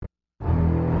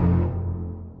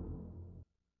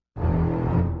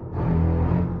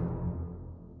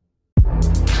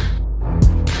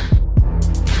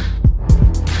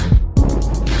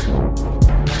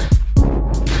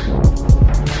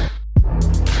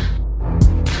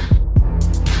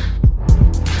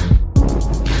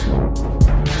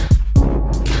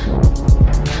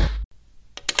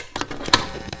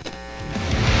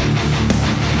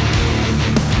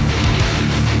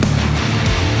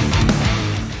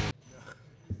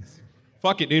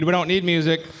Fuck it, dude. We don't need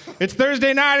music. It's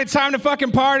Thursday night. It's time to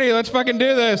fucking party. Let's fucking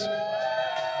do this.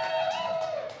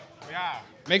 Yeah.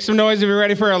 Make some noise if you're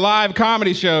ready for a live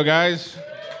comedy show, guys.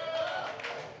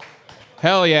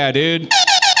 Hell yeah, dude.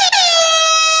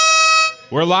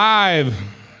 We're live.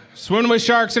 Swim with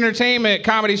Sharks Entertainment,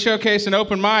 comedy showcase and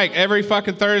open mic every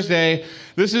fucking Thursday.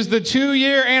 This is the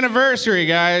 2-year anniversary,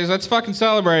 guys. Let's fucking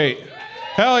celebrate.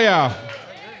 Hell yeah.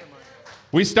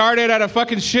 We started at a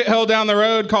fucking shithole down the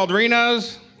road called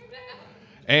Reno's.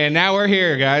 And now we're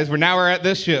here, guys. Now we're at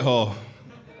this shithole.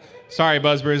 Sorry,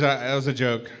 Buzzbrews, that was a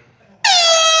joke.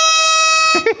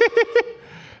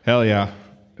 Hell yeah.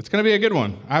 It's gonna be a good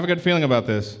one. I have a good feeling about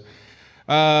this.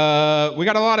 We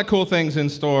got a lot of cool things in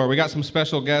store. We got some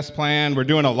special guests planned. We're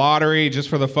doing a lottery just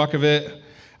for the fuck of it.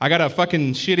 I got a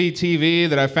fucking shitty TV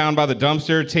that I found by the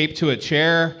dumpster taped to a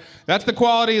chair. That's the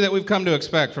quality that we've come to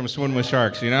expect from Swim with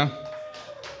Sharks, you know?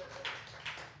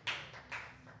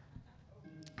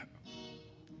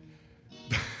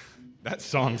 That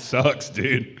song sucks,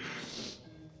 dude.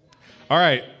 All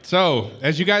right, so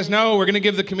as you guys know, we're gonna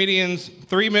give the comedians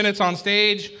 3 minutes on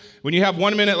stage. When you have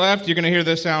 1 minute left, you're gonna hear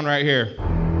this sound right here.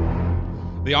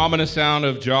 The ominous sound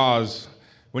of Jaws.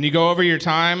 When you go over your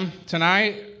time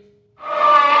tonight,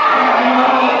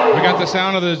 we got the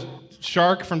sound of the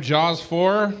shark from Jaws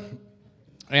 4.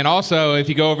 And also, if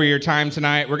you go over your time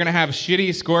tonight, we're gonna have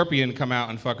Shitty Scorpion come out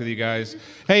and fuck with you guys.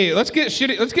 Hey, let's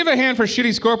give a hand for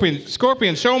Shitty Scorpion.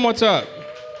 Scorpion, show him what's up.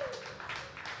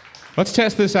 Let's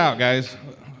test this out, guys.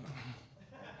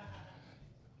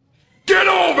 Get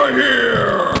over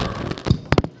here!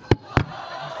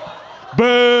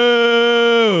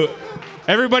 Boo!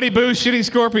 Everybody boo Shitty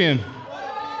Scorpion.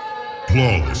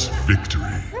 Flawless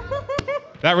victory.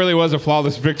 That really was a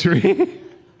flawless victory.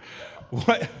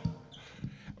 What?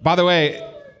 By the way,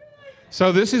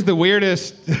 so this is the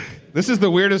weirdest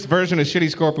version of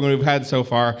Shitty Scorpion we've had so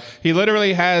far. He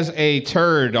literally has a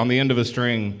turd on the end of a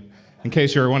string, in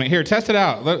case you're wondering. Here, test it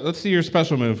out. Let's see your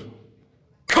special move.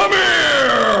 Come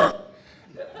here!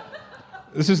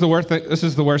 This is the worst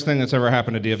thing that's ever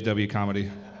happened to DFW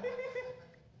comedy.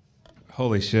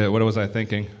 Holy shit, what was I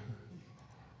thinking?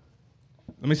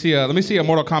 Let me see a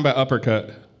Mortal Kombat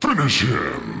uppercut. Finish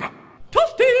him!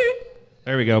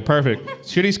 There we go, perfect.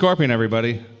 Shitty Scorpion,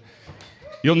 everybody.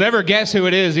 You'll never guess who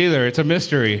it is either. It's a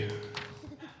mystery.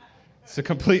 It's a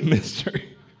complete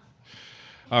mystery.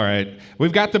 All right,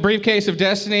 we've got the Briefcase of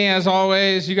Destiny as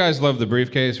always. You guys love the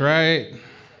briefcase, right?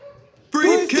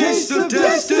 Briefcase of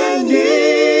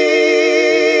Destiny!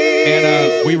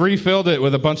 And we refilled it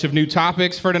with a bunch of new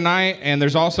topics for tonight, and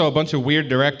there's also a bunch of weird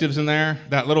directives in there.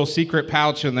 That little secret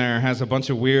pouch in there has a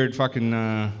bunch of weird fucking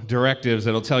directives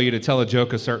that'll tell you to tell a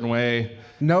joke a certain way.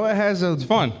 Noah has It's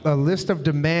fun. a list of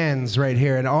demands right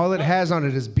here, and all it has on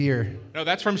it is beer. No,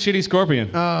 that's from Shitty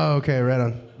Scorpion. Oh, okay, right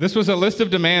on. This was a list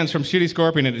of demands from Shitty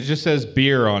Scorpion, and it just says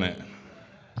beer on it.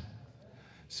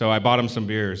 So I bought him some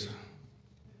beers.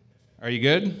 Are you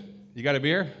good? You got a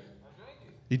beer?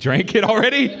 You drank it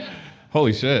already?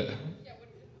 Holy shit.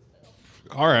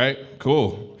 All right,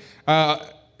 cool.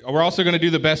 We're also going to do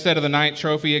the best set of the night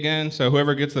trophy again. So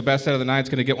whoever gets the best set of the night is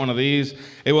going to get one of these.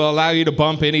 It will allow you to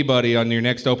bump anybody on your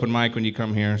next open mic when you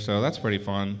come here. So that's pretty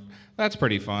fun. That's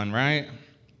pretty fun, right?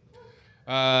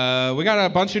 We got a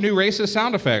bunch of new racist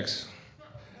sound effects.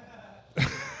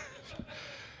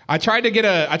 I tried to get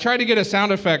a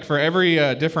sound effect for every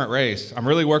different race. I've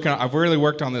really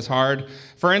worked on this hard.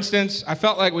 For instance, I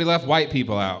felt like we left white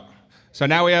people out. So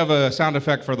now we have a sound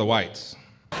effect for the whites.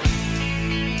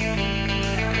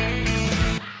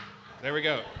 There we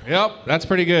go. Yep, that's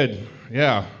pretty good.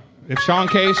 Yeah. If Sean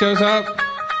K shows up,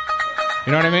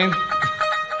 you know what I mean?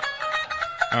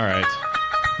 All right.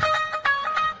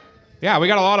 Yeah, we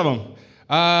got a lot of them.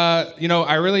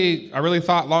 I really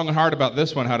thought long and hard about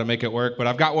this one, how to make it work, but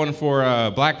I've got one for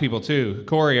black people too.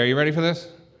 Corey, are you ready for this?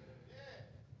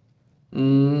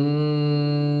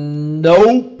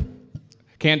 Nope.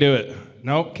 Can't do it.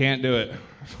 Nope, can't do it.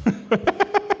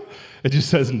 It just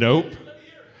says nope.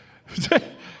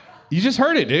 You just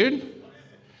heard it, dude.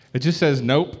 It just says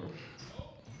nope.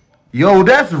 Yo,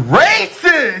 that's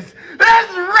racist!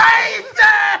 That's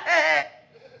racist!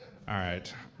 All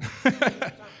right.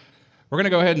 We're going to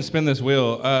go ahead and spin this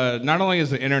wheel. Not only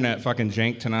is the internet fucking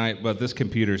jank tonight, but this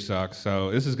computer sucks,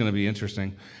 so this is going to be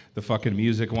interesting. The fucking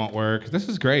music won't work. This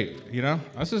is great, you know?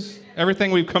 This is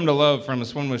everything we've come to love from the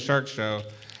Swim with Sharks show.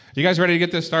 You guys ready to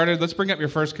get this started? Let's bring up your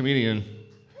first comedian.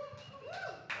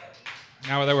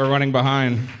 Now that we're running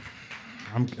behind,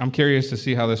 I'm curious to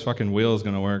see how this fucking wheel is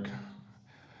going to work.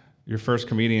 Your first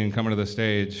comedian coming to the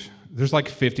stage. There's like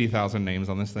 50,000 names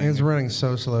on this thing. And it's running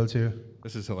so slow, too.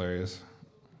 This is hilarious.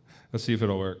 Let's see if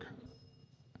it'll work.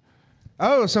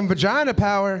 Oh, some vagina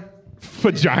power.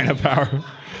 Vagina power.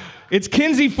 It's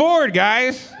Kinsey Ford,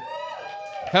 guys.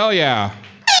 Hell yeah.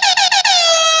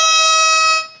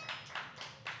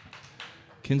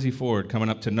 Kinsey Ford coming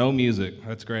up to no music.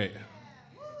 That's great.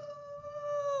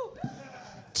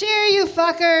 Cheer, you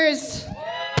fuckers.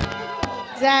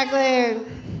 Exactly.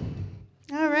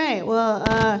 All right.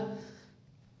 Well,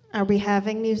 are we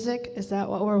having music? Is that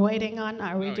what we're waiting on?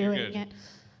 Are we you're doing good. it?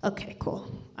 Okay,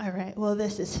 cool. All right. Well,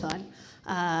 this is fun.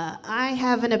 I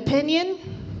have an opinion.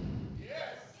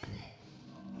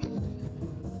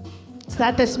 It's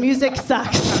that this music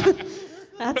sucks.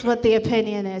 That's what the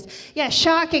opinion is. Yeah,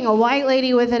 shocking. A white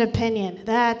lady with an opinion.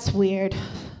 That's weird.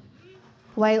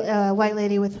 White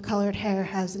lady with colored hair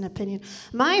has an opinion.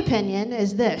 My opinion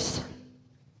is this.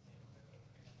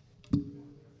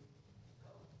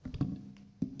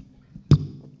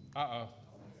 Uh-oh.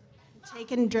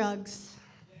 Taking drugs.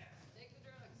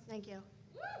 Thank you.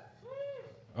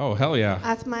 Oh, hell yeah.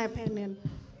 That's my opinion.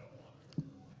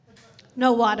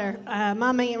 No water.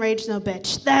 Mama ain't rage no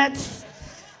bitch.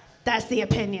 That's the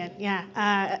opinion. Yeah.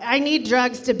 I need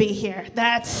drugs to be here.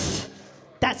 That's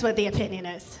what the opinion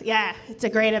is. Yeah, it's a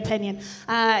great opinion.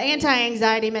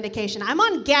 Anti-anxiety medication. I'm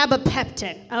on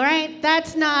gabapentin. All right.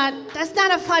 That's not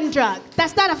a fun drug.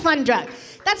 That's not a fun drug.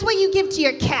 That's what you give to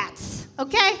your cats.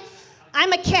 Okay.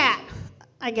 I'm a cat,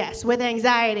 I guess, with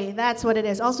anxiety. That's what it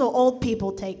is. Also, old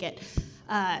people take it.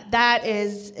 That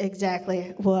is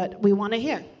exactly what we want to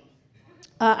hear.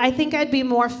 I think I'd be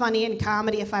more funny in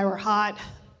comedy if I were hot.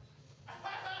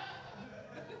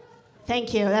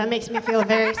 Thank you. That makes me feel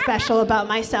very special about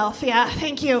myself. Yeah,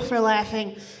 thank you for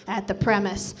laughing at the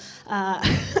premise. I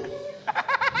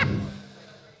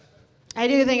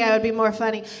do think I would be more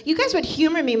funny. You guys would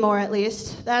humor me more, at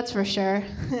least. That's for sure.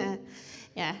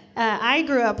 Yeah. I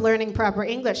grew up learning proper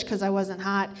English because I wasn't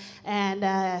hot.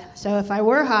 And so if I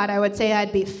were hot, I would say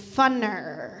I'd be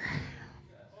funner.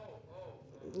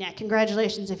 Yeah,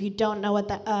 congratulations. If you don't know what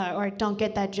that, or don't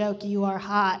get that joke, you are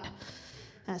hot.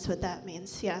 That's what that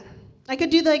means, yeah. I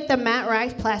could do like the Matt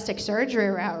Rife plastic surgery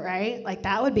route, right? Like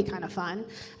that would be kind of fun.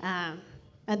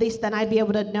 At least then I'd be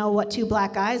able to know what two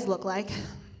black eyes look like.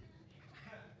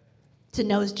 It's a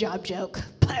nose job joke,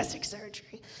 plastic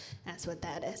surgery. That's what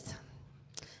that is.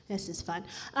 This is fun.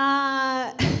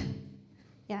 Yeah,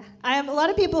 I have a lot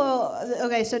of people.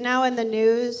 Okay, so now in the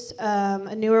news,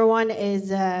 a newer one is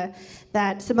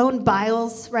that Simone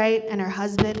Biles, right, and her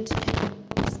husband.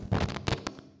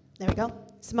 There we go.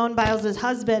 Simone Biles'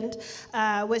 husband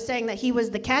was saying that he was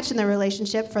the catch in the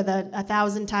relationship for the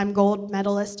 1,000-time gold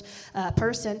medalist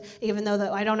person, even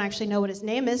though I don't actually know what his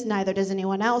name is, neither does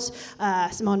anyone else,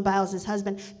 Simone Biles'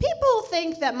 husband. People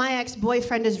think that my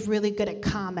ex-boyfriend is really good at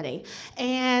comedy,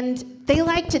 and they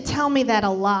like to tell me that a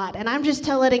lot, and I'm just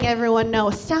letting everyone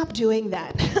know, stop doing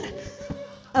that.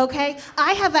 Okay?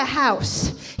 I have a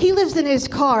house. He lives in his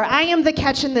car. I am the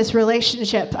catch in this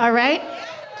relationship, all right?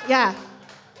 Yeah.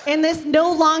 In this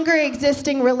no longer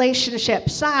existing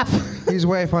relationship. Stop. He's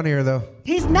way funnier, though.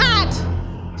 He's not.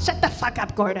 Shut the fuck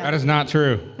up, Gordo. That is not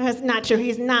true. That's not true.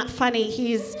 He's not funny.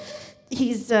 He's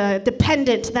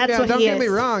dependent. That's what he is. Don't get me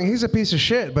wrong. He's a piece of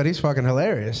shit, but he's fucking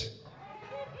hilarious.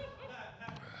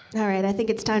 All right, I think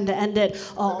it's time to end it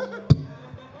all.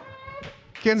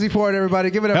 Kinsey Ford, everybody.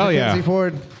 Give it up Hell for yeah. Kinsey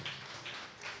Ford.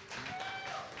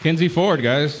 Kinsey Ford,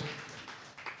 guys.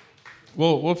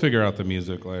 We'll figure out the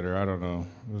music later. I don't know.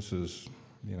 This is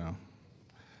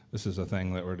a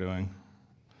thing that we're doing.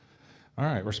 All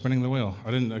right, we're spinning the wheel. I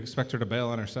didn't expect her to bail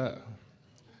on her set.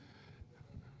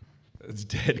 It's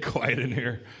dead quiet in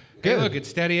here. Hey, look, it's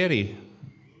Steady Eddie.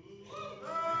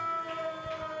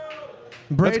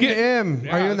 Braden M.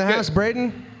 Are you in the house,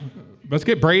 Braden? Let's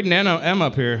get Braden and M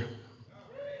up here.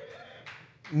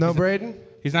 No Braden?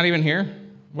 He's not even here?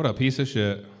 What a piece of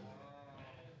shit.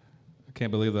 I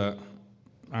can't believe that.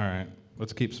 All right,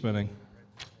 let's keep spinning.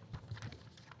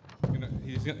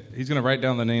 He's gonna write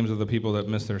down the names of the people that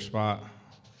missed their spot.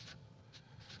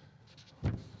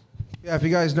 Yeah, if you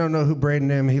guys don't know who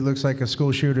Braden M, he looks like a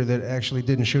school shooter that actually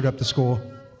didn't shoot up the school.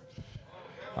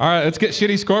 All right, let's get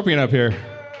Shitty Scorpion up here.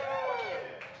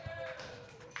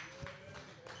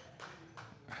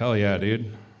 Hell yeah,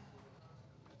 dude.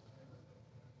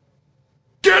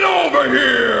 Get over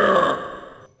here!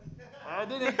 I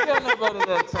didn't kill nobody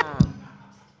that time.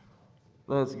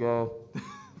 Let's go.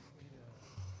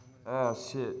 Oh,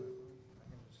 shit.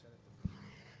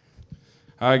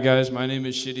 Hi, guys. My name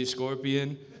is Shitty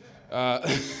Scorpion.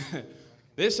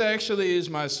 This actually is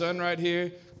my son right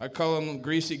here. I call him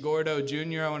Greasy Gordo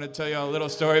Jr. I want to tell you a little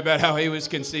story about how he was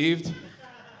conceived.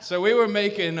 So we were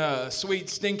making sweet,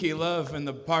 stinky love in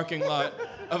the parking lot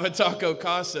of a Taco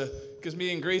Casa. because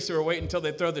me and Greasy were waiting until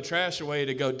they throw the trash away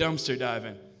to go dumpster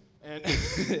diving. And,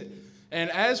 and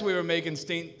as we were making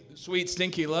sweet,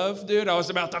 stinky love, dude, I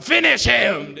was about to finish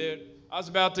him, dude. I was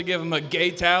about to give him a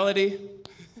gay-tality.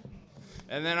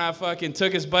 And then I fucking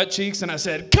took his butt cheeks and I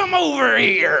said, come over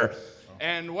here.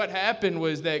 And what happened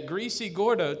was that Greasy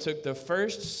Gordo took the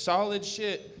first solid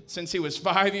shit since he was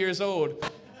 5 years old.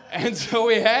 And so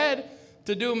we had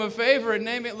to do him a favor and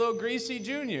name it Little Greasy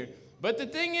Jr. But the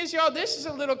thing is, y'all, this is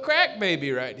a little crack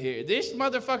baby right here. This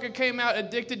motherfucker came out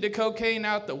addicted to cocaine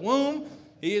out the womb.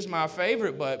 He is my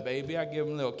favorite butt baby. I give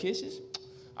him little kisses.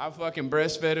 I fucking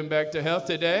breastfed him back to health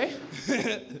today.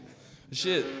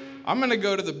 Shit. I'm gonna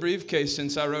go to the briefcase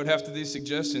since I wrote half of these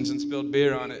suggestions and spilled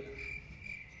beer on it.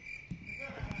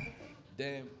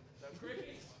 Damn.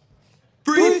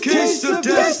 Briefcase of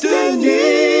Destiny!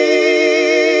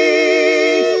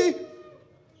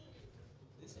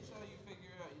 This is how you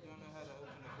figure out you don't know how to open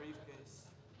a briefcase.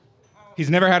 He's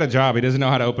never had a job. He doesn't know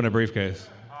how to open a briefcase.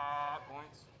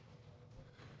 Points.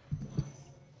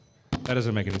 That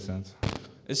doesn't make any sense.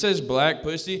 It says black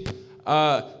pussy.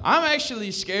 I'm actually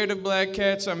scared of black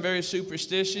cats. I'm very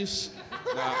superstitious.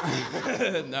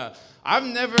 No. I've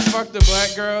never fucked a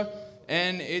black girl,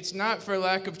 and it's not for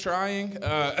lack of trying.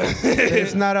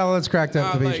 It's not all it's cracked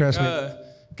up to be, trust me.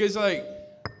 Because,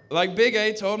 like Big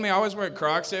A told me I always wear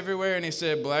Crocs everywhere, and he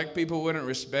said black people wouldn't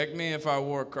respect me if I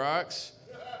wore Crocs.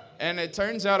 And it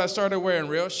turns out I started wearing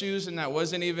real shoes, and that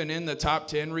wasn't even in the top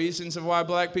 10 reasons of why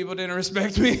black people didn't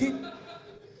respect me.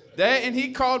 That, and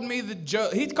he called me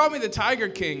the Tiger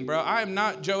King, bro. I am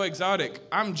not Joe Exotic.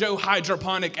 I'm Joe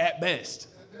Hydroponic at best.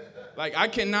 Like, I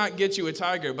cannot get you a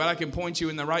tiger, but I can point you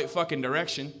in the right fucking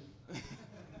direction.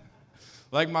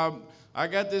 Like, I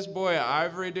got this boy,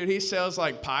 Ivory, dude. He sells,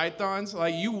 like, pythons.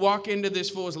 Like, you walk into this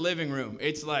fool's living room.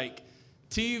 It's, like,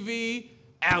 TV,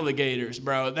 alligators,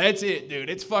 bro. That's it, dude.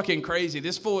 It's fucking crazy.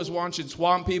 This fool is watching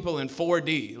Swamp People in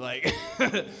 4D. Like,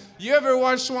 you ever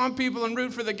watch Swamp People and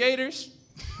root for the Gators?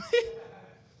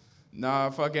 Nah,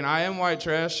 fucking, I am white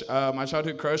trash. My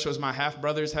childhood crush was my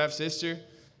half-brother's half-sister.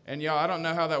 And y'all, I don't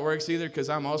know how that works either because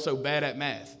I'm also bad at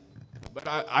math. But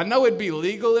I know it'd be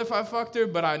legal if I fucked her,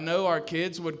 but I know our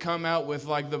kids would come out with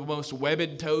like the most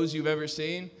webbed toes you've ever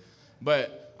seen.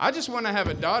 But I just want to have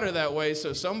a daughter that way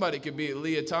so somebody could be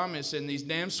Leah Thomas in these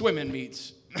damn swimming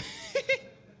meets.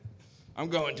 I'm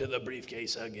going to the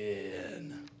briefcase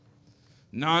again.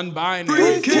 Non-binary.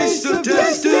 Briefcase of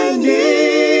Destiny!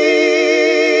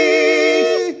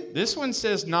 This one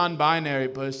says non-binary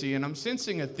pussy, and I'm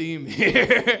sensing a theme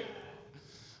here.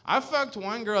 I fucked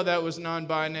one girl that was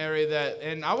non-binary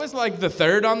and I was like the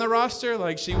third on the roster.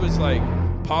 Like she was like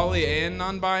poly and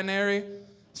non-binary.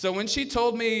 So when she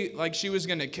told me like she was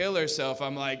gonna kill herself,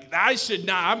 I'm like, I should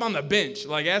not. I'm on the bench.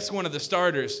 Like that's one of the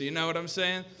starters. You know what I'm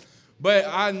saying? But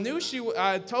I knew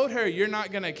I told her, you're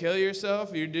not gonna kill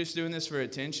yourself. You're just doing this for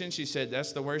attention. She said,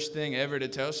 that's the worst thing ever to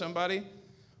tell somebody.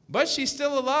 But she's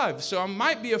still alive, so I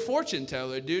might be a fortune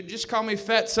teller, dude. Just call me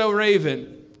Fatso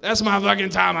Raven. That's my fucking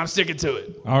time. I'm sticking to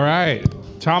it. All right.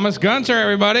 Thomas Gunter,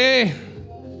 everybody.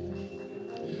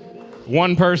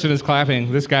 One person is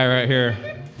clapping. This guy right here.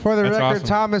 For the That's record, awesome.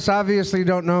 Thomas obviously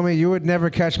don't know me. You would never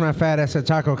catch my fat ass at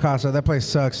Taco Casa. That place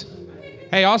sucks.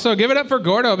 Hey, also give it up for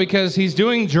Gordo because he's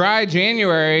doing dry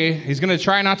January. He's going to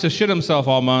try not to shit himself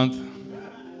all month.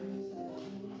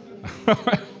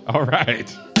 All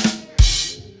right.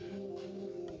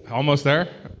 Almost there?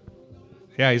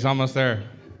 Yeah, he's almost there.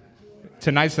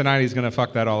 Tonight's the night he's going to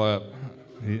fuck that all up.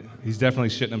 He's definitely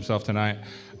shitting himself tonight.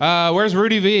 Where's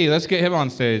Rudy V? Let's get him on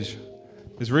stage.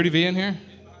 Is Rudy V in here?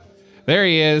 There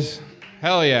he is.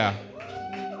 Hell yeah.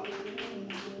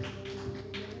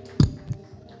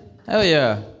 Hell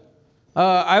yeah.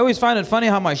 I always find it funny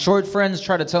how my short friends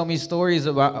try to tell me stories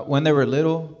about when they were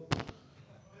little.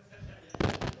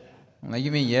 I'm like,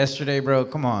 you mean yesterday, bro?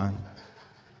 Come on.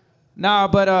 Nah,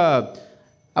 but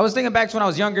I was thinking back to when I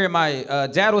was younger, and my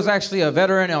dad was actually a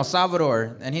veteran in El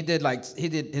Salvador, and he did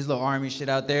his little army shit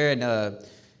out there, and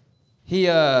he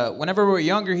whenever we were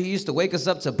younger, he used to wake us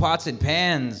up to pots and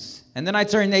pans, and then I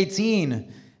turned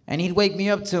 18, and he'd wake me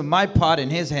up to my pot in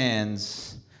his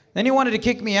hands. Then he wanted to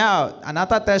kick me out, and I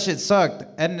thought that shit sucked,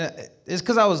 and it's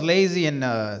because I was lazy and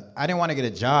I didn't want to get a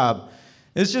job.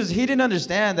 It's just he didn't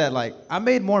understand that like I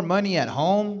made more money at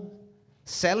home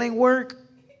selling work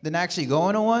than actually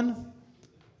going to one.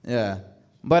 Yeah.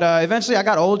 But eventually I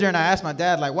got older and I asked my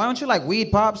dad, like, why don't you like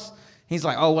weed, Pops? He's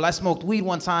like, oh, well, I smoked weed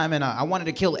one time and I wanted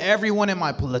to kill everyone in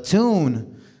my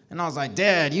platoon. And I was like,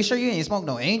 Dad, you sure you ain't smoke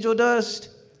no angel dust?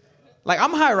 Like,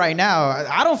 I'm high right now.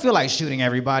 I don't feel like shooting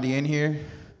everybody in here.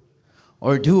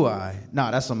 Or do I? No,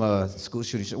 that's some school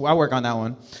shooting shit. Well, I work on that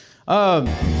one.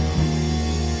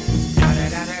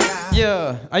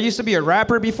 Yeah, I used to be a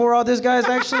rapper before all this, guys,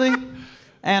 actually.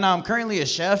 And I'm currently a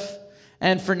chef.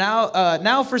 And for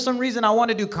now for some reason, I want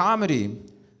to do comedy.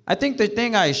 I think the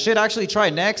thing I should actually try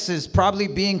next is probably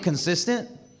being consistent.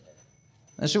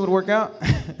 That shit would work out.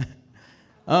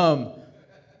 I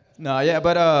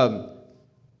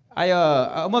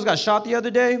almost got shot the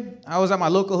other day. I was at my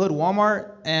local hood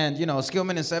Walmart, and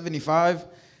Skillman and 75,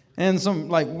 and some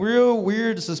like real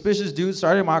weird, suspicious dudes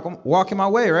started walking my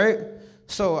way, right?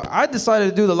 So I decided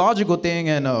to do the logical thing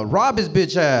and rob his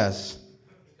bitch ass.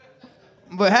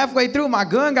 But halfway through, my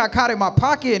gun got caught in my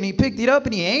pocket, and he picked it up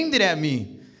and he aimed it at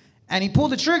me, and he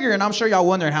pulled the trigger. And I'm sure y'all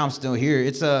wondering how I'm still here.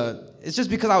 It's just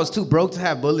because I was too broke to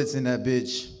have bullets in that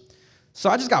bitch. So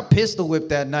I just got pistol whipped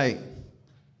that night.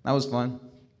 That was fun.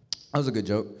 That was a good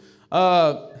joke.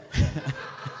 I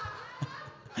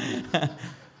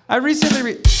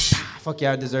recently fuck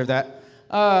yeah, I deserve that.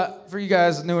 For you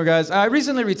guys, newer guys, I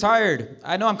recently retired.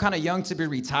 I know I'm kind of young to be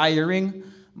retiring,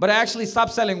 but I actually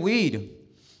stopped selling weed.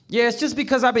 Yeah, it's just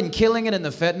because I've been killing it in the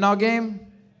fentanyl game.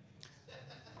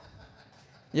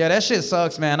 Yeah, that shit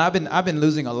sucks, man. I've been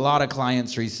losing a lot of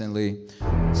clients recently.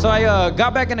 So I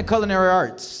got back into culinary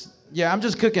arts. Yeah, I'm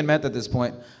just cooking meth at this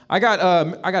point. I got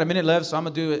a minute left, so I'm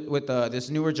gonna do it with this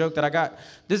newer joke that I got.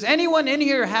 Does anyone in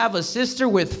here have a sister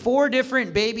with 4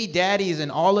 different baby daddies and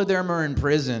all of them are in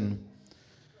prison?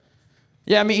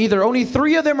 Yeah, me either. Only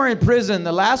 3 of them are in prison.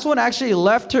 The last one actually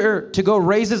left her to go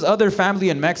raise his other family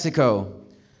in Mexico.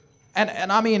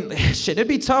 And I mean, shit, it'd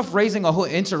be tough raising a whole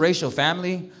interracial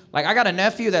family. Like, I got a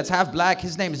nephew that's half black.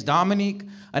 His name is Dominique.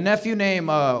 A nephew named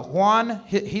Juan.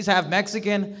 He's half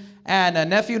Mexican. And a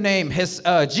nephew named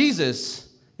Jesus.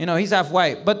 He's half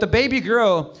white. But the baby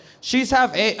girl, she's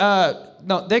half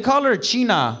no, they call her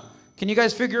China. Can you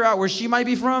guys figure out where she might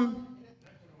be from?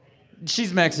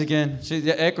 She's Mexican. She's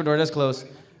Ecuador. That's close.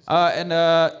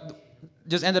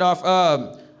 Just ended off.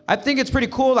 I think it's pretty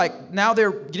cool. Like, now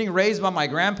they're getting raised by my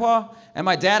grandpa, and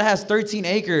my dad has 13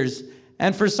 acres.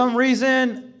 And for some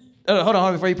reason, hold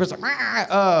on before you press.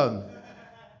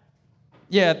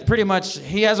 Yeah, pretty much.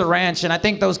 He has a ranch, and I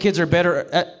think those kids are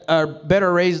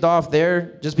better raised off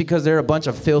there just because they're a bunch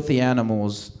of filthy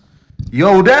animals.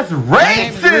 Yo, that's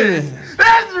racist!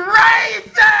 That's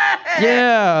racist!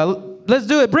 Yeah, let's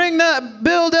do it.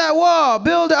 Build that wall.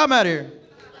 I'm out of here.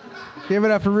 Give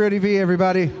it up for Rudy V,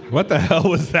 everybody. What the hell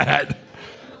was that?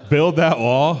 Build that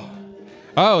wall?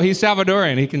 Oh, he's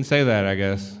Salvadorian. He can say that, I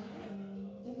guess.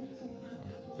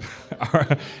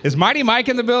 Is Mighty Mike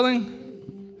in the building?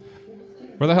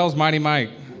 Where the hell's Mighty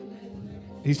Mike?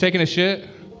 He's taking a shit?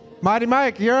 Mighty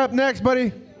Mike, you're up next,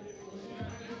 buddy.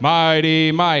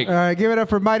 Mighty Mike. All right, give it up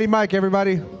for Mighty Mike,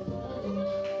 everybody.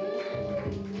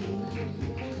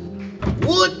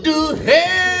 What the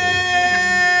hell?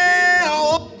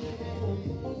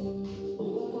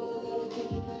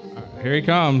 Here he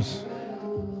comes.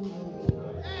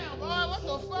 Damn, boy, what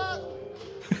the fuck?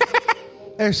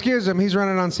 Excuse him, he's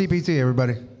running on CPT,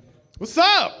 everybody. What's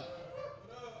up?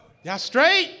 Y'all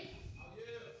straight?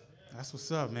 That's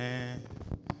what's up, man.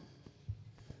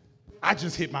 I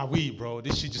just hit my weed, bro.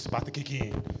 This shit just about to kick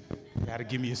in. Gotta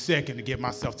give me a second to get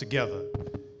myself together.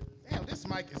 Damn, this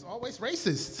mic is always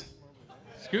racist.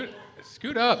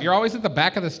 Scoot up. You're always at the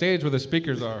back of the stage where the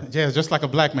speakers are. Yeah, it's just like a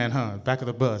black man, huh? Back of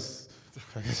the bus.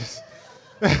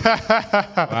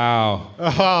 Wow.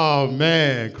 Oh,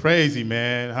 man. Crazy,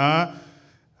 man,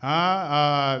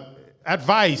 huh?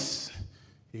 Advice.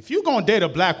 If you're gonna date a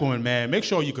black woman, man, make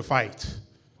sure you can fight.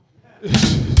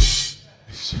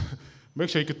 Make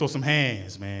sure you can throw some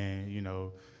hands, man,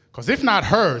 Because if not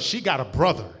her, she got a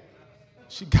brother.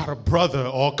 She got a brother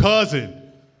or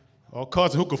cousin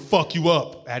who could fuck you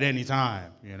up at any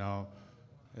time,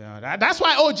 Yeah, that's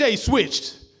why OJ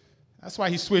switched. That's why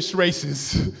he switched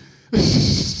races.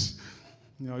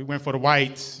 He went for the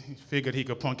whites. He figured he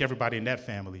could punk everybody in that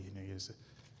family.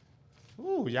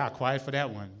 Ooh, y'all quiet for that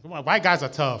one. Come on, white guys are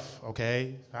tough,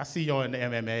 okay? I see y'all in the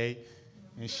MMA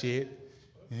and shit,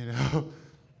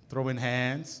 throwing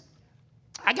hands.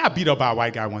 I got beat up by a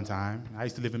white guy one time. I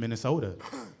used to live in Minnesota.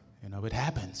 It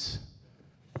happens.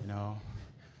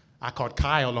 I caught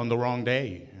Kyle on the wrong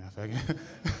day.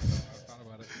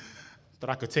 Thought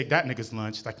I could take that nigga's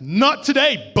lunch. Like, not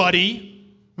today,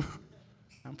 buddy.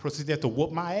 I'm proceeded to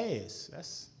whoop my ass.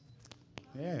 That's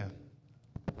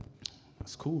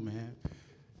cool, man.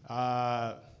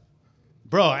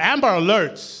 Bro, Amber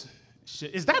Alerts.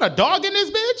 Shit, is that a dog in this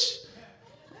bitch?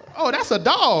 Oh, that's a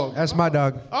dog. That's my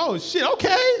dog. Oh, shit,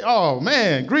 okay. Oh,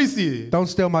 man, Greasy. Don't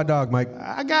steal my dog, Mike.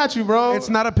 I got you, bro. It's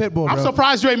not a pit bull, bro. I'm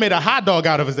surprised you ain't made a hot dog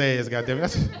out of his ass,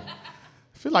 goddammit.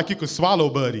 I feel like you could swallow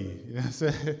Buddy. You know what I'm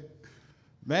saying?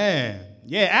 Man,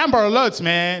 yeah, Amber Alerts,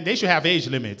 man, they should have age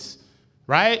limits,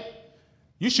 right?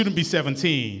 You shouldn't be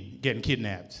 17 getting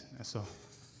kidnapped. That's all.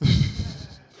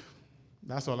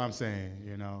 That's all I'm saying,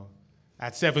 you know.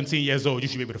 At 17 years old, you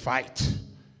should be able to fight. You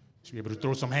should be able to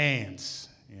throw some hands,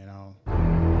 you know.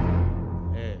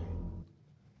 Yeah.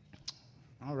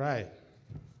 All right.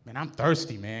 Man, I'm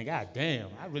thirsty, man. God damn.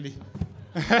 I really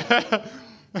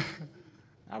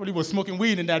was smoking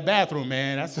weed in that bathroom,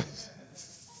 man.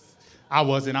 I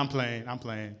wasn't. I'm playing.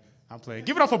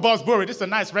 Give it up for Buzz Brewery. This is a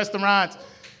nice restaurant.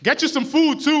 Get you some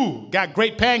food, too. Got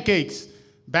great pancakes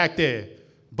back there.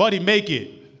 Buddy make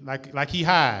it like he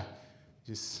high.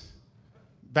 Just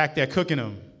back there cooking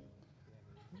them.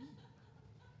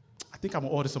 I think I'm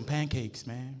going to order some pancakes,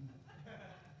 man.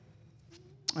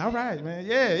 All right, man.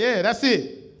 Yeah, that's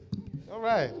it. All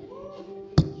right.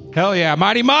 Hell yeah,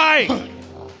 Mighty Mike!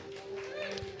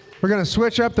 We're going to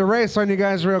switch up the race on you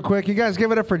guys real quick. You guys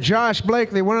give it up for Josh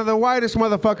Blakely, one of the whitest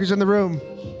motherfuckers in the room.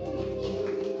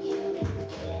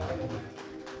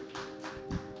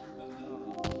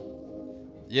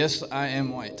 Yes, I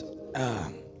am white.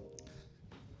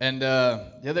 And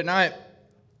the other night,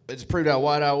 it just proved how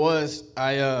white I was.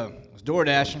 I was door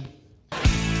dashing.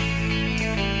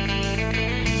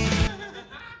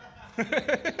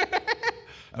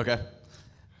 Okay.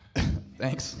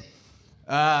 Thanks.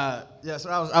 So I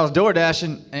was door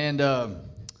dashing, and I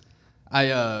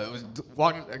was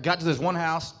walking. I got to this one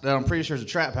house that I'm pretty sure is a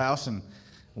trap house. And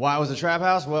why it was a trap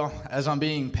house? Well, as I'm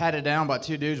being patted down by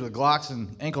two dudes with Glocks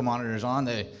and ankle monitors on,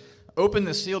 they opened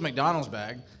the sealed McDonald's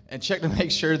bag and checked to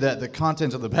make sure that the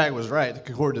contents of the bag was right,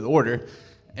 according to the order.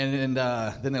 And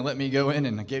then they let me go in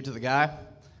and I gave it to the guy.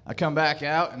 I come back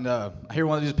out and I hear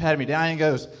one of these patting me down and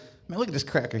goes, "Man, look at this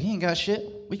cracker. He ain't got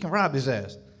shit. We can rob his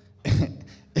ass." And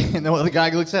then the guy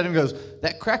looks at him and goes,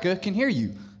 "That cracker can hear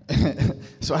you."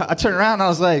 So I turned around and I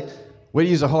was like, "Way to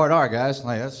use a hard R, guys."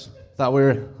 Like I thought we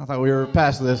were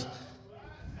past this.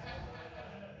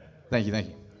 Thank you.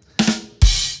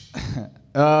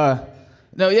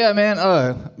 No, yeah,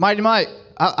 man. Mighty Mike,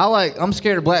 I'm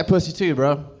scared of black pussy too,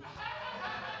 bro.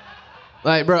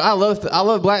 Like, bro, I love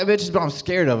black bitches, but I'm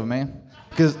scared of them, man.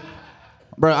 Cause,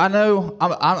 bro, I know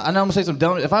I'm gonna say some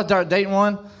dumb. If I start dating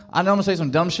one, I know I'm gonna say some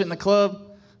dumb shit in the club,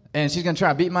 and she's gonna try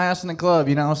to beat my ass in the club.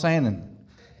 You know what I'm saying?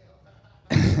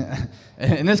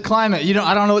 And in this climate,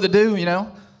 I don't know what to do. You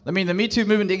know, I mean, the Me Too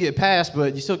movement did get passed,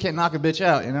 but you still can't knock a bitch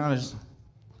out. You know,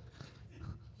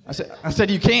 I said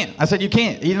you can't.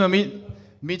 Even though Me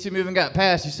Too movement got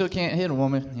passed, you still can't hit a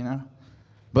woman. You know.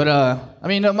 But, I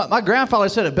mean, my grandfather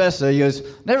said it best, though. He goes,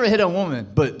 "Never hit a woman,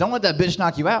 but don't let that bitch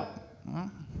knock you out."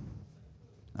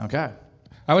 Okay.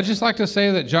 I would just like to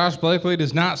say that Josh Blakely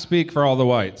does not speak for all the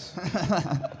whites.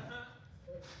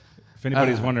 If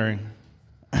anybody's wondering.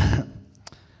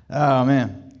 Oh,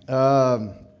 man.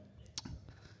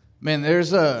 Man,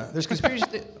 there's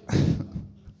conspiracy.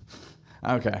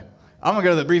 Okay. I'm going to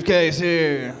go to the briefcase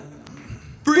here.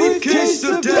 Briefcase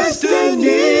of Destiny.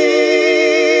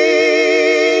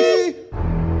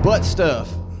 Butt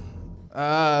stuff.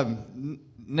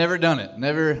 Never done it.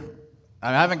 Never.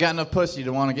 I haven't got enough pussy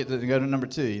to want to go to number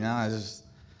 2. You know, I just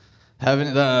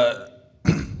haven't. Yeah,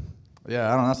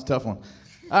 I don't know. That's a tough one.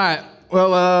 All right.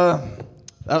 Well,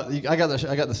 I got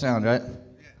the sound right.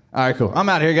 All right, cool. I'm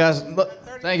out of here, guys.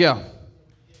 Thank you. No,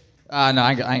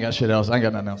 I ain't got shit else. I ain't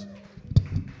got nothing else.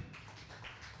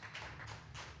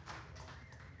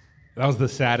 That was the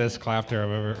saddest clapter I've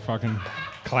ever fucking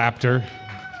clapter.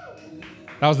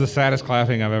 That was the saddest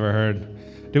clapping I've ever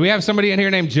heard. Do we have somebody in here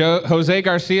named Jose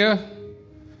Garcia?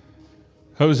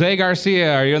 Jose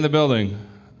Garcia, are you in the building?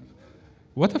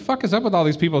 What the fuck is up with all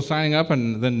these people signing up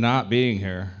and then not being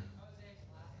here?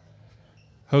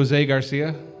 Jose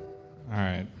Garcia? All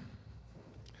right.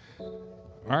 All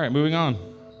right, moving on.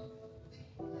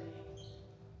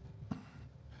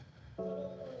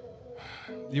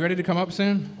 You ready to come up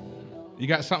soon? You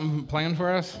got something planned for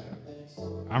us?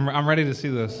 I'm ready to see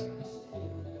this.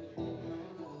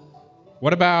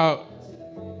 What about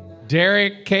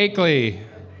Derek Cakley?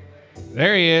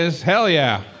 There he is. Hell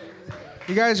yeah.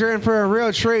 You guys are in for a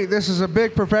real treat. This is a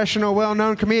big professional,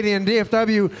 well-known comedian,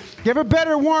 DFW. Give a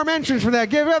better warm entrance for that.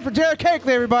 Give it up for Derek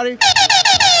Cakley, everybody.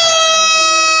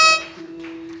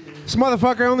 This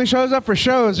motherfucker only shows up for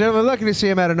shows. You're lucky to see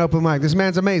him at an open mic. This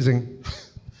man's amazing.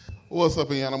 What's up,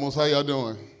 animals? How y'all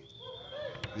doing?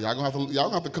 Y'all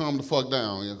gonna have to calm the fuck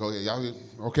down. Y'all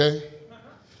okay?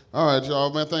 All right,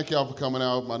 y'all, man. Thank y'all for coming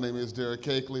out. My name is Derek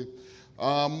Cakley.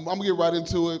 I'm gonna get right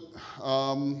into it.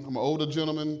 I'm an older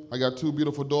gentleman. I got 2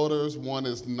 beautiful daughters. One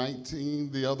is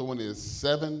 19. The other one is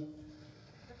 7.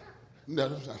 Yeah,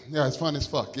 it's fun as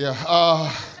fuck. Yeah.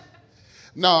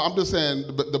 No, I'm just saying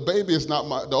the baby is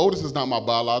not the oldest is not my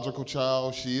biological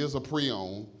child. She is a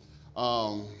pre-owned.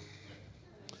 No,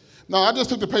 I just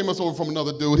took the payments over from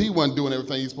another dude. He wasn't doing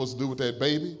everything he's supposed to do with that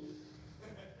baby.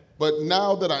 But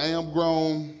now that I am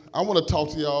grown, I want to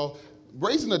talk to y'all.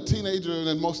 Raising a teenager,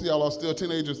 and most of y'all are still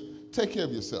teenagers, take care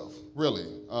of yourself, really.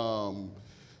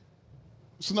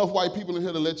 There's enough white people in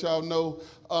here to let y'all know,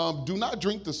 do not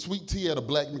drink the sweet tea at a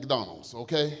black McDonald's,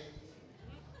 okay?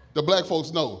 The black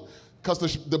folks know.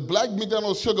 Because the black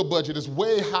McDonald's sugar budget is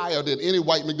way higher than any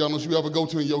white McDonald's you ever go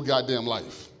to in your goddamn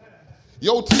life.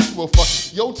 Your teeth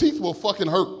will fucking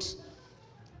hurt.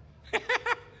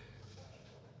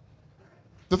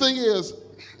 The thing is,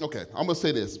 okay, I'm gonna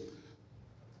say this.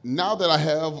 Now that I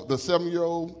have the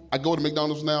 7-year-old, I go to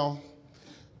McDonald's now.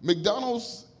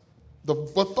 McDonald's,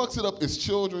 what fucks it up is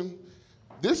children.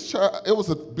 This child, it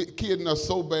was a kid in there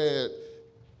so bad,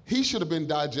 he should have been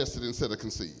digested instead of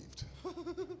conceived.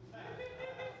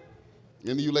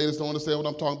 Any of you ladies don't understand what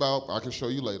I'm talking about? I can show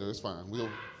you later, it's fine.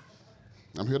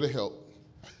 I'm here to help.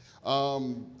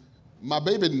 My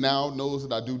baby now knows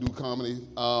that I do comedy.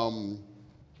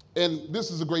 And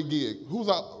this is a great gig.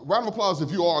 Round of applause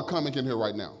if you are a comic in here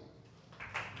right now.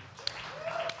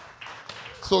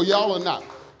 So y'all are not.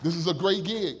 This is a great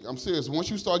gig. I'm serious. Once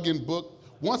you start getting booked,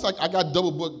 I got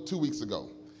double booked 2 weeks ago.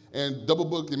 And double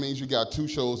booked, it means you got 2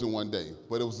 shows in one day.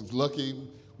 But it was lucky.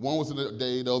 One was in the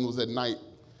day, the other was at night.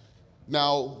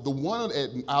 Now,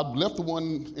 I left the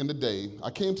one in the day. I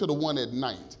came to the one at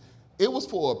night. It was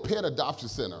for a pet adoption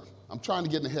center. I'm trying to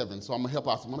get into heaven, so I'm gonna help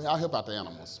out. I'll help out the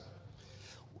animals.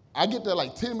 I get there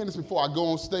like 10 minutes before I go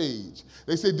on stage.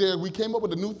 They say, Derek, we came up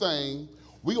with a new thing.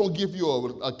 We're gonna give you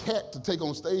a cat to take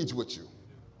on stage with you.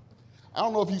 I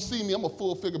don't know if you see me, I'm a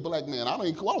full-figure black man. I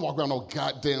don't walk around no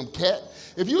goddamn cat.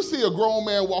 If you see a grown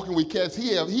man walking with cats,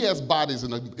 he has bodies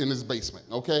in his basement,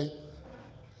 okay?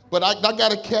 But I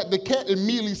got a cat, the cat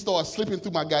immediately starts slipping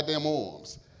through my goddamn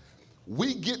arms.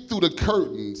 We get through the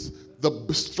curtains, the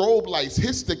strobe lights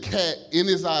hits the cat in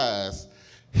his eyes.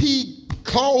 He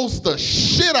calls the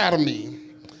shit out of me.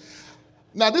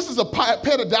 Now this is a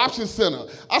pet adoption center.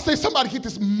 I say, somebody get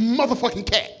this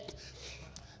motherfucking cat.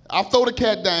 I throw the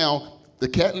cat down, the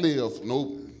cat lived.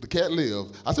 Nope, the cat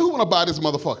lived. I said, who wanna buy this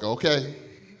motherfucker, okay?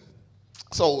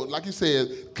 So, like you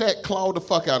said, cat clawed the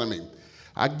fuck out of me.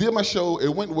 I did my show, it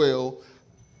went well.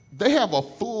 They have a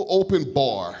full open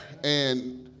bar,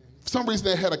 and for some reason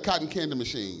they had a cotton candy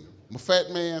machine. I'm a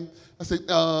fat man. I said,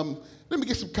 let me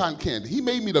get some cotton candy. He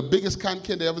made me the biggest cotton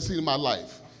candy I've ever seen in my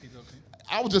life.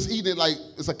 I was just eating it like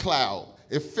it's a cloud.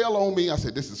 It fell on me. I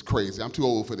said, this is crazy. I'm too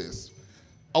old for this.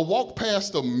 I walked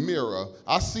past the mirror.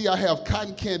 I see I have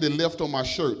cotton candy left on my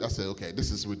shirt. I said, okay,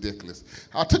 this is ridiculous.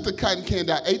 I took the cotton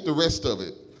candy. I ate the rest of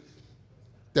it.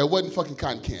 That wasn't fucking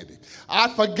cotton candy. I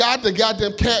forgot the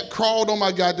goddamn cat crawled on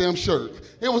my goddamn shirt.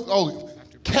 It was,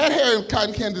 cat hair and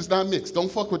cotton candy is not mixed. Don't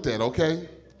fuck with that, okay?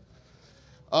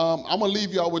 I'm gonna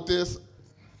leave y'all with this.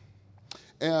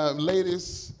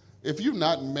 Ladies, if you're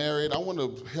not married, I wanna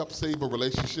help save a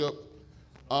relationship.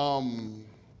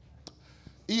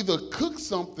 Either cook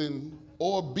something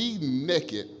or be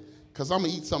naked, because I'm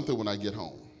gonna eat something when I get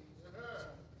home.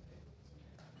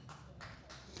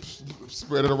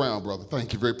 Spread it around, brother.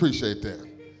 Thank you, very appreciate that.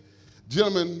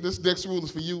 Gentlemen, this next rule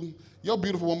is for you. Your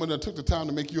beautiful woman that took the time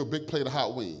to make you a big plate of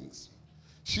hot wings.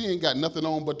 She ain't got nothing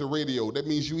on but the radio. That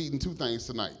means you eating 2 things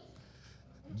tonight.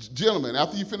 Gentlemen,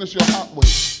 after you finish your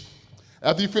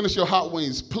hot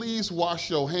wings, please wash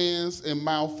your hands and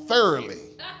mouth thoroughly.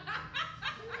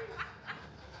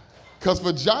 Because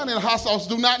vagina and hot sauce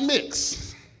do not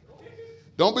mix.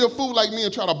 Don't be a fool like me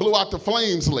and try to blow out the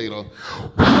flames later.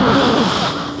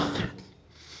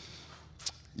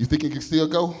 You think you can still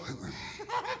go?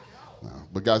 No.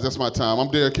 But guys, that's my time. I'm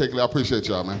Derek Cakley. I appreciate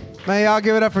y'all, man. Man, y'all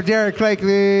give it up for Derek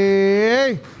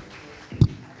Cakley.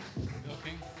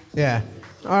 Yeah.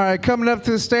 All right, coming up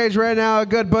to the stage right now, a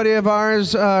good buddy of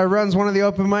ours runs one of the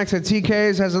open mics at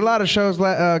TK's, has a lot of shows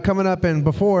coming up and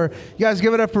before. You guys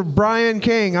give it up for Brian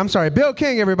King. I'm sorry, Bill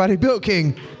King, everybody. Bill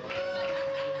King.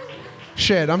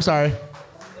 Shit, I'm sorry.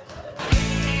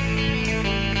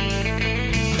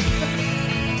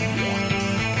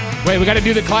 Wait, we got to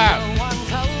do the clap.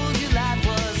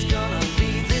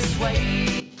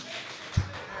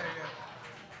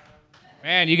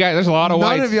 Man, you guys, there's a lot of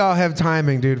whites. None of y'all have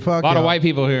timing, dude. Fuck A lot y'all. of white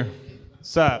people here.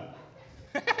 What's up?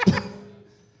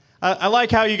 I like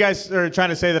how you guys are trying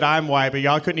to say that I'm white, but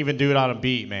y'all couldn't even do it on a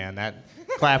beat, man. That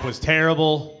clap was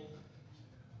terrible.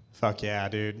 Fuck yeah,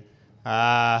 dude.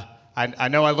 I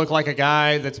know I look like a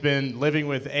guy that's been living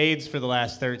with AIDS for the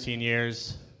last 13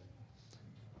 years.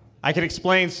 I can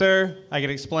explain, sir. I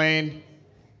can explain.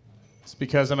 It's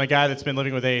because I'm a guy that's been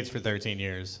living with AIDS for 13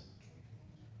 years.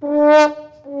 That's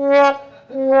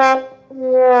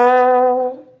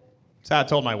how I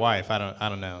told my wife. I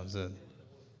don't know.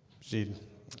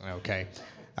 Okay.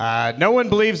 No one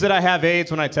believes that I have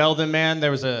AIDS when I tell them, man.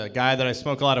 There was a guy that I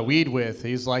smoke a lot of weed with.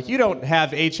 He's like, you don't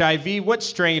have HIV. What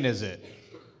strain is it?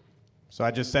 So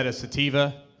I just said a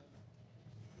sativa.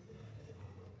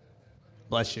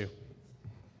 Bless you.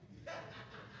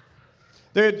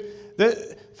 Dude,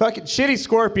 the fucking Shitty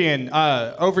Scorpion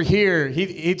over here,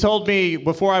 he told me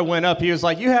before I went up, he was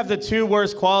like, you have the two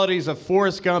worst qualities of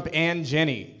Forrest Gump and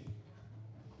Jenny.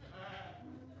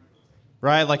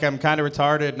 Right? Like I'm kind of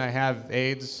retarded and I have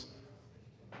AIDS.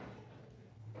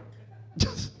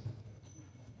 These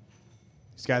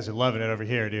guys are loving it over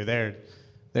here, dude.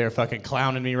 They're fucking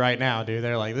clowning me right now, dude.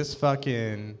 They're like, this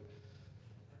fucking...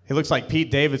 He looks like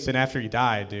Pete Davidson after he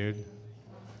died, dude.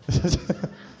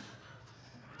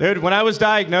 Dude, when I was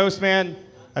diagnosed, man,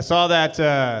 I saw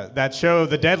that show,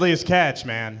 The Deadliest Catch,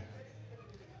 man.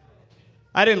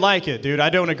 I didn't like it, dude. I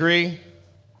don't agree.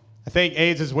 I think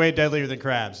AIDS is way deadlier than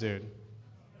crabs, dude.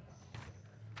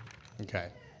 Okay.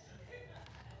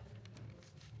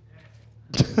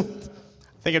 I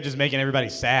think I'm just making everybody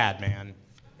sad, man.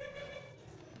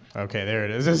 Okay, there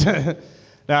it is. No,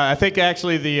 I think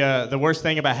actually the worst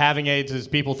thing about having AIDS is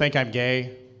people think I'm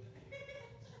gay.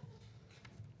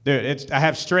 Dude, I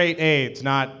have straight AIDS,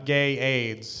 not gay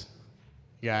AIDS,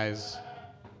 guys.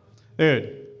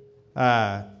 Dude,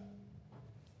 I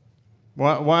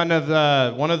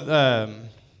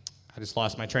just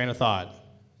lost my train of thought.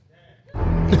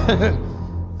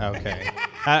 Okay.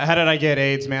 How did I get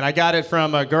AIDS, man? I got it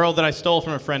from a girl that I stole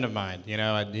from a friend of mine. You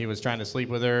know, he was trying to sleep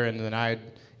with her, and then I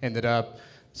ended up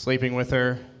sleeping with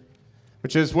her,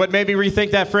 which is what made me rethink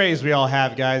that phrase we all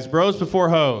have, guys. Bros before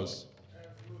hoes.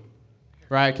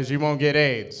 Right, because you won't get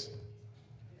AIDS.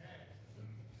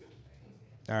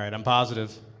 All right, I'm positive.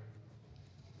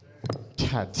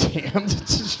 God damn.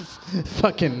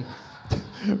 Fucking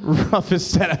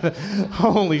roughest set of...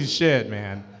 Holy shit,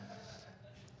 man. I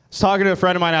was talking to a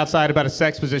friend of mine outside about a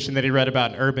sex position that he read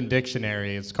about in Urban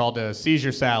Dictionary. It's called a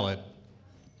seizure salad.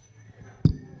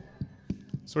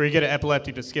 It's where you get an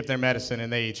epileptic to skip their medicine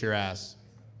and they eat your ass.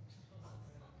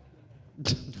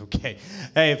 Okay.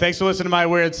 Hey, thanks for listening to my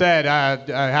weird set.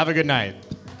 Have a good night.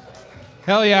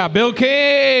 Hell yeah. Bill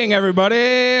King,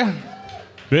 everybody.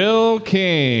 Bill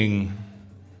King.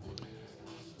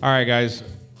 All right, guys.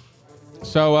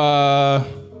 So,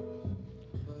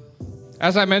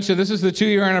 as I mentioned, this is the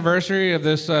 2-year anniversary of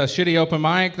this shitty open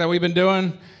mic that we've been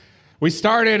doing. We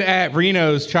started at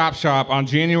Reno's Chop Shop on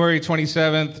January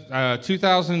 27th,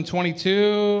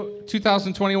 2022,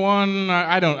 2021.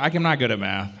 I'm not good at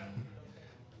math.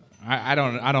 I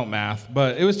don't math,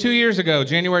 but it was 2 years ago,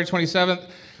 January 27th,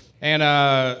 and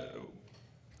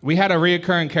we had a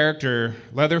reoccurring character,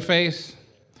 Leatherface.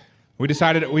 We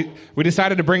decided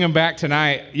to bring him back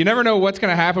tonight. You never know what's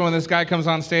gonna happen when this guy comes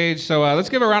on stage, so let's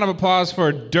give a round of applause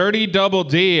for Dirty Double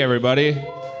D, everybody.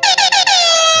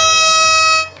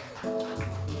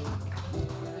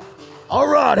 All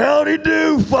right, howdy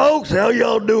do, folks. How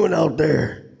y'all doing out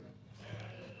there?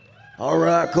 All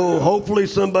right, cool. Hopefully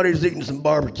somebody's eating some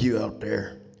barbecue out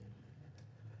there.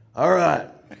 All right.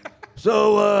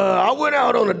 So I went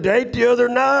out on a date the other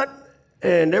night,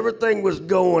 and everything was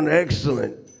going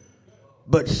excellent.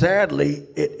 But sadly,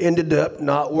 it ended up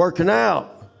not working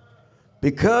out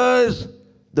because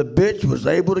the bitch was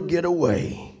able to get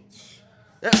away.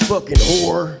 That fucking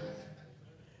whore.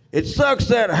 It sucks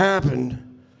that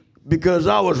happened because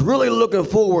I was really looking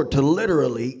forward to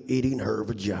literally eating her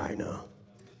vagina.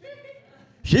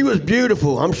 She was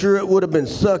beautiful. I'm sure it would have been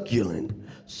succulent.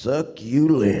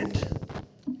 Succulent.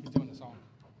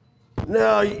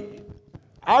 Now,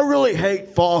 I really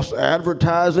hate false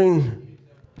advertising.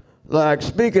 Like,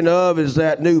 speaking of, is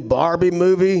that new Barbie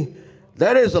movie?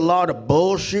 That is a lot of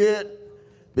bullshit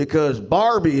because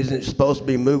Barbie isn't supposed to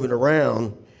be moving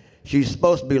around. She's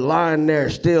supposed to be lying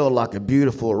there still like a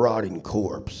beautiful rotting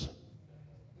corpse.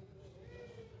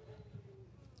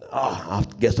 I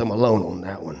guess I'm alone on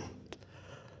that one.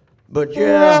 But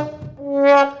yeah,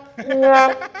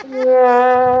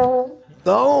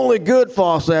 the only good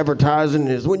false advertising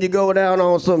is when you go down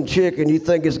on some chick and you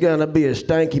think it's gonna be a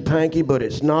stanky panky, but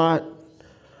it's not.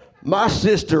 My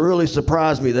sister really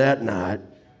surprised me that night.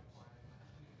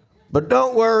 But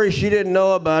don't worry, she didn't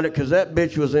know about it because that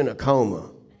bitch was in a coma.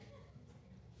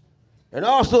 And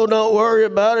also don't worry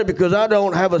about it because I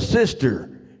don't have a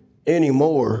sister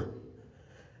anymore.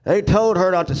 They told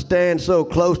her not to stand so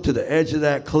close to the edge of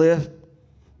that cliff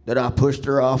that I pushed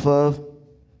her off of.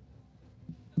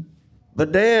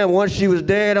 But damn, once she was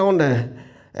dead on the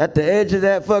at the edge of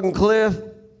that fucking cliff,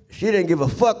 she didn't give a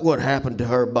fuck what happened to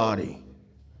her body.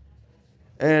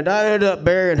 And I ended up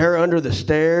burying her under the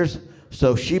stairs,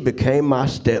 so she became my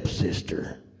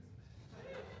stepsister.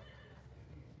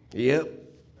 Yep.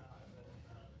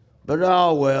 But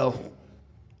oh well.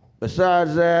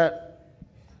 Besides that,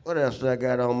 what else I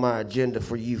got on my agenda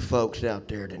for you folks out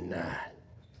there tonight?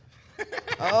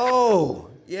 Oh,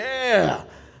 yeah.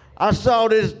 I saw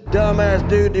this dumbass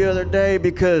dude the other day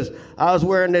because I was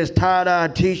wearing this tie-dye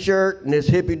t-shirt and this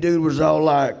hippie dude was all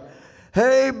like,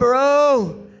 "Hey,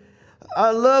 bro,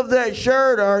 I love that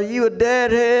shirt. Are you a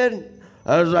deadhead?"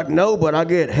 I was like, "No, but I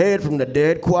get head from the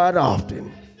dead quite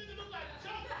often."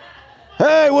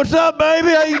 Hey, what's up, baby?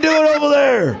 How you doing over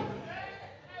there?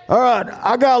 All right,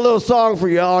 I got a little song for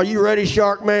y'all. Are you ready,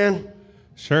 Shark Man?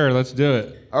 Sure, let's do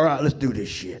it. All right, let's do this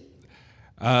shit.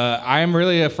 I'm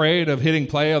really afraid of hitting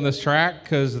play on this track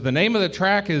because the name of the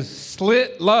track is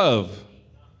Slit Love.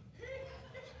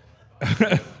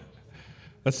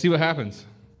 Let's see what happens.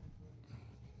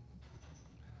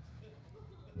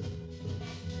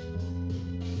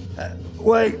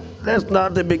 Wait, that's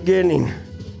not the beginning.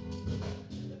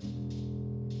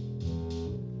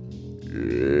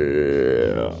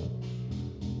 Yeah.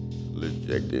 Let's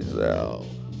check this out.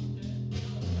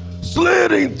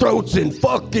 Slitting throats and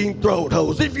fucking throat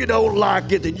hoes. If you don't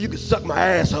like it, then you can suck my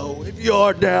asshole. If you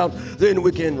are down, then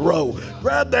we can roll.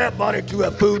 Grab that body to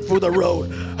have food for the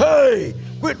road. Hey,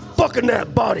 quit fucking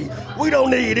that body. We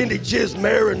don't need any jizz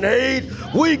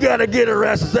marinade. We gotta get our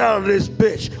asses out of this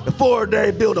bitch before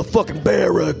they build a fucking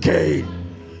barricade.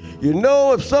 You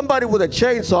know, if somebody with a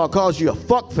chainsaw calls you a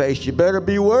fuckface, you better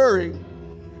be worried.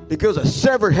 Because a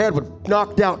severed head with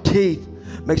knocked out teeth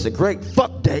makes a great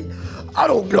fuck date. I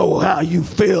don't know how you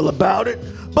feel about it,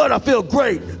 but I feel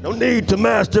great. No need to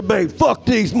masturbate. Fuck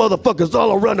these motherfuckers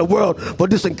all around the world for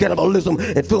dissing cannibalism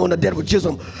and filling the dead with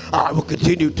jism. I will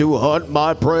continue to hunt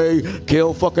my prey,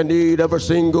 kill fucking need every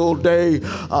single day.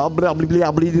 Blah, blah,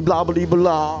 blah, blah, blah, blah,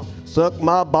 blah. Suck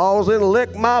my balls and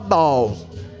lick my balls.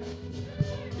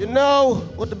 You know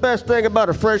what the best thing about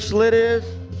a fresh slit is?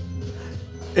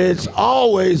 It's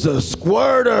always a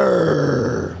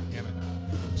squirter.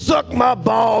 Suck my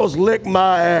balls, lick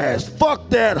my ass.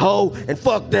 Fuck that hoe and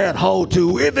fuck that hoe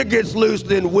too. If it gets loose,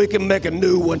 then we can make a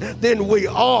new one. Then we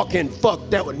all can fuck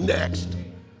that one next.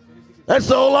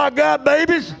 That's all I got,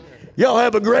 babies. Y'all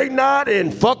have a great night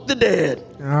and fuck the dead.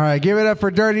 All right, give it up for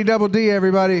Dirty Double D,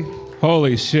 everybody.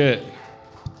 Holy shit.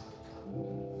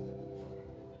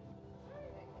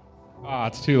 Ah,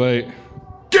 it's too late.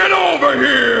 Get over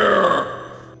here!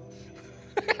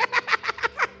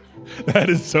 That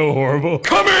is so horrible.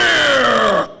 Come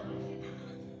here!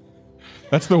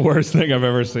 That's the worst thing I've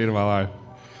ever seen in my life.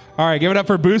 All right, give it up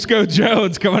for Busco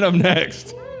Jones coming up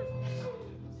next.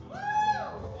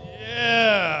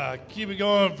 Yeah, keep it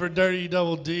going for Dirty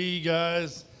Double D,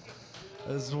 guys.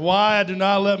 That's why I do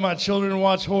not let my children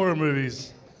watch horror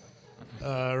movies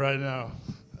right now.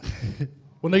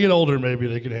 When they get older, maybe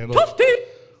they can handle it.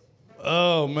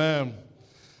 Oh, man.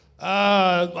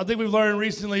 I think we've learned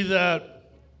recently that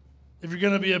if you're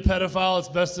going to be a pedophile, it's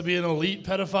best to be an elite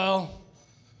pedophile,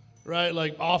 right?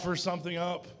 Like, offer something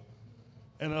up.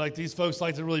 And, like, these folks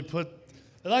like to really put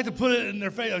it in their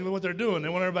face, like, what they're doing. They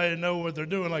want everybody to know what they're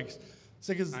doing. Like,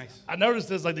 nice. I noticed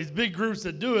this, like, these big groups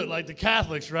that do it, like the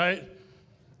Catholics, right?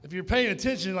 If you're paying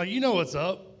attention, like, you know what's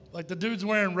up. Like, the dude's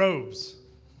wearing robes.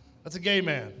 That's a gay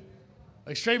man.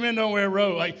 Like, straight men don't wear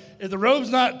robes. Like, if the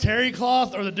robe's not terry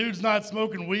cloth or the dude's not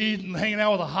smoking weed and hanging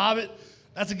out with a hobbit,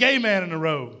 that's a gay man in a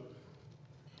robe.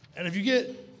 And if you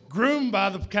get groomed by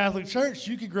the Catholic Church,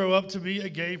 you could grow up to be a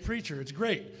gay preacher. It's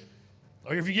great.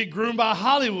 Or if you get groomed by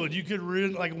Hollywood, you could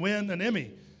win an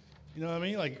Emmy. You know what I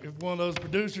mean? Like, if one of those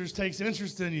producers takes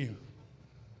interest in you.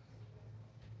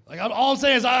 Like, all I'm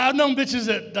saying is I've known bitches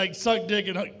that, like, suck dick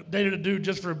and dated a dude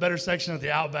just for a better section at the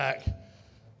Outback.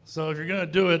 So if you're gonna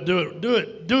do it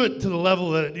to the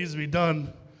level that it needs to be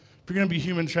done. If you're gonna be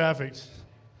human trafficked,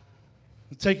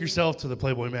 take yourself to the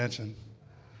Playboy Mansion.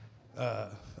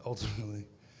 Ultimately,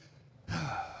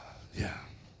 yeah,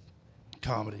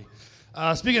 comedy.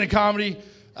 Speaking of comedy,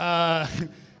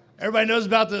 everybody knows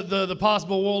about the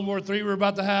possible World War III we're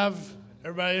about to have.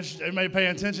 Everybody paying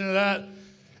attention to that?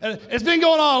 And it's been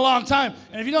going on a long time.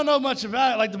 And if you don't know much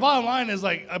about it, like, the bottom line is,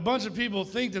 like, a bunch of people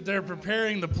think that they're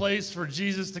preparing the place for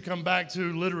Jesus to come back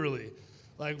to, literally.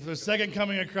 Like, for the second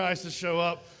coming of Christ to show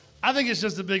up. I think it's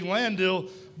just a big land deal,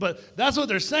 but that's what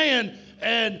they're saying.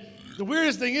 And the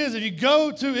weirdest thing is, if you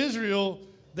go to Israel,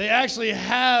 they actually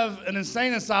have an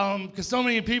insane asylum because so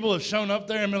many people have shown up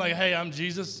there and been like, "Hey, I'm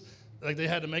Jesus." Like, they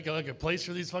had to make a place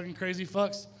for these fucking crazy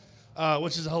fucks,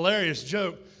 which is a hilarious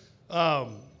joke.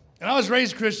 And I was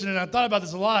raised Christian, and I thought about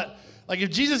this a lot. Like, if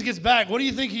Jesus gets back, what do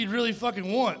you think he'd really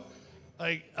fucking want?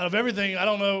 Like, out of everything, I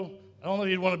don't know if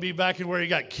he'd want to be back in where he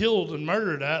got killed and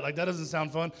murdered at. Like, that doesn't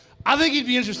sound fun. I think he'd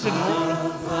be interested in...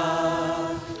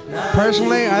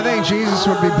 Personally, I think Jesus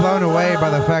would be blown away by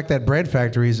the fact that bread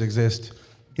factories exist.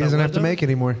 He doesn't have to make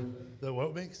anymore. The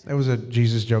what makes? That was a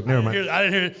Jesus joke. Never mind. I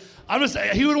didn't hear it. I'm just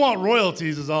saying, he would want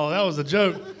royalties is all. That was a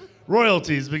joke.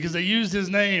 Royalties, because they used his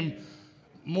name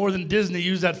more than Disney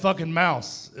used that fucking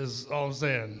mouse, is all I'm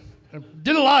saying.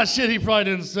 Did a lot of shit he probably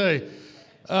didn't say.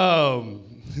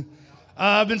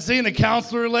 I've been seeing a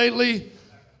counselor lately.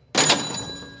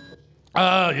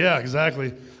 Yeah,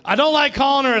 exactly. I don't like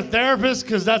calling her a therapist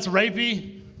because that's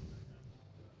rapey.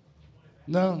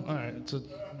 No? All right.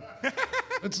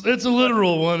 It's a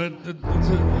literal one.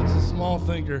 It's a small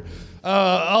thinker.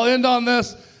 I'll end on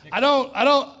this.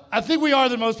 I think we are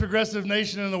the most progressive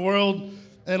nation in the world,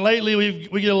 and lately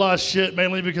we get a lot of shit,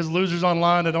 mainly because losers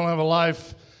online that don't have a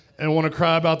life and want to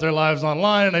cry about their lives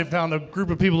online, and they found a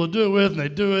group of people to do it with, and they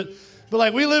do it. But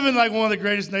like, we live in like one of the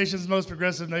greatest nations, most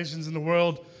progressive nations in the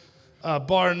world,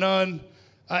 bar none.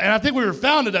 And I think we were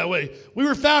founded that way. We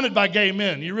were founded by gay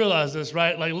men. You realize this,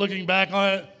 right? Like, looking back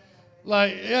on it.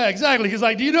 Like, yeah, exactly. Because,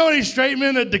 like, do you know any straight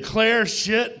men that declare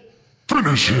shit?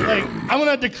 Finish it. Like, I'm going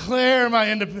to declare my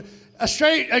independence.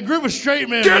 A group of straight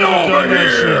men. Get over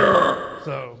here!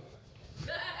 So.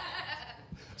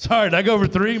 Sorry, did I go over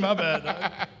 3? My bad,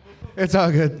 dog. It's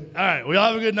all good. All right, we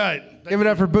all have a good night. Give it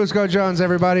up for Busco Jones,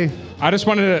 everybody. I just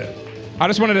wanted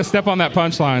to step on that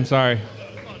punchline. Sorry.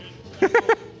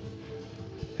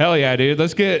 Hell yeah, dude.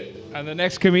 Let's get the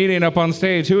next comedian up on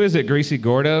stage. Who is it? Greasy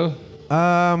Gordo?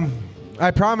 I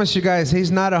promise you guys,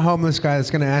 he's not a homeless guy that's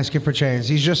going to ask you for change.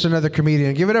 He's just another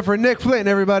comedian. Give it up for Nick Flint,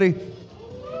 everybody.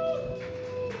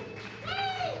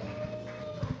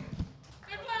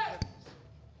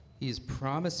 He's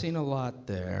promising a lot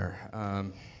there.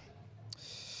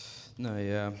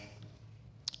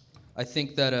 I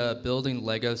think that building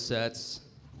Lego sets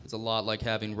is a lot like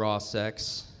having raw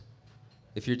sex.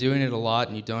 If you're doing it a lot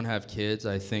and you don't have kids,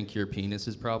 I think your penis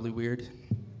is probably weird.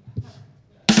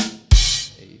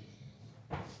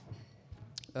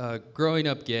 Growing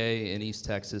up gay in East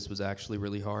Texas was actually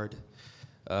really hard.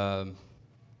 But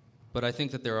I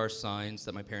think that there are signs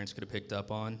that my parents could have picked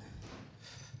up on.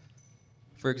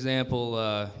 For example,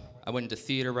 I went into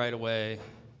theater right away.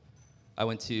 I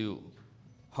went to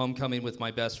homecoming with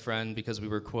my best friend because we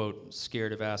were, quote,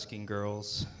 scared of asking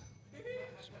girls.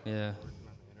 Yeah.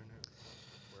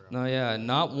 No, yeah,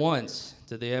 not once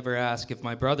did they ever ask if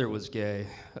my brother was gay.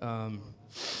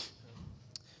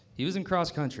 He was in cross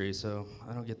country, so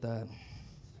I don't get that.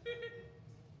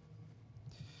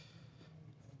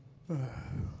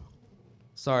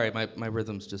 Sorry, my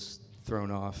rhythm's just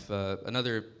thrown off.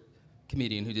 Another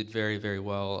comedian who did very, very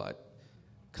well, I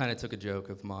kind of took a joke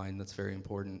of mine that's very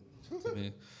important to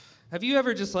me. Have you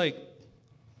ever just, like,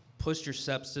 pushed your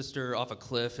stepsister off a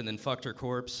cliff and then fucked her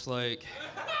corpse? Like...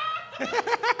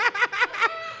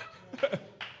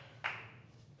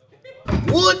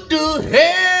 What the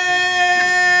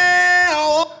hell?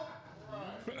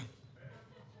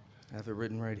 I have it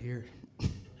written right here.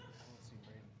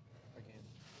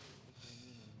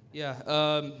 Yeah,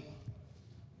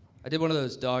 I did one of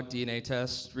those dog DNA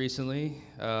tests recently.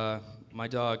 My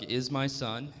dog is my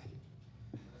son,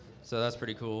 so that's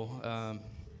pretty cool.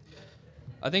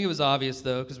 I think it was obvious,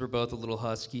 though, because we're both a little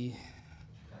husky.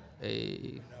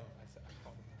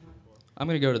 I'm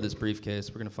going to go to this briefcase.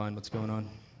 We're going to find what's going on.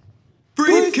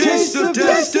 Briefcase of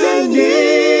Destiny!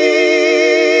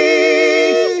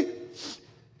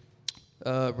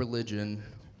 Religion.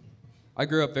 I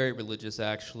grew up very religious,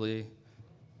 actually.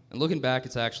 And looking back,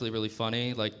 it's actually really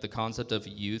funny, like the concept of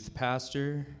youth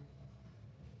pastor.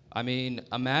 I mean,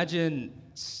 imagine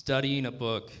studying a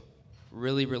book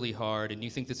really, really hard, and you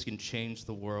think this can change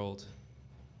the world.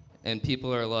 And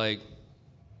people are like,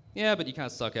 yeah, but you kind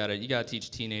of suck at it. You got to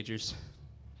teach teenagers.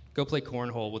 Go play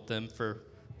cornhole with them for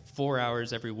 4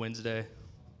 hours every Wednesday.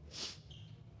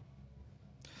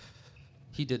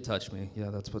 He did touch me. Yeah,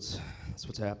 that's what's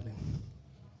happening.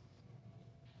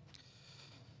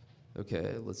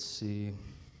 Okay, let's see.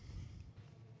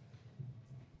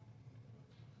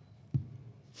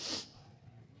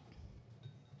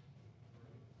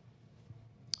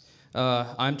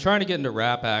 I'm trying to get into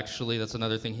rap, actually. That's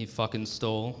another thing he fucking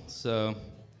stole. So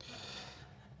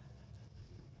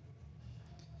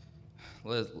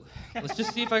let's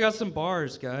just see if I got some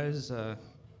bars, guys.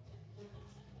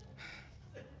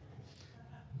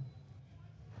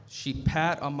 She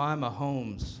pat on my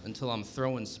Mahomes until I'm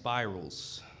throwing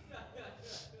spirals.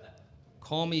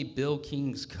 Call me Bill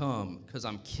King's cum, because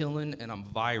I'm killing and I'm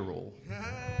viral.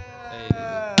 Hey.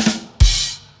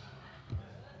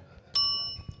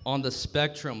 On the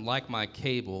spectrum, like my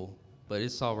cable, but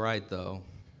it's all right, though.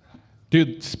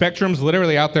 Dude, Spectrum's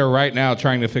literally out there right now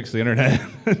trying to fix the internet.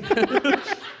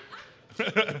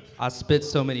 I spit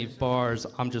so many bars,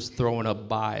 I'm just throwing up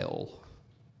bile.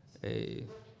 Hey.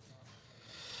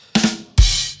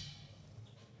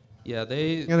 Yeah,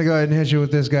 I'm gonna go ahead and hit you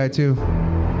with this guy too.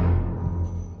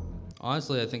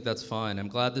 Honestly, I think that's fine. I'm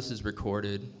glad this is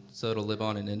recorded, so it'll live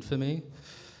on in infamy.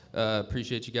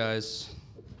 Appreciate you guys.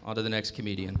 On to the next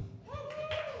comedian.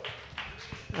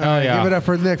 Yeah. Give it up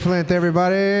for Nick Flint,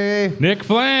 everybody. Nick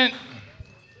Flint.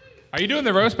 Are you doing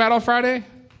the roast battle Friday?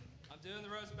 I'm doing the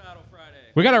roast battle Friday.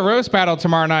 We got a roast battle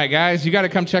tomorrow night, guys. You got to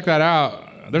come check that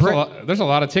out. There's a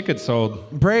lot of tickets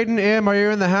sold. Braden M, are you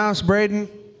in the house, Braden?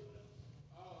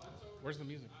 Where's the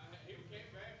music?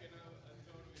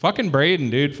 Fucking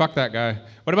Braden, dude. Fuck that guy.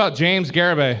 What about James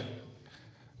Garibay?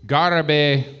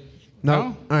 No.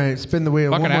 All right, spin the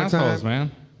wheel Fucking one more assholes, time.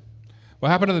 man. What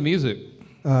happened to the music?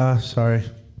 Sorry.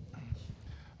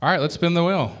 All right, let's spin the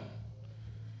wheel.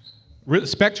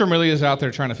 Spectrum really is out there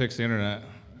trying to fix the internet.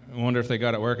 I wonder if they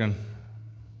got it working.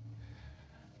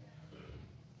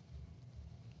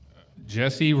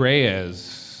 Jesse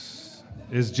Reyes.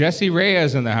 Is Jesse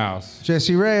Reyes in the house?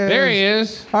 Jesse Reyes. There he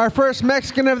is. Our first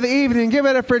Mexican of the evening. Give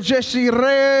it up for Jesse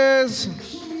Reyes.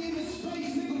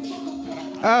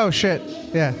 Oh, shit.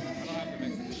 Yeah.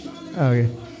 Okay.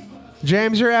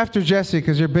 James, you're after Jesse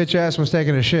because your bitch ass was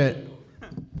taking a shit.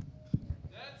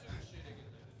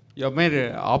 Y'all made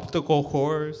an obstacle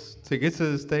course to get to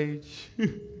the stage.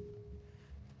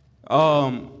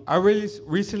 I really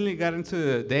recently got into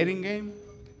the dating game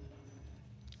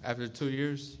after 2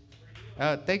 years.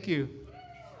 Thank you.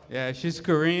 Yeah, she's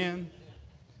Korean.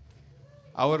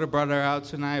 I would have brought her out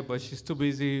tonight, but she's too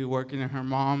busy working in her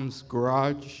mom's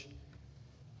garage.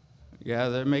 Yeah,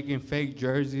 they're making fake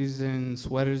jerseys and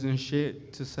sweaters and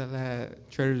shit to sell at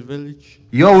Trader's Village.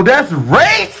 Yo, that's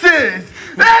racist!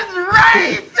 That's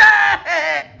racist!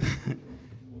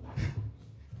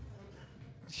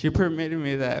 She permitted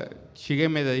me that. She gave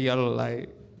me the yellow light.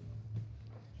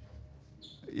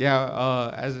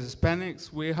 Yeah, as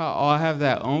Hispanics, we all have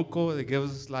that uncle that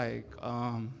gives us like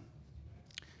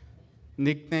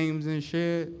nicknames and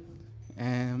shit.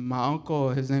 And my uncle,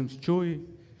 his name's Chewy.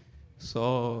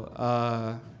 So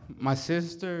my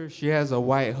sister, she has a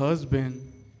white husband.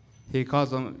 He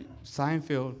calls him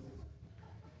Seinfeld.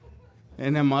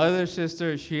 And then my other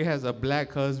sister, she has a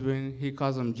black husband. He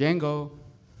calls him Django.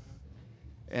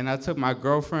 And I took my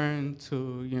girlfriend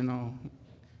to,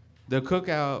 the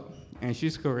cookout, and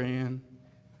she's Korean.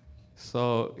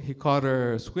 So he called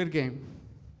her Squid Game.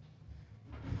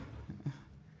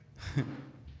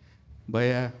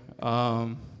 But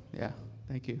yeah,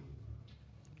 thank you.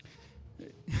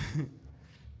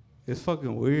 It's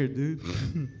fucking weird, dude.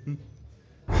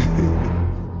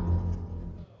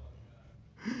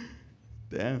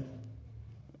 Damn.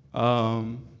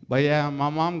 But yeah, my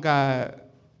mom got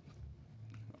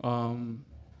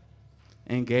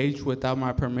engaged without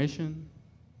my permission.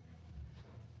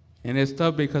 And it's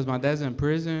tough because my dad's in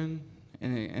prison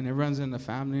and it runs in the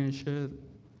family and shit.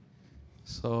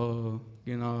 So,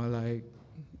 like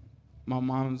my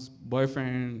mom's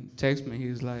boyfriend texted me,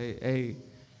 he's like, hey,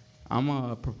 I'm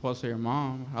gonna propose to your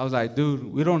mom. I was like, dude,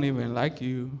 we don't even like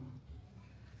you.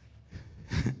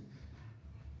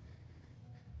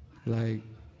 Like,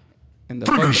 and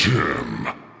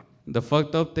the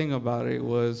fucked up thing about it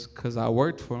was because I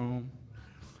worked for him.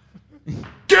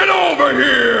 Get over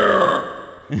here!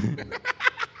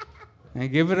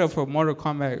 And give it up for Mortal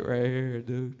Kombat right here,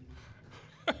 dude.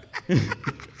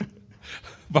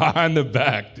 Behind the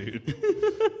back, dude.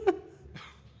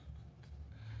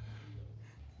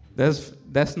 That's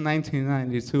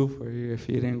 1992 for you if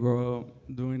you didn't grow up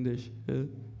doing this shit.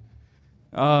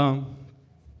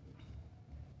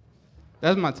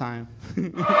 That's my time.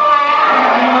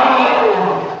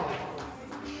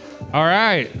 All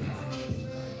right.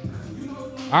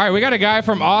 All right, we got a guy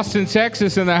from Austin,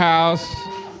 Texas in the house.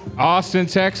 Austin,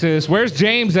 Texas. Where's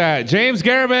James at? James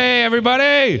Garibay,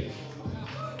 everybody.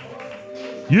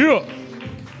 Yeah.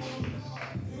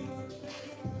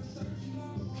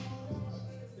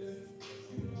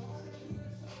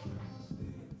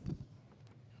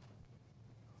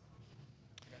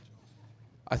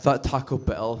 I thought Taco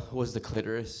Bell was the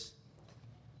clitoris.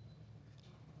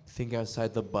 Think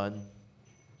outside the bun.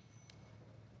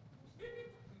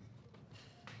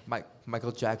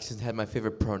 Michael Jackson had my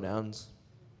favorite pronouns.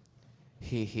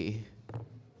 He.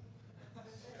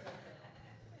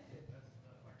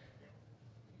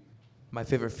 My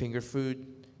favorite finger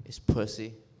food is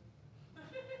pussy.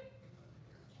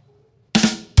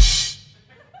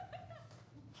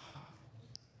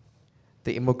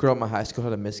 The emo girl at my high school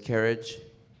had a miscarriage.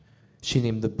 She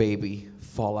named the baby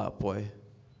Fall Out Boy.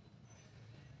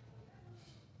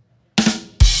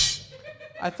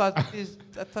 I thought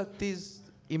these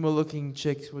emo-looking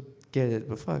chicks would get it,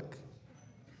 but fuck.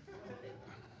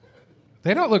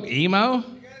 They don't look emo.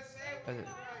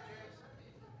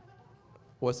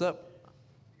 What's up?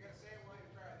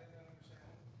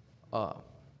 I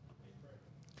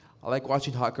like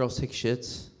watching hot girls take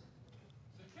shits.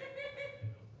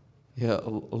 Yeah,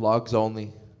 logs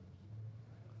only.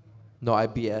 No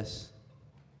IBS.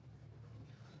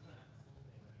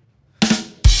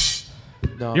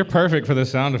 No. You're perfect for the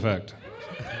sound effect.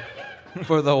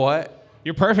 For the what?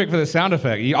 You're perfect for the sound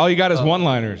effect. All you got is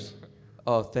one-liners.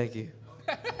 Oh, thank you.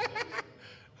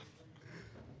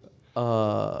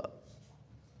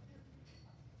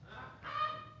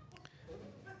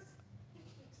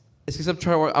 It's because I'm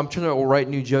trying to write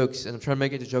new jokes, and I'm trying to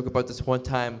make it a joke about this one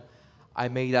time I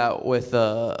made out with.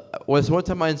 One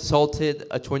time I insulted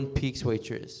a Twin Peaks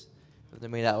waitress, and I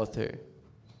made out with her.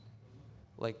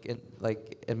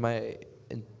 In my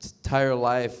entire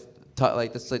life,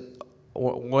 that's like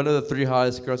one of the 3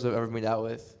 hottest girls I've ever made out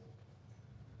with,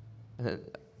 and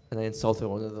I insulted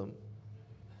one of them.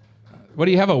 What,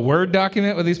 do you have a Word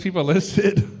document with these people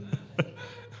listed?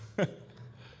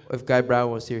 If Guy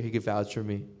Brown was here, he could vouch for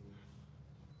me.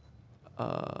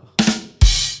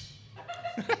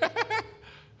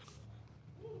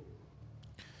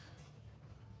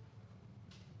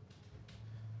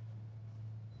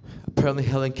 Apparently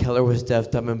Helen Keller was deaf,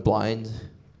 dumb, and blind,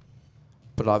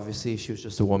 but obviously she was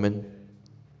just a woman.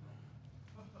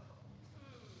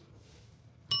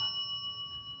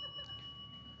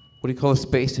 What do you call a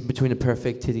space in between a pair of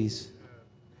fake titties?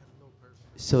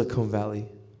 Silicon Valley.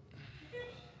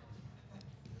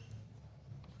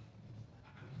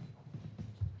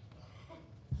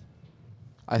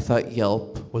 I thought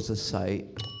Yelp was a site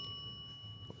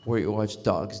where you watch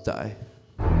dogs die.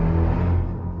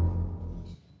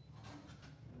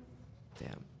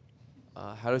 Damn.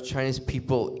 How do Chinese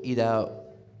people eat out?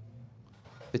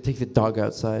 They take the dog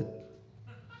outside.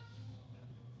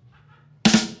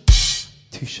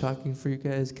 Too shocking for you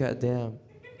guys? Goddamn.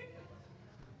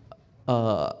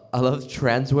 I love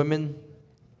trans women.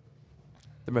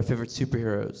 They're my favorite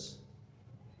superheroes.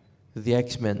 The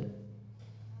X-Men.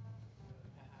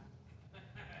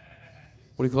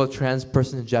 What do you call a trans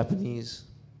person in Japanese?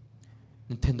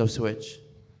 Nintendo Switch.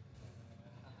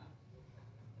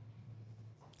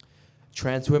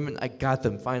 Trans women, I got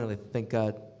them finally, thank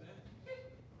God.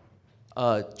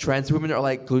 Trans women are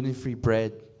like gluten-free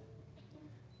bread.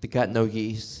 They got no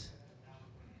yeast.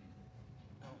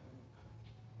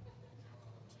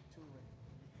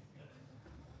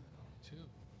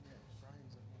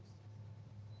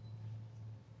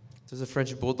 There's a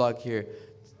French bulldog here.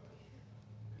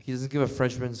 He doesn't give a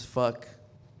Frenchman's fuck.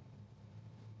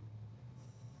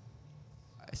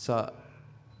 I saw.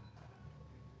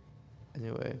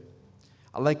 Anyway,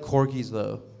 I like corgis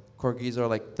though. Corgis are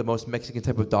like the most Mexican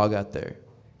type of dog out there.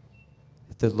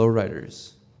 They're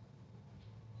lowriders.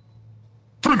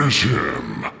 Finish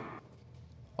him.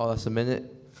 Oh, that's a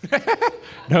minute?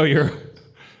 No, you're.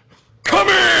 Come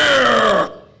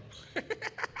here!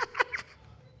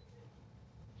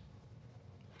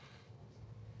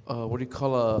 What do you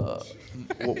call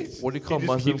what do you call He just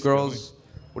Muslim keeps girls?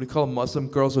 What do you call Muslim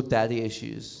girls with daddy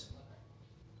issues?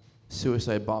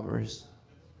 Suicide bombers.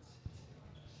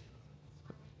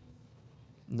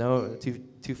 No, too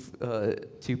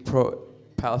pro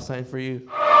Palestine for you.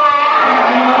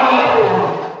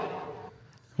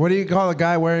 What do you call a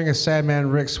guy wearing a Sad Man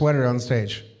Rick sweater on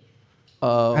stage?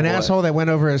 An What? asshole that went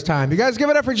over his time. You guys give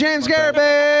it up for James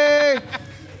Garibay!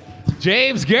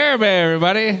 James Garibay,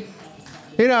 everybody.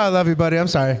 You know I love you, buddy. I'm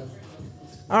sorry.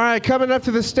 All right, coming up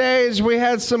to the stage, we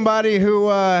had somebody who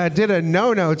did a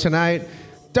no-no tonight.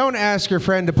 Don't ask your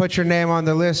friend to put your name on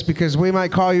the list because we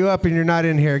might call you up and you're not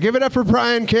in here. Give it up for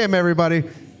Brian Kim, everybody.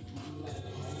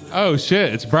 Oh,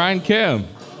 shit. It's Brian Kim.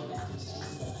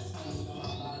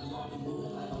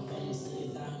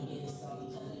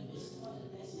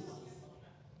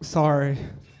 Sorry.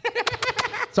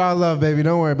 It's all love, baby.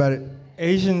 Don't worry about it.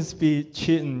 Asians be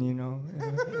cheating, you know.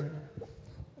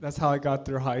 That's how I got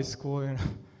through high school, you know.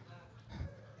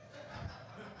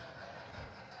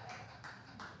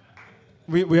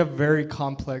 We have very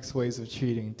complex ways of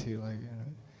cheating too. Like,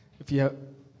 if you have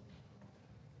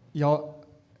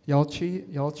y'all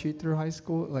cheat through high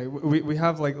school. Like we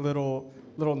have like little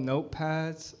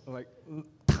notepads, like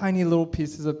tiny little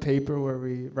pieces of paper where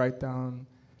we write down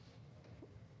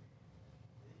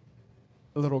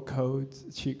little codes,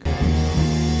 cheat codes.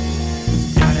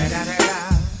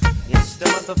 It's the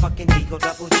motherfucking Eagle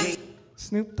Double G.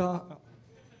 Snoop Dogg.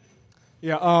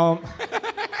 Yeah,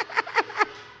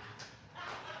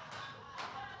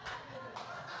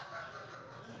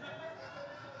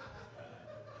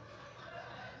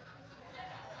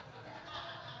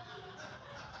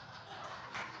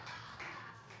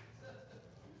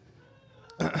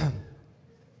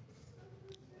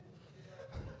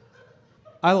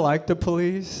 I like the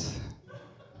police.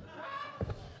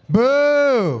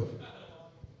 Boo!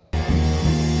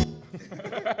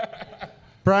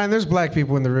 Brian, there's black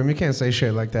people in the room. You can't say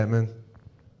shit like that, man.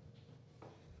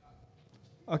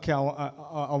 Okay,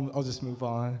 I'll just move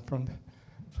on from.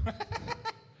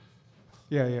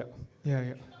 Yeah.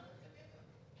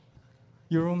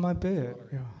 You're on my bed.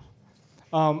 Yeah.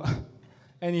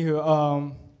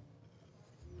 Anywho,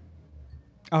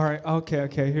 all right.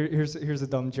 Okay. Here's a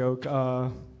dumb joke.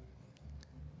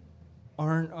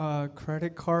 Aren't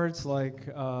credit cards like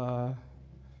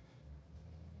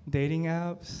dating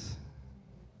apps?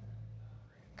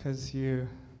 'Cause you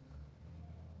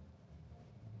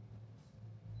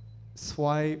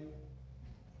swipe,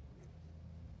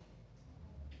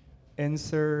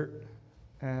 insert,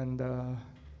 and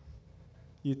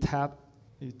you tap.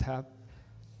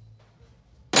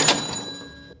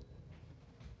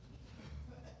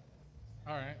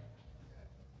 All right.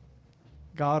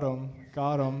 Got him.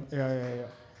 Yeah.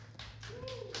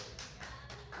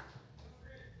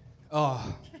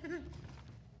 Oh.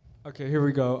 Okay, here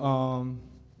we go.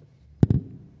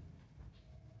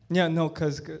 Yeah, no,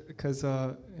 cause you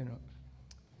know.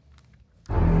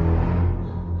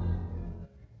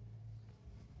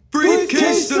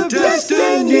 Briefcase of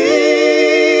Destiny.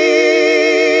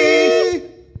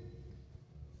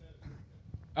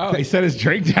 Oh, he set his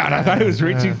drink down. I thought he was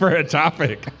reaching for a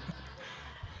topic.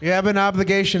 You have an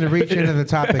obligation to reach into the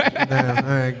topic. No, all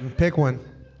right, pick one.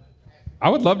 I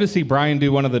would love to see Brian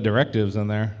do one of the directives in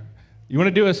there. You want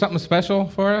to do something special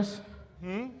for us?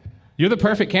 You're the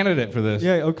perfect candidate for this.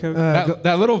 Yeah, okay.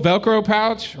 That little Velcro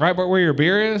pouch, right where your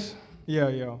beer is.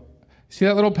 Yeah. See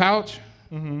that little pouch?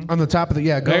 On the top of the,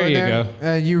 go There in you there.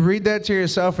 go. You read that to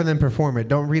yourself and then perform it.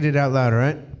 Don't read it out loud, all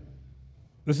right?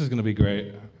 This is going to be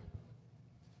great.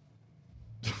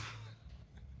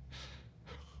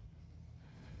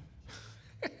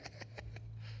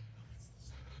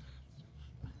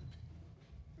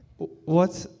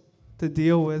 What's the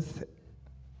deal with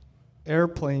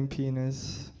airplane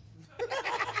penis?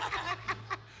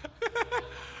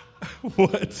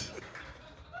 What?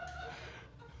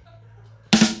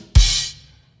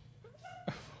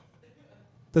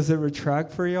 Does it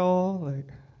retract for y'all? Like,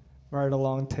 right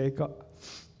along takeoff?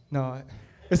 No.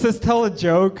 It says tell a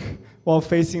joke while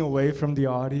facing away from the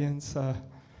audience.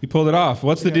 You pulled it off.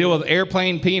 What's the deal with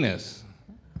airplane penis?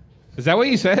 Is that what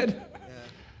you said?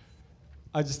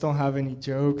 I just don't have any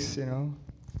jokes, you know?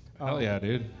 Hell yeah,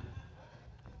 dude.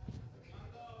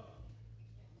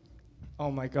 Oh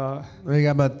my God. You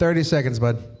got about 30 seconds,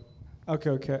 bud.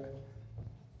 Okay.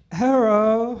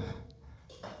 Hello.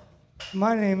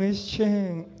 My name is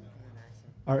Ching.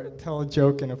 All right, tell a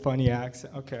joke in a funny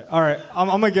accent. Okay. All right, I'm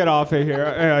gonna get off of here.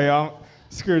 Yeah.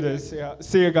 Screw this. Yeah.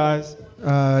 See you guys.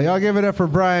 Y'all give it up for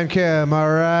Brian Kim, all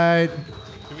right?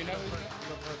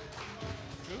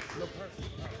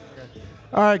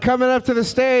 All right, coming up to the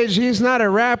stage, he's not a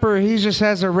rapper, he just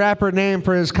has a rapper name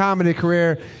for his comedy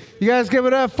career. You guys give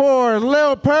it up for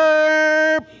Lil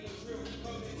Perp!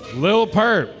 Lil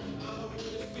Perp.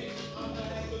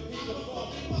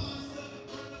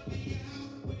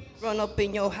 Run up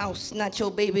in your house, snatch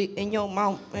your baby in your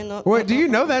mouth. Wait, do you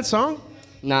know that song?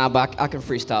 Nah, but I can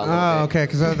freestyle a little Oh, bit. okay,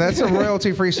 because that's a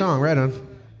royalty-free song, right on.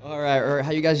 All right,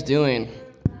 how you guys doing?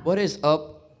 What is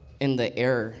up in the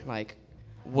air? Like,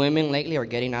 women lately are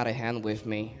getting out of hand with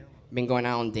me. Been going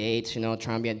out on dates, trying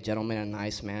to be a gentleman and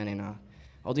nice man, and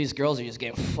all these girls are just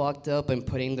getting fucked up and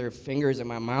putting their fingers in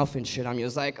my mouth and shit. I'm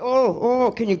just like,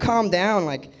 oh, can you calm down?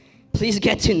 Like, please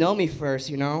get to know me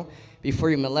first, before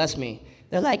you molest me.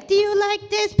 They're like, do you like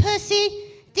this pussy?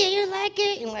 Do you like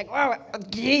it? And like, wow,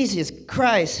 Jesus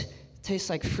Christ. Tastes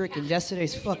like freaking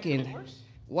yesterday's fucking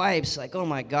wipes. Like, oh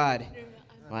my God.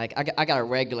 Like, I gotta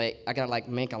regulate. I gotta like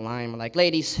make a line. I'm like,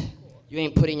 ladies, you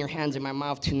ain't putting your hands in my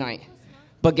mouth tonight.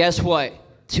 But guess what?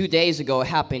 2 days ago, it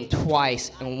happened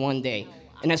twice in one day.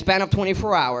 In a span of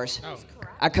 24 hours.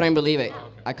 I couldn't believe it.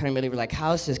 Like,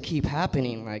 how does this keep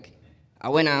happening? Like, I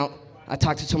went out, I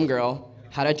talked to some girl,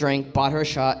 had a drink, bought her a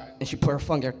shot, and she put her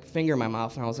finger in my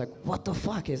mouth. And I was like, what the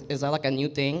fuck? Is that like a new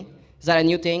thing? Is that a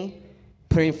new thing?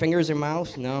 Putting fingers in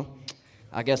mouths? No.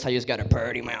 I guess I just got a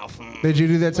pretty mouth. Did you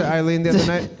do that to Eileen the other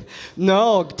night?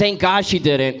 No, thank God she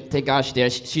didn't. Thank God she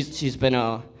did. She's been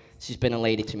a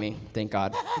lady to me. Thank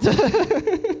God.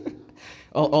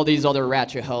 all these other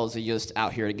ratchet hoes are just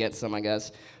out here to get some, I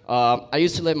guess. I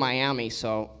used to live in Miami,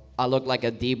 so I looked like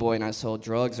a D-boy and I sold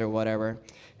drugs or whatever.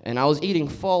 And I was eating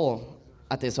pho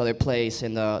at this other place,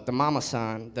 and the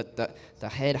mama-san, the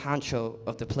head honcho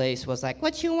of the place was like,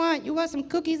 "What you want? You want some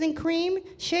cookies and cream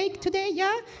shake today,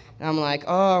 yeah?" And I'm like,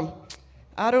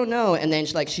 I don't know. And then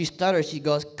she stutters. She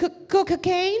goes,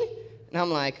 "Cocaine?" And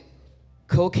I'm like,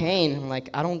 "Cocaine?" I'm like,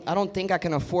 I don't think I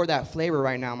can afford that flavor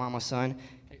right now, mama-san.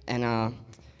 And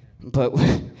but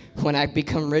when I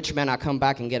become rich, man, I'll come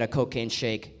back and get a cocaine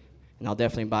shake, and I'll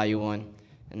definitely buy you one.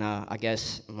 And I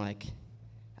guess I'm like,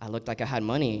 I looked like I had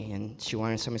money, and she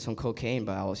wanted to send me some cocaine,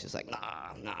 but I was just like, nah.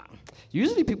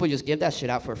 Usually people just give that shit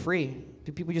out for free.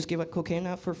 Do people just give cocaine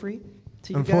out for free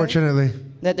to you Unfortunately. guys?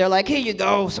 That they're like, "Here you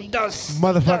go, some dust."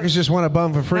 Motherfuckers just want a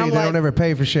bum for free. They don't ever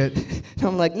pay for shit.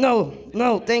 I'm like, no,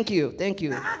 thank you.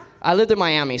 I lived in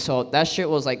Miami, so that shit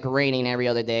was like raining every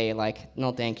other day. Like,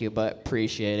 no thank you, but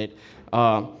appreciate it.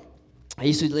 I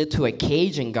used to live to a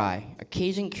Cajun guy, a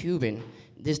Cajun Cuban.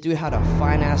 This dude had a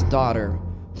fine-ass daughter.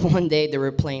 One day they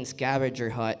were playing scavenger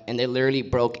hunt, and they literally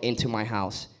broke into my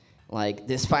house. Like,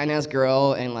 this fine-ass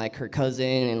girl and like her cousin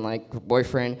and like her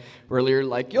boyfriend were literally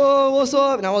like, "Yo, what's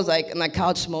up?" And I was like on the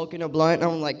couch smoking a blunt, and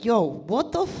I'm like, "Yo,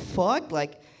 what the fuck?"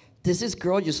 Like, this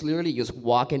girl just literally just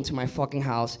walk into my fucking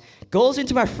house, goes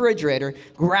into my refrigerator,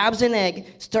 grabs an egg,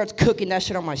 starts cooking that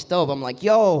shit on my stove. I'm like,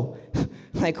 "Yo,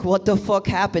 like, what the fuck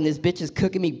happened? This bitch is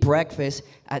cooking me breakfast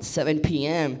at 7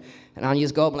 p.m. And I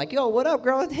just go up, I'm like, "Yo, what up,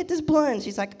 girl? Hit this blunt."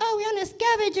 She's like, "Oh, we on a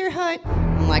scavenger hunt."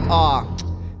 I'm like, "Oh,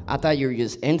 I thought you were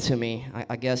just into me.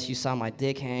 I guess you saw my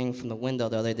dick hang from the window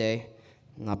the other day."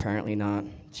 No, apparently not.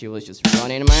 She was just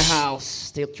running in my house,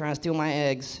 still trying to steal my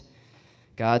eggs.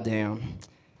 Goddamn.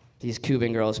 These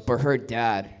Cuban girls. But her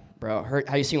dad, bro,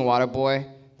 have you seen Waterboy?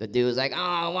 The dude was like,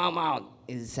 "Oh, wow."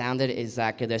 It sounded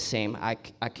exactly the same. I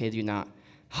kid you not.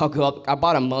 I'll go up. I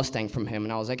bought a Mustang from him,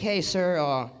 and I was like, "Hey,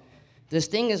 sir, this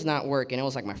thing is not working." It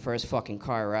was like my first fucking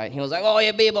car, right? He was like,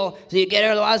 "Oye, Bibo, si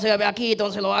quieres lo hace aquí,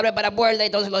 entonces lo abre para la puerta,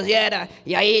 entonces lo cierra.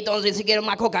 Y ahí, entonces, si quieres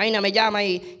más cocaína, me llama,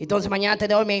 y entonces mañana te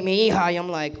doy mi hija." And I'm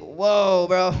like, "Whoa,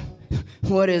 bro,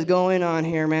 what is going on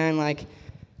here, man?" Like,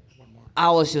 I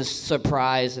was just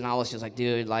surprised, and I was just like,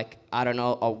 dude, like, I don't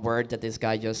know a word that this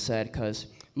guy just said, because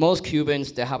most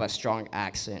Cubans, they have a strong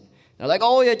accent. They're like,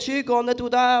 "Oye, chico, ¿dónde tú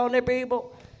estás? ¿Dónde,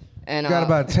 people?" And Got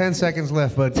about 10 seconds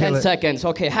left, but 10 seconds.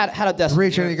 Okay, how to death?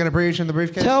 Reach in. You gonna reach in the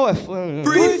briefcase? Tell a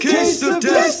Briefcase of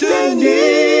destiny.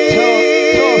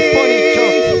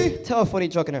 Tell a funny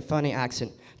joke in a funny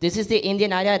accent. "This is the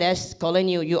Indian IRS calling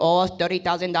you. You owe us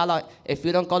 $30,000. If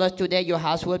you don't call us today, your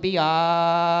house will be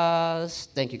ours."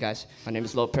 Thank you, guys. My name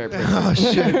is Lil Perp. Oh,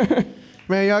 shit.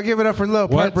 Man, y'all give it up for Lil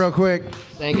Perp real quick.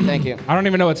 Thank you. I don't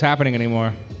even know what's happening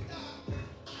anymore.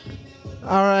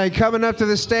 All right, coming up to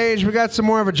the stage, we got some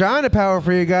more vagina power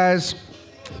for you guys.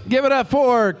 Give it up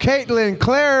for Caitlin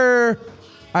Clare.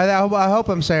 I hope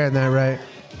I'm saying that right.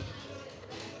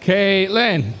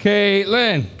 Caitlin.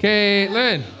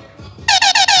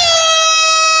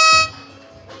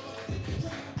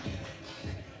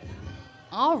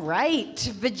 All right,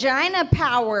 vagina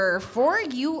power for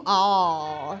you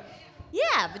all.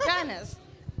 Yeah, vaginas.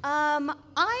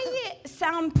 I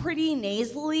sound pretty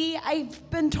nasally. I've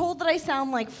been told that I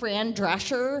sound like Fran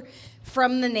Drescher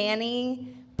from The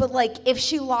Nanny, but like if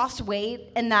she lost weight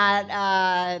and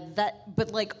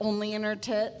but like only in her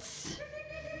tits.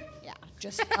 Yeah,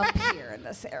 just up here in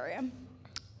this area.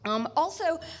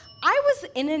 Also, I was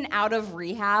in and out of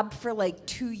rehab for like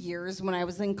 2 years when I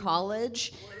was in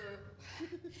college.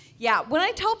 Yeah, when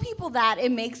I tell people that,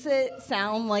 it makes it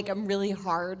sound like I'm really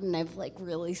hard and I've like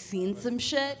really seen some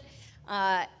shit.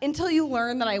 Until you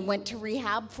learn that I went to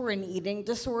rehab for an eating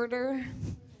disorder.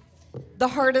 The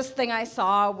hardest thing I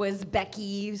saw was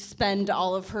Becky spend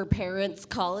all of her parents'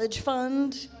 college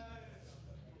fund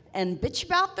and bitch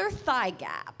about their thigh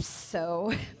gaps,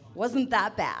 so wasn't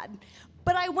that bad.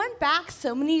 But I went back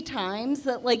so many times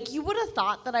that, like, you would have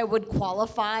thought that I would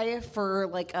qualify for,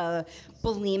 like, a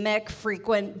bulimic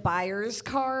frequent buyer's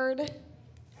card.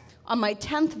 On my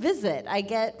 10th visit, I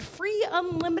get free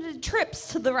unlimited trips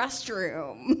to the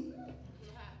restroom,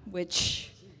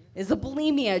 which is a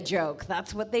bulimia joke.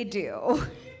 That's what they do.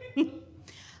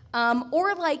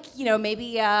 Or, like, you know,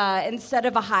 maybe instead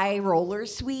of a high roller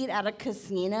suite at a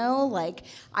casino, like,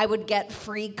 I would get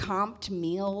free comped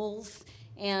meals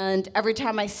And every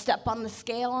time I step on the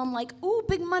scale, I'm like, ooh,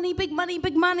 big money, big money,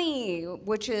 big money,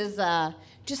 which is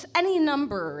just any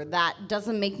number that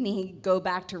doesn't make me go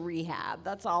back to rehab.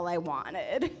 That's all I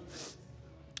wanted.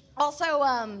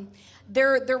 Also,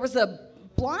 there was a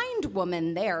blind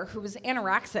woman there who was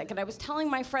anorexic, and I was telling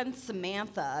my friend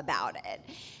Samantha about it.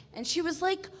 And she was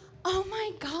like, oh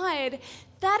my God,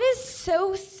 that is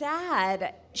so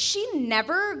sad. She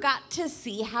never got to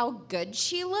see how good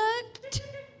she looked.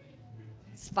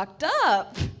 It's fucked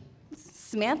up.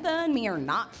 Samantha and me are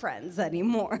not friends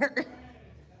anymore.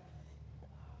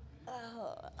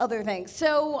 Other things.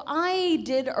 So I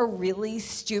did a really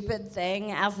stupid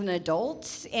thing as an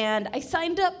adult, and I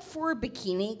signed up for a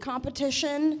bikini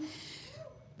competition,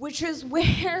 which is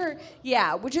where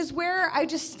I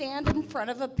just stand in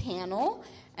front of a panel,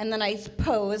 and then I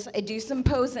pose, I do some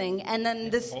posing, and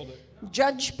then this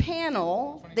judge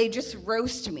panel, they just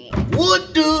roast me.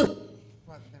 What the?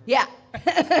 Yeah.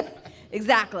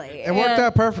 Exactly. It worked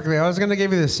out perfectly. I was going to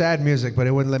give you the sad music, but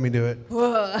it wouldn't let me do it.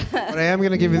 But I am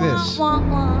going to give you this. Wah,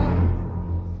 wah.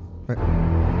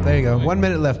 There you go. 1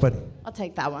 minute left, bud. I'll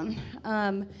take that one.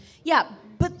 Yeah,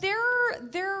 but their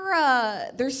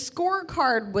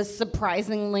scorecard was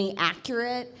surprisingly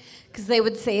accurate because they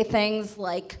would say things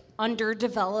like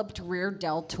underdeveloped rear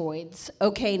deltoids,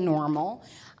 okay, normal,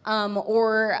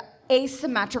 or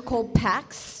asymmetrical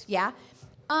pecs, yeah.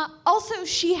 Also,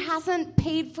 she hasn't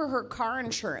paid for her car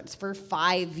insurance for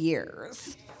 5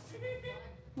 years.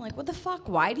 I'm like, what the fuck?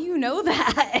 Why do you know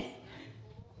that?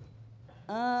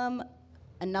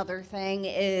 Another thing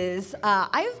is,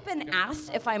 I've been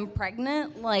asked if I'm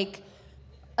pregnant like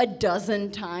a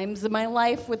dozen times in my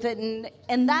life with it,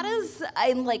 and that is,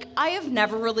 I have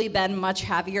never really been much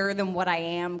heavier than what I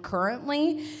am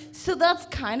currently, so that's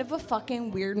kind of a fucking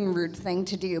weird and rude thing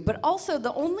to do. But also,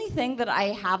 the only thing that I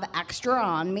have extra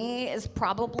on me is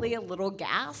probably a little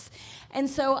gas, and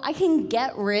so I can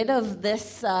get rid of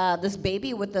this this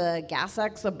baby with the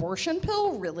Gas-X abortion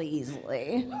pill really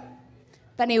easily.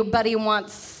 If anybody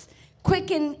wants quick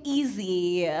and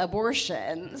easy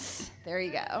abortions, there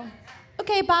you go.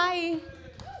 Okay, bye.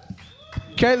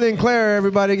 Caitlin Clare,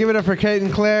 everybody. Give it up for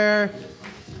Caitlin Clare.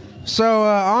 So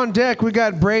on deck, we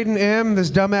got Braden M., this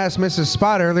dumbass missed his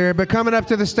spot earlier, but coming up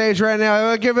to the stage right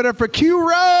now, give it up for Q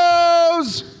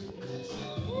Rose.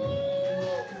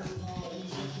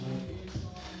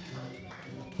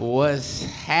 What's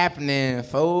happening,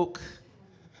 folk?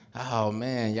 Oh,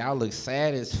 man, y'all look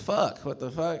sad as fuck. What the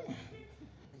fuck?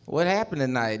 What happened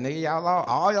tonight, nigga? Y'all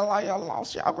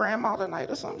lost y'all grandma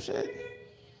tonight or some shit?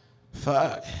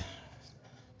 Fuck.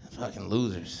 Fucking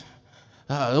losers.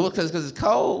 Because it's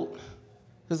cold.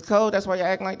 Because it's cold, that's why y'all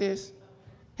acting like this?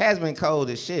 Has been cold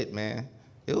as shit, man.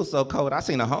 It was so cold, I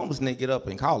seen a homeless nigga get up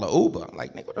and call an Uber. I'm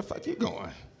like, nigga, where the fuck you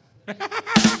going?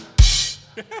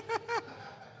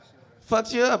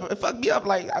 Fucked you up. It fucked me up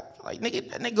like nigga,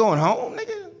 that nigga going home,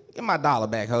 nigga? Get my dollar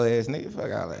back, hoe ass nigga.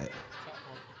 Fuck all that.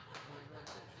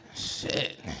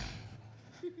 Shit.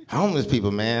 Homeless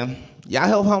people, man. Y'all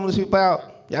help homeless people out.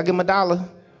 Y'all give them $1.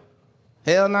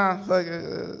 Hell nah. Fuck,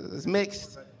 it's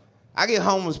mixed. I get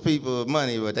homeless people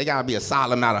money, but they gotta be a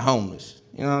solid amount of homeless.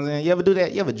 You know what I'm saying? You ever do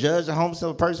that? You ever judge a homeless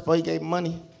person before you gave them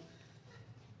money?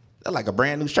 That's like a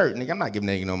brand new shirt, nigga. I'm not giving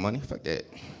nigga no money. Fuck that.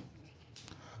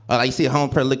 Like you see a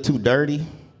homeless person look too dirty.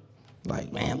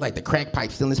 Like, man, like the crack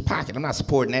pipe still in his pocket. I'm not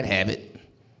supporting that habit.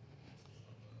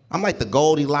 I'm like the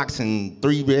Goldilocks and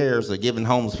Three Bears of giving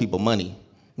homeless people money.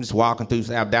 I'm just walking through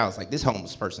South Dallas like, this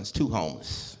homeless person's too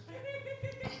homeless.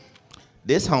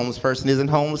 This homeless person isn't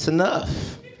homeless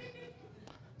enough.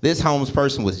 This homeless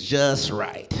person was just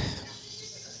right.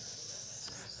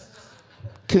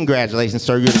 Congratulations,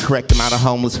 sir. You're the correct amount of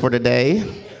homeless for today.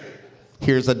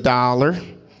 Here's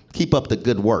 $1. Keep up the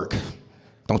good work.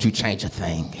 Don't you change a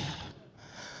thing.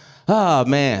 Oh,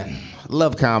 man.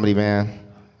 Love comedy, man.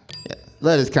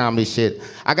 Love this comedy shit.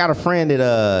 I got a friend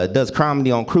that does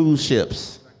comedy on cruise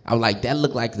ships. I was like, that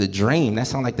looked like the dream. That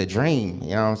sound like the dream. You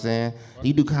know what I'm saying?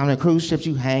 You do comedy on cruise ships,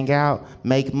 you hang out,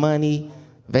 make money,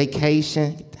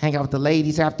 vacation, hang out with the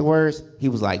ladies afterwards. He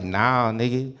was like, nah,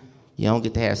 nigga. You don't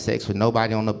get to have sex with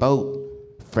nobody on the boat.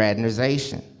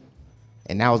 Fraternization.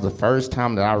 And that was the first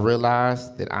time that I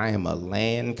realized that I am a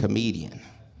land comedian.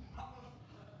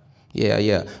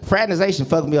 Yeah. Fraternization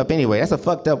fucked me up anyway. That's a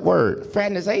fucked up word.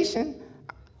 Fraternization?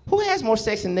 Who has more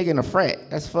sex than a nigga in a frat?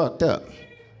 That's fucked up.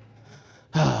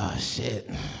 Oh, shit.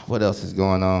 What else is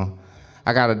going on?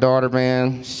 I got a daughter,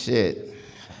 man. Shit.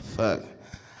 Fuck.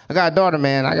 I got a daughter,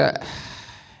 man. I got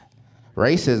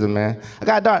racism, man. I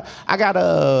got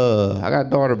a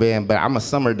daughter, man, but I'm a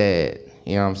summer dad.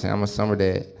 You know what I'm saying? I'm a summer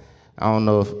dad. I don't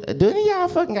know if, do any of y'all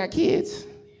fucking got kids?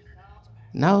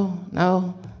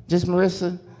 No, just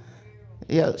Marissa.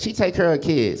 Yeah, she take care of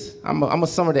kids. I'm a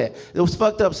summer dad. It was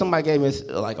fucked up. Somebody gave me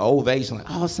like an ovation, like,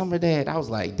 oh, summer dad. I was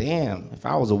like, damn, if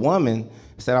I was a woman,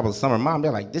 instead I was a summer mom,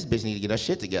 they're like, this bitch need to get her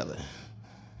shit together.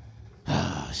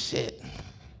 Oh, shit.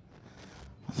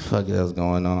 What the fuck else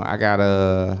going on? I got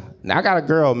a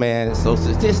girl, man, so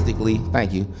statistically,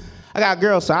 thank you. I got a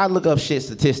girl, so I look up shit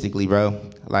statistically, bro.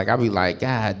 Like, I be like,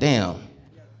 God damn.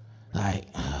 Like,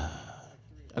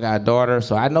 I got a daughter,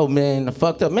 so I know men are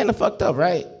fucked up. Men are fucked up,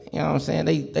 right? You know what I'm saying?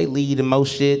 They lead in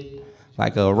most shit,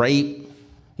 like a rape,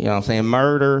 you know what I'm saying,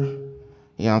 murder,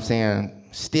 you know what I'm saying,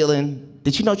 stealing.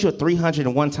 Did you know you're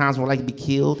 301 times more likely to be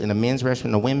killed in a men's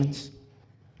restaurant than a women's?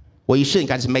 Well, you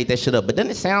shouldn't. I just made that shit up. But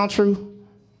doesn't it sound true?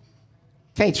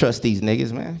 Can't trust these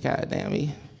niggas, man. God damn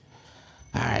me.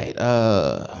 All right.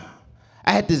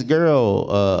 I had this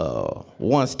girl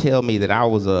once tell me that I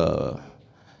was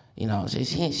you know, she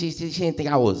didn't think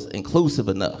I was inclusive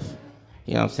enough.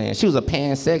 You know what I'm saying? She was a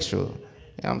pansexual. You know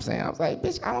what I'm saying? I was like,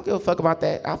 bitch, I don't give a fuck about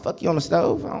that. I'll fuck you on the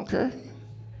stove. I don't care.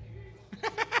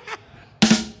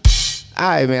 All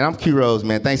right, man. I'm Q Rose,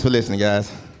 man. Thanks for listening,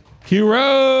 guys. Q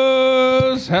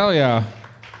Rose. Hell yeah.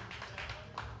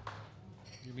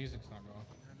 Your music's not going.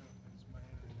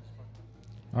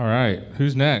 All right.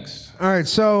 Who's next? All right,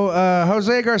 so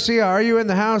Jose Garcia, are you in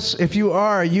the house? If you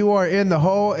are in the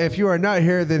hole. If you are not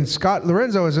here, then Scott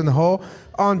Lorenzo is in the hole.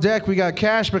 On deck, we got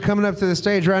Cash, but coming up to the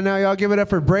stage right now, y'all give it up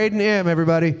for Braden M,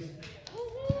 everybody.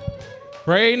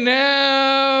 Braden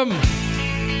M!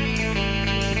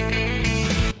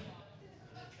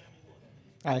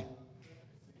 Hi.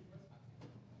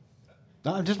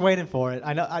 No, I'm just waiting for it.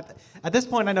 I know. At this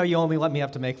point, I know you only let me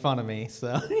up to make fun of me,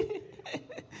 so.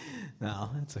 No,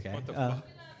 it's okay. What the fuck?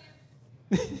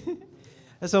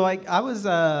 So I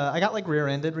got like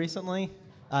rear-ended recently.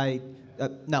 I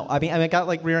got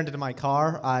like rear-ended in my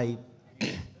car. I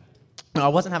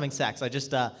wasn't having sex. I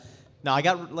just I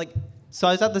got like, so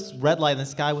I was at this red light and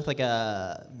this guy with like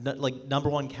a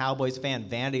 #1 Cowboys fan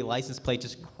vanity license plate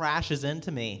just crashes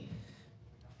into me.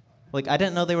 Like, I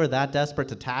didn't know they were that desperate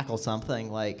to tackle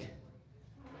something. Like,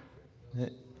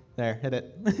 there, hit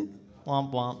it.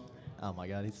 Womp womp. Oh my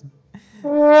God,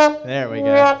 there we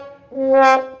go.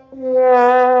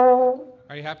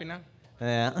 Are you happy now?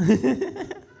 Yeah.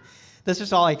 That's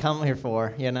just all I come here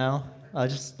for, you know? I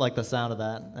just like the sound of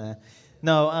that.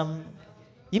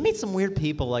 You meet some weird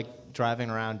people, like, driving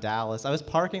around Dallas. I was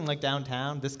parking, like,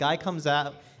 downtown. This guy comes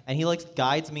out, and he, like,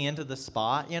 guides me into the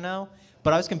spot, you know?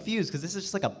 But I was confused, because this is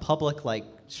just, like, a public, like,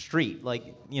 street,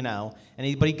 like, you know?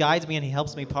 But he guides me, and he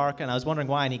helps me park, and I was wondering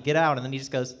why, and he'd get out, and then he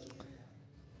just goes,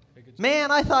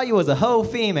 man, I thought you was a hoe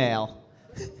female.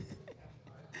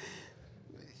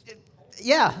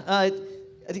 Yeah, I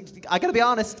gotta be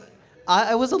honest,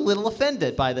 I was a little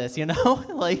offended by this, you know?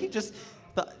 Like, he just,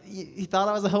 he thought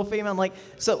I was a hoe female. I'm like,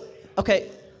 so,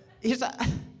 okay,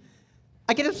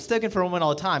 I get mistaken for a woman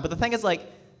all the time, but the thing is, like,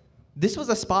 this was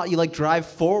a spot you, like, drive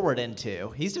forward into.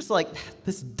 He's just like,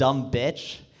 this dumb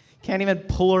bitch. Can't even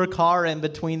pull her car in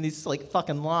between these, like,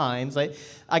 fucking lines.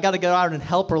 I gotta go out and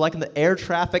help her, like, the air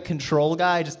traffic control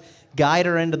guy, just guide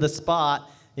her into the spot.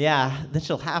 Yeah, then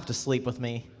she'll have to sleep with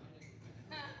me.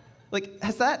 Like,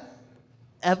 has that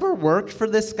ever worked for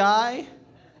this guy?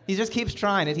 He just keeps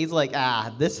trying it. He's like,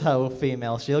 this hoe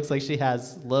female, she looks like she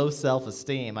has low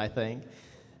self-esteem, I think.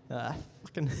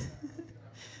 Fucking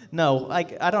no,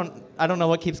 like, I don't know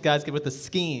what keeps guys good with the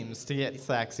schemes to get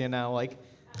sex, you know? Like,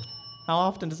 how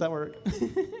often does that work?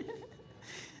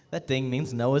 That ding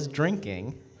means Noah's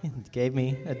drinking. It gave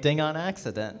me a ding on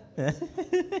accident.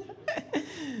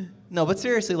 No, but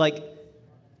seriously, like,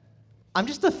 I'm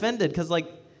just offended because, like,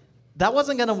 that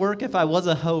wasn't going to work if I was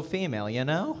a hoe female, you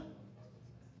know?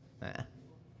 Nah,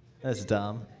 that's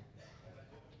dumb.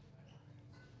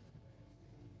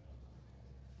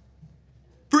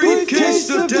 Briefcase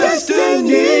of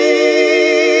Destiny!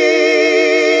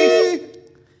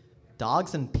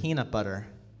 Dogs and peanut butter.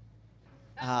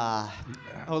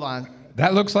 Hold on.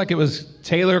 That looks like it was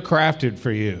tailor crafted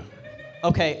for you.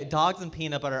 Okay, dogs and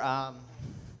peanut butter.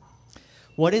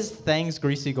 What is things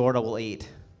Greasy Gordo will eat?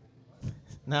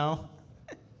 No?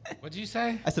 What'd you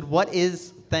say? I said, what is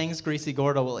things Greasy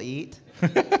Gordo will eat?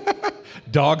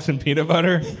 Dogs and peanut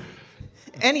butter?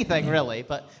 Anything, really.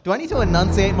 But do I need to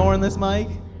enunciate more in this mic?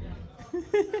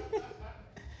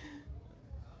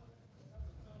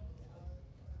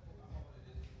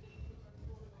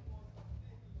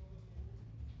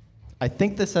 I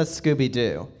think this says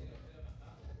Scooby-Doo.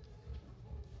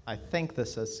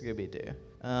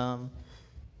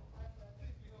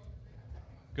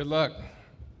 Good luck.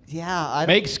 Yeah.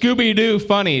 Make Scooby-Doo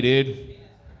funny, dude.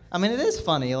 I mean, it is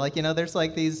funny. Like, you know, there's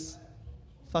like these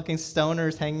fucking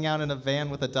stoners hanging out in a van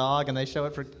with a dog and they show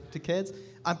it to kids.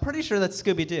 I'm pretty sure that's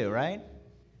Scooby-Doo, right?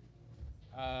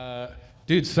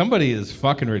 Dude, somebody is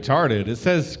fucking retarded. It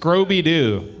says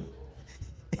Scroby-Doo.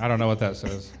 I don't know what that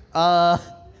says.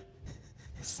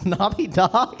 Snobby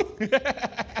Dog?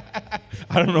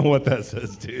 I don't know what that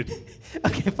says, dude.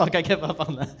 Okay, fuck, I give up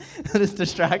on that. That is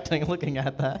distracting looking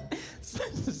at that.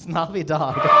 Snobby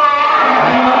Dog.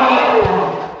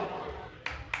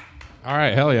 All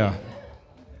right, hell yeah.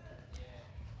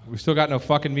 We still got no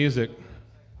fucking music.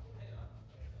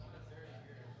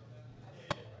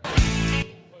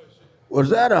 Was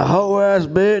that a hoe-ass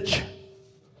bitch?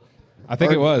 I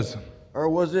think it was. Or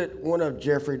was it one of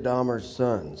Jeffrey Dahmer's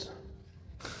sons?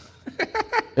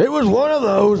 It was one of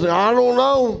those, I don't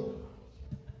know.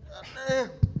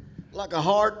 Like a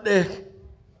hard dick.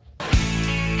 All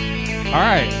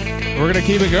right, we're gonna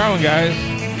keep it going, guys.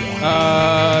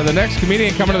 The next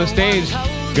comedian coming to the stage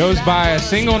goes by a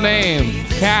single name,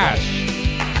 Cash.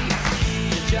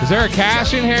 Is there a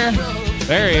Cash in here?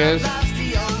 There he is.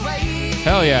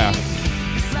 Hell yeah.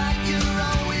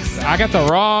 I got the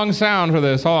wrong sound for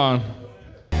this. Hold on.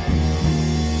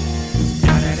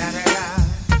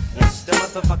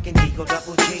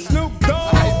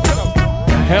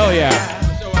 Hell yeah.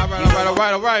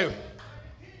 All right.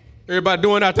 Everybody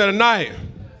doing out there tonight?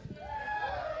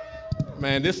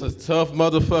 Man, this is a tough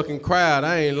motherfucking crowd.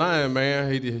 I ain't lying, man.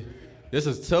 This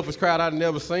is the toughest crowd I've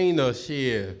never seen.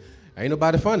 Shit. Ain't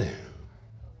nobody funny.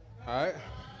 All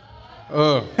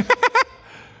right.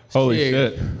 Holy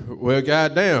shit. Well,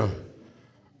 goddamn.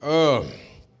 Let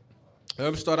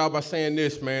me start out by saying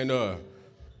this, man.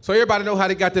 So everybody know how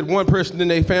they got that one person in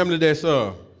their family that's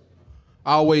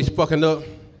always fucking up,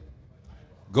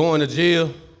 going to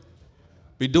jail,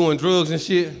 be doing drugs and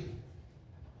shit?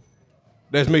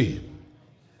 That's me.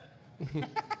 All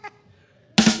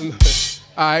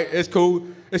right, it's cool.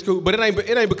 It's cool, but it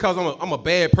ain't because I'm a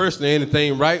bad person or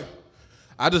anything, right?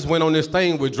 I just went on this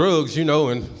thing with drugs,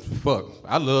 and fuck,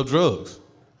 I love drugs.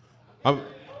 I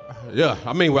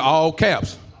mean with all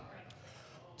caps.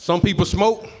 Some people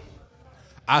smoke.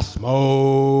 I smoke,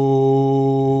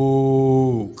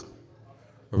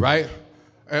 right?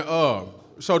 And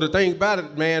so the thing about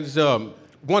it, man, is 1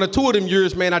 or 2 of them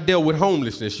years, man, I dealt with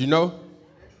homelessness,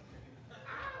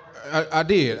 I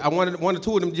did. One or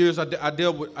 2 of them years, I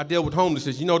dealt with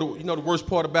homelessness. You know the worst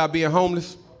part about being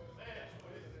homeless?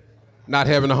 Not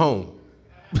having a home.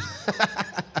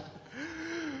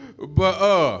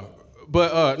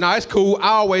 But nah, it's cool. I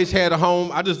always had a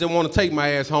home. I just didn't want to take my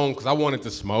ass home because I wanted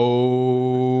to smoke.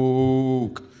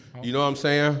 You know what I'm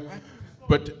saying?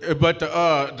 But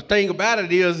the thing about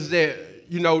it is that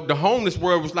the homeless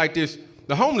world was like this.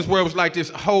 The homeless world was like this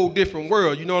whole different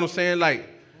world. You know what I'm saying? Like,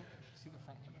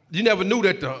 you never knew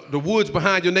that the woods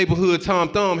behind your neighborhood Tom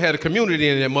Thumb had a community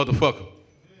in that motherfucker.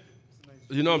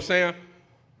 You know what I'm saying?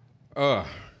 Well,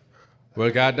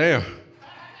 goddamn.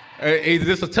 Either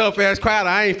this a tough ass crowd or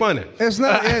I ain't funny. It's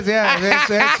not.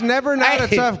 It's never not a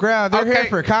tough crowd. They're here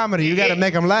for comedy. You got to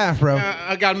make them laugh, bro.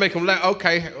 I got to make them laugh.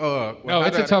 Okay. No,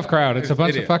 it's a tough crowd. It's a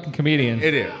bunch of fucking comedians.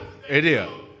 It is.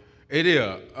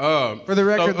 For the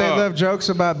record, they love jokes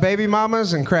about baby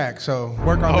mamas and crack. So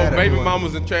work on that. Baby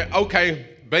mamas and crack. Okay,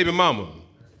 baby mama.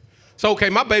 So okay,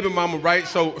 my baby mama, right?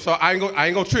 So I ain't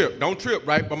gonna trip. Don't trip,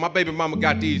 right? But my baby mama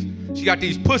got these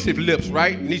pussy lips,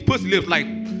 right? And these pussy lips, like,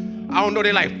 I don't know,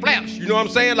 they like flaps. You know what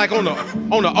I'm saying? Like on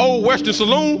the old Western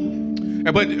saloon.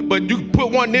 But you can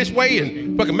put one this way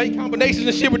and fucking make combinations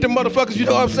and shit with them motherfuckers. You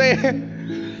know what I'm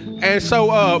saying? And so,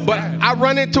 but I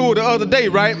run into her the other day,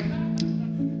 right?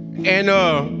 And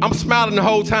I'm smiling the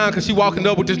whole time because she walking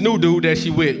up with this new dude that she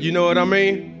with. You know what I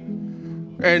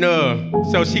mean? And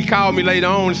so she called me later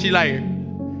on. She like,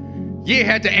 you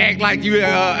had to act like you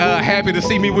happy to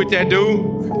see me with that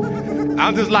dude.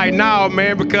 I'm just like, nah,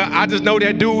 man, because I just know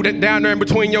that dude that down there in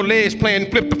between your legs playing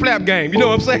flip the flap game. You know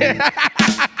what I'm saying?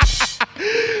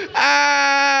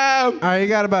 All right, you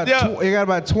got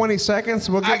about 20 seconds.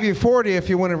 We'll give you 40 if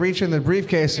you want to reach in the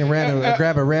briefcase and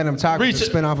grab a random topic to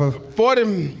spin off of.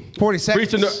 40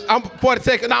 seconds. I'm 40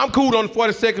 seconds. Nah, I'm cool on the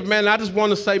 40 seconds, man. I just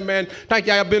want to say, man, thank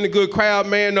y'all. Been a good crowd,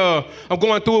 man. I'm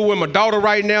going through it with my daughter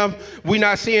right now. We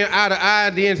not seeing eye to eye.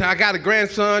 Then I got a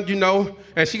grandson,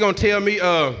 and she gonna tell me,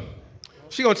 well,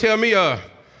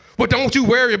 don't you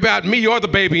worry about me or the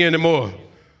baby anymore.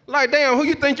 Like, damn, who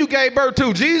you think you gave birth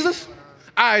to, Jesus?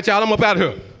 All right, y'all, I'm up out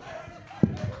of here.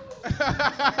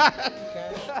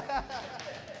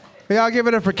 Y'all give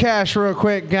it up for Cash real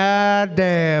quick. God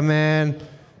damn, man.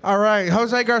 All right,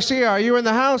 Jose Garcia, are you in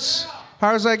the house?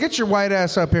 Jose, get your white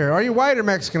ass up here. Are you white or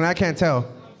Mexican? I can't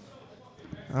tell.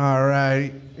 All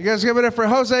right. You guys give it up for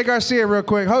Jose Garcia real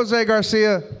quick. Jose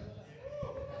Garcia.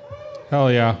 Hell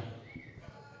yeah.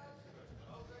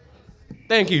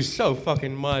 Thank you so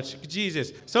fucking much.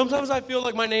 Jesus. Sometimes I feel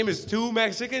like my name is too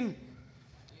Mexican.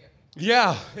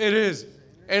 Yeah, it is.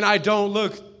 And I don't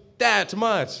look that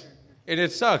much. And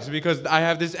it sucks because I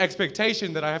have this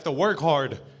expectation that I have to work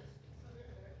hard.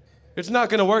 It's not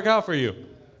gonna work out for you.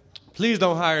 Please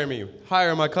don't hire me.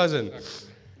 Hire my cousin.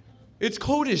 It's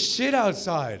cold as shit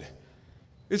outside.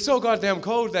 It's so goddamn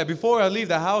cold that before I leave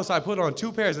the house, I put on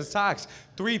 2 pairs of socks,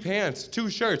 3 pants, 2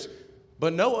 shirts,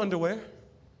 but no underwear.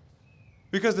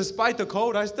 Because despite the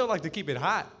cold, I still like to keep it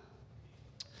hot.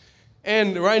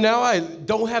 And right now, I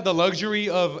don't have the luxury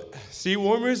of seat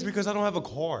warmers because I don't have a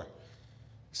car.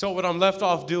 So what I'm left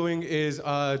off doing is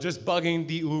just bugging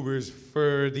the Ubers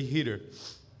for the heater.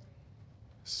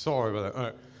 Sorry about that.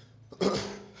 All right.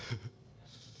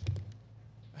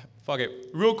 Fuck it.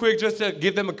 Real quick, just to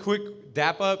give them a quick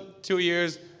dap up. 2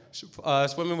 years,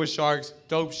 swimming with sharks,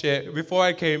 dope shit. Before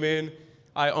I came in,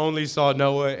 I only saw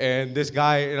Noah and this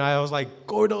guy, and I was like,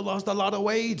 Gordo lost a lot of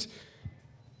weight.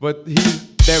 But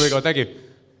there we go, thank you.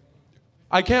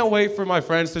 I can't wait for my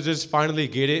friends to just finally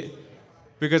get it,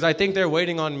 because I think they're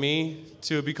waiting on me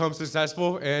to become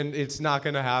successful, and it's not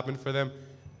gonna happen for them.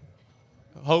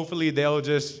 Hopefully they'll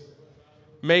just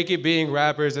make it being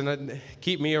rappers and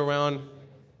keep me around.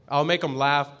 I'll make them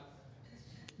laugh,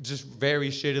 just very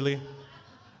shittily.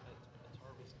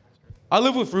 I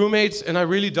live with roommates and I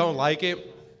really don't like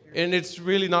it. And it's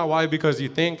really not why because you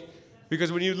think.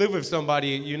 Because when you live with somebody,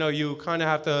 you know, you kind of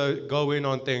have to go in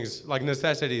on things like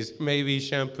necessities, maybe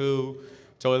shampoo,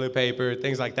 toilet paper,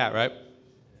 things like that, right?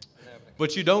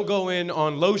 But you don't go in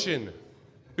on lotion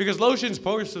because lotion's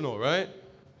personal, right?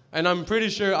 And I'm pretty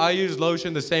sure I use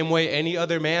lotion the same way any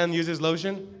other man uses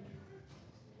lotion.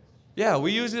 Yeah,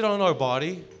 we use it on our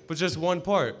body, but just one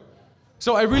part.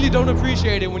 So I really don't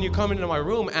appreciate it when you come into my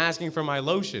room asking for my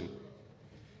lotion.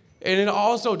 And it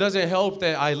also doesn't help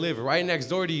that I live right next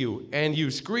door to you and you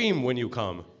scream when you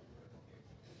come.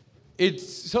 It's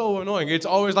so annoying. It's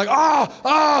always like,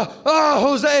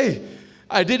 Jose,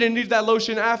 I didn't need that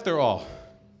lotion after all.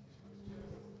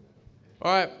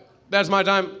 All right, that's my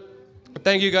time.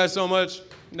 Thank you guys so much.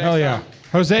 Next Hell yeah. time.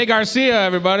 Jose Garcia,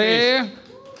 everybody. Peace.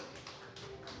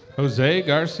 Jose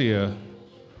Garcia.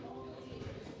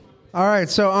 All right,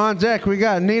 so on deck, we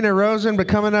got Nina Rosen, but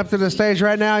coming up to the stage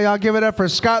right now, y'all give it up for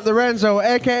Scott Lorenzo,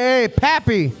 a.k.a.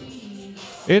 Pappy.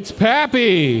 It's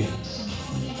Pappy.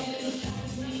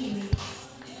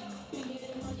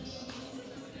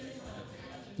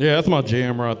 Yeah, that's my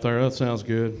jam right there. That sounds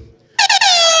good.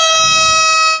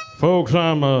 Folks,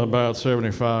 I'm about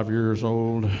 75 years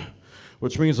old,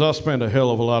 which means I spend a hell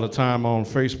of a lot of time on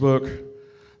Facebook.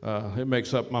 It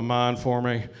makes up my mind for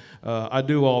me. I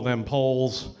do all them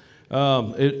polls.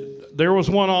 There was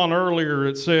one on earlier.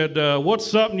 It said, what's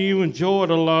something you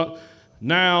enjoyed a lot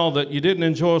now that you didn't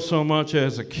enjoy so much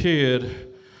as a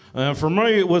kid? For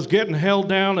me, it was getting held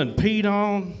down and peed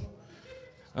on.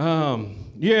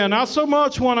 Yeah, not so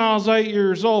much when I was 8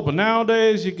 years old, but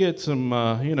nowadays you get some,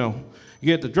 you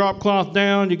get the drop cloth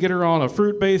down, you get her on a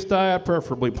fruit-based diet,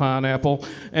 preferably pineapple,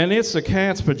 and it's the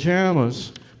cat's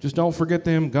pajamas. Just don't forget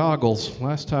them goggles.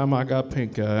 Last time I got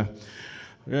pink eye.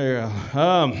 Yeah.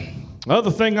 Other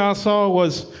thing I saw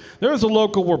was there was a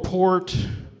local report.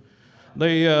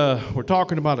 They were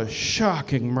talking about a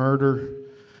shocking murder,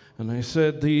 and they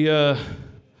said the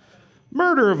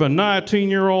murder of a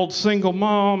 19-year-old single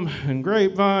mom in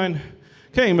Grapevine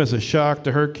came as a shock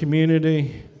to her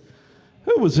community.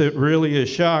 Who was it really a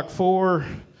shock for?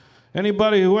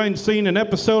 Anybody who ain't seen an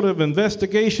episode of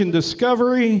Investigation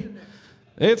Discovery?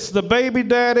 It's the baby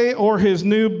daddy or his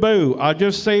new boo. I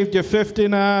just saved you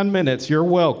 59 minutes. You're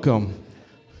welcome.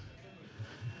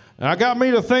 I got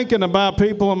me to thinking about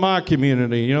people in my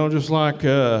community, just like,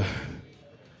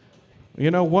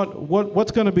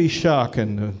 what's going to be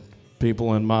shocking to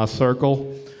people in my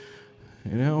circle?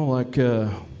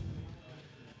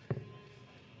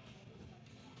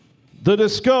 The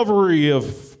discovery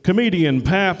of comedian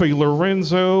Pappy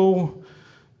Lorenzo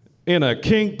in a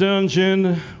kink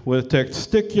dungeon with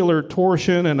testicular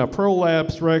torsion and a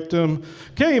prolapsed rectum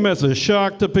came as a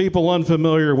shock to people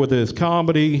unfamiliar with his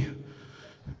comedy.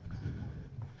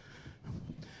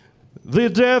 The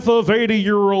death of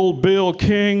 80-year-old Bill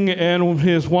King and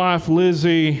his wife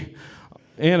Lizzie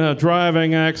in a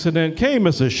driving accident came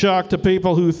as a shock to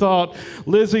people who thought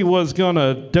Lizzie was going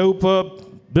to dope up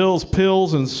Bill's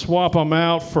pills and swap them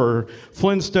out for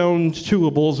Flintstones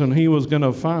chewables, and he was going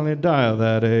to finally die of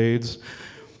that AIDS.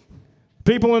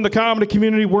 People in the comedy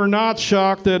community were not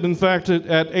shocked that, in fact,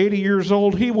 at 80 years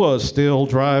old, he was still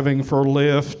driving for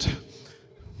Lyft.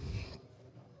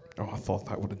 Oh, I thought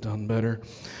that would have done better.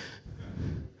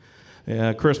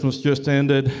 Yeah, Christmas just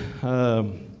ended.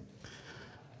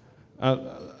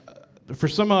 For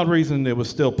some odd reason, it was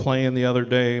still playing the other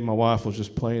day. My wife was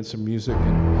just playing some music,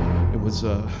 and it was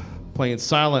playing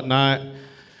Silent Night.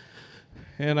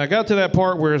 And I got to that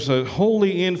part where it's a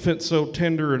holy infant so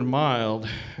tender and mild,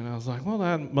 and I was like, well,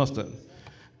 that must have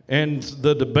ends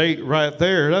the debate right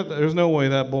there. There's no way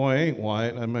that boy ain't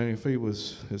white. I mean, if he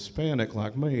was Hispanic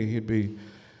like me, he'd be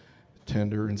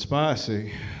tender and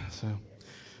spicy. So,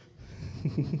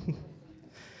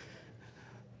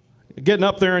 getting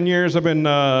up there in years, I've been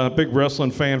a big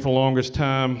wrestling fan for the longest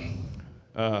time.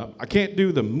 I can't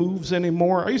do the moves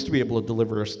anymore. I used to be able to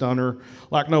deliver a stunner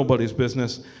like nobody's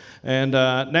business. And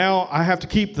now I have to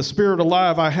keep the spirit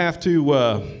alive. I have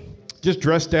to just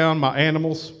dress down my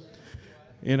animals.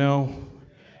 You know,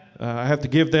 I have to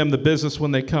give them the business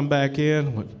when they come back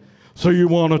in. So you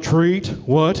want a treat?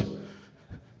 What?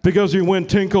 Because you went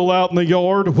tinkle out in the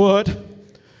yard? What?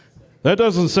 That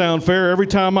doesn't sound fair. Every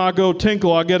time I go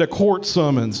tinkle, I get a court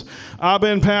summons. I've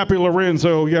been Pappy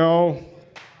Lorenzo, y'all.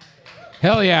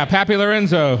 Hell yeah, Pappy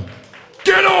Lorenzo.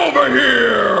 Get over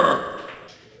here!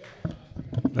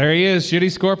 There he is,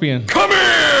 Shitty Scorpion. Come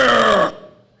here!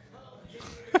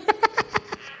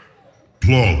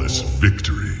 Flawless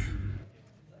victory.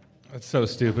 That's so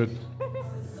stupid.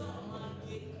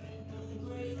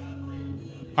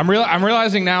 I'm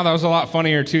realizing now that was a lot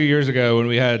funnier 2 years ago when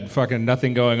we had fucking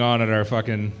nothing going on at our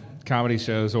fucking comedy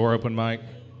shows or open mic.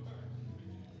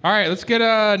 All right, let's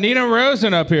get Nina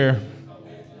Rosen up here.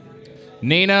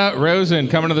 Nina Rosen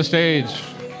coming to the stage.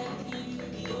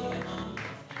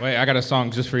 Wait, I got a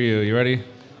song just for you. You ready?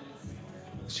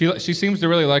 She seems to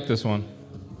really like this one.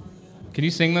 Can you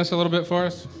sing this a little bit for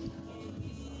us?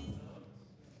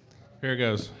 Here it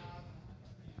goes.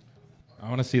 I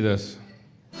want to see this.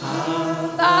 You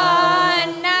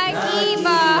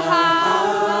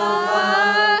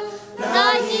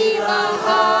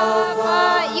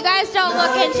guys don't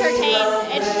look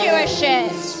entertained. It's Jewish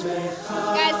shit.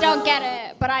 You guys don't get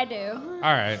it, but I do.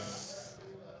 All right.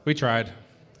 We tried.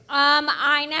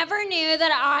 I never knew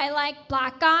that I liked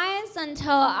black guys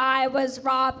until I was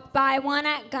robbed by one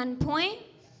at gunpoint.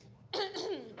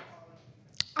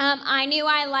 I knew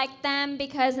I liked them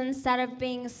because instead of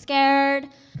being scared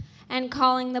and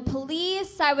calling the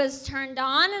police, I was turned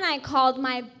on and I called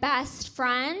my best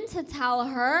friend to tell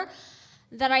her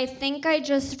that I think I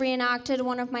just reenacted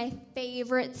one of my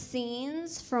favorite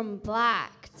scenes from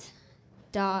Blacked.com.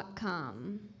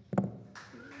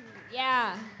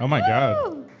 Yeah. Oh my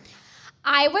God. Woo!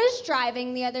 I was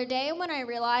driving the other day when I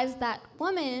realized that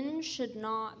women should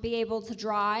not be able to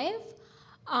drive.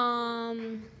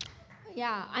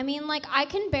 Yeah, I mean, like, I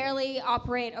can barely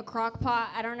operate a crock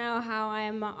pot. I don't know how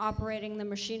I'm operating the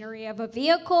machinery of a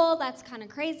vehicle. That's kind of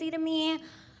crazy to me.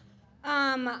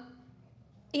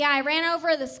 Yeah, I ran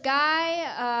over this guy.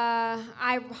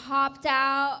 I hopped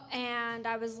out, and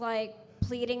I was, like,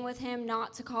 pleading with him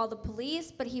not to call the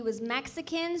police, but he was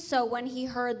Mexican, so when he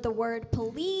heard the word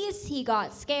police, he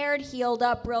got scared, healed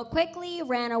up real quickly,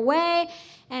 ran away,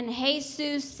 and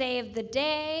Jesus saved the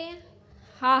day.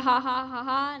 Ha ha ha ha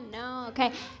ha. No,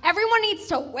 okay. Everyone needs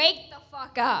to wake the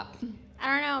fuck up. I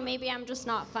don't know, maybe I'm just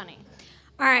not funny.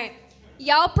 All right.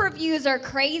 Yelp reviews are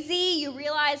crazy. You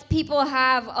realize people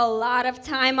have a lot of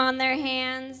time on their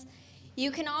hands.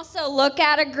 You can also look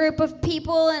at a group of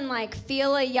people and like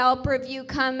feel a Yelp review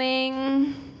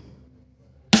coming.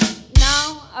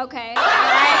 No? Okay. All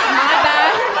right, my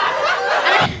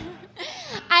bad.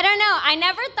 I don't know. I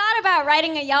never thought about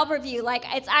writing a Yelp review. Like,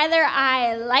 it's either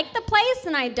I like the place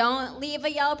and I don't leave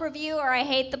a Yelp review, or I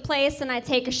hate the place and I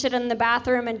take a shit in the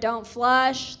bathroom and don't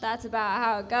flush. That's about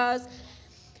how it goes.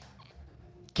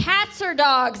 Cats or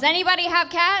dogs? Anybody have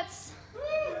cats?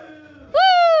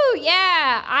 Woo!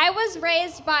 Yeah. I was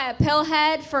raised by a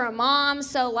pillhead for a mom,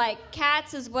 so like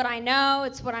cats is what I know.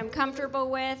 It's what I'm comfortable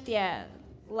with. Yeah.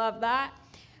 Love that.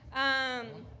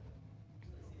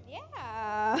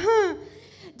 Yeah.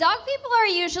 Dog people are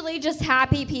usually just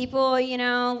happy people, you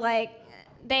know, like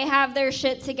they have their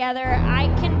shit together. I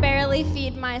can barely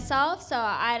feed myself, so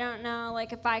I don't know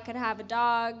like if I could have a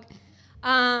dog.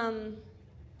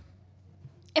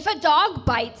 If a dog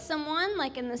bites someone,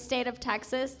 like in the state of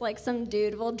Texas, like some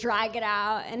dude will drag it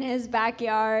out in his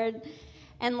backyard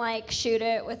and like shoot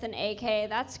it with an AK.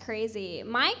 That's crazy.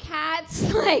 My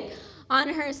cat's like on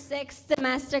her 6th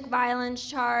domestic violence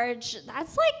charge.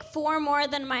 That's like 4 more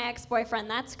than my ex-boyfriend.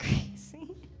 That's crazy.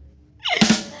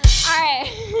 All right.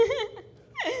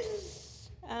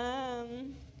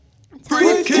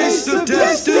 Briefcase of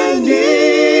Destiny.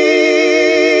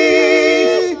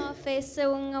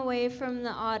 Facing away from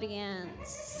the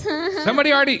audience.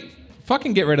 Somebody already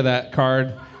fucking get rid of that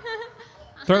card.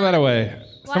 Throw that away.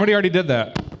 Somebody already did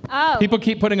that. Oh. People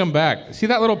keep putting them back. See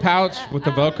that little pouch with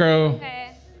the Velcro?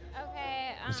 Okay.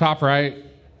 The top right?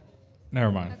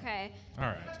 Never mind. Okay. All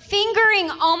right. Fingering,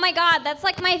 oh my God, that's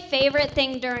like my favorite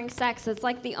thing during sex. It's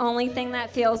like the only thing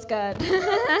that feels good.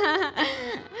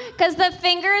 Because the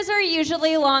fingers are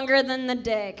usually longer than the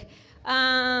dick.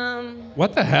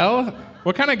 What the hell?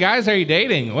 What kind of guys are you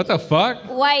dating? What the fuck?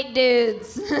 White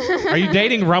dudes. Are you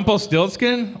dating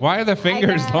Rumpelstiltskin? Why are the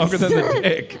fingers longer than the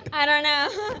dick? I don't know.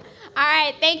 All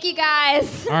right, thank you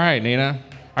guys. All right, Nina.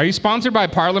 Are you sponsored by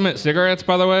Parliament Cigarettes,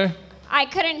 by the way? I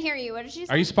couldn't hear you. What did you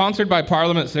say? Are you sponsored by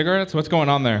Parliament Cigarettes? What's going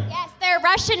on there? Yes, they're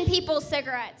Russian people's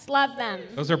cigarettes. Love them.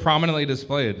 Those are prominently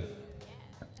displayed.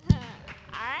 All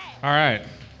right.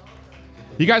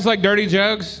 You guys like dirty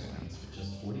jokes?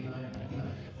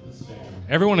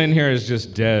 Everyone in here is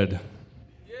just dead.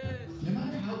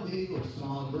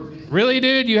 Really,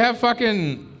 dude? You have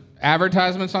fucking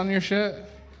advertisements on your shit?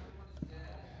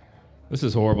 This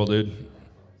is horrible, dude.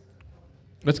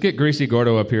 Let's get Greasy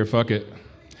Gordo up here. Fuck it.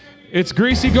 It's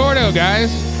Greasy Gordo, guys.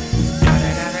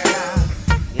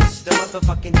 It's the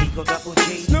motherfucking Eagle Double G.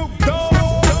 Snoop Dogg.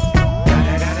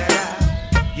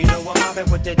 You know I'm mobbing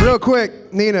with the Real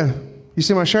quick, Nina, you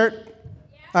see my shirt?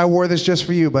 I wore this just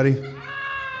for you, buddy.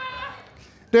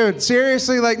 Dude,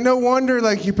 seriously, like, no wonder,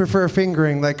 like, you prefer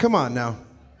fingering. Like, come on now.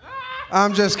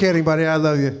 I'm just kidding, buddy. I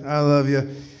love you. I love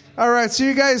you. All right, so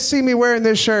you guys see me wearing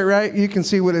this shirt, right? You can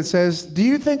see what it says. Do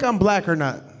you think I'm black or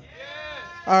not?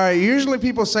 All right, usually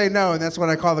people say no, and that's when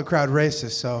I call the crowd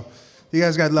racist, so you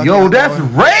guys got lucky. Yo, that's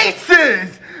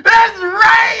racist! That's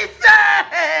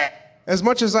racist! As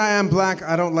much as I am black,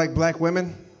 I don't like black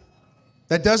women.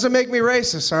 That doesn't make me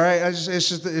racist, all right?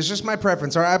 It's just my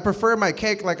preference, all right? I prefer my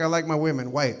cake like I like my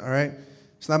women, white, all right?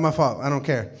 It's not my fault. I don't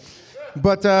care.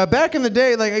 But back in the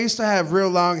day, like, I used to have real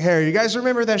long hair. You guys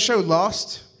remember that show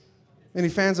Lost? Any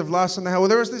fans of Lost in the House? Well,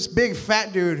 there was this big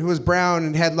fat dude who was brown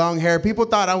and had long hair. People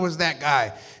thought I was that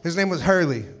guy. His name was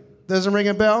Hurley. Doesn't ring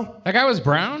a bell? That guy was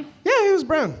brown? Yeah, he was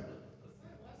brown.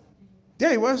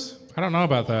 Yeah, he was. I don't know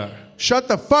about that. Shut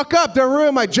the fuck up. Don't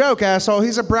ruin my joke, asshole.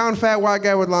 He's a brown, fat, white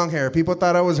guy with long hair. People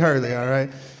thought I was Hurley, all right?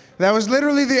 That was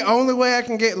literally the only way I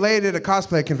can get laid at a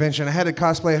cosplay convention. I had to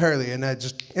cosplay Hurley, and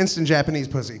just instant Japanese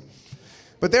pussy.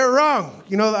 But they were wrong.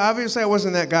 You know, obviously I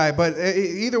wasn't that guy. But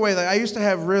either way, like, I used to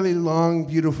have really long,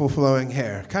 beautiful, flowing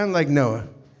hair. Kind of like Noah,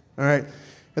 all right?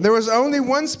 And there was only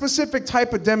one specific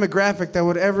type of demographic that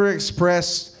would ever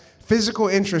express physical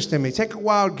interest in me. Take a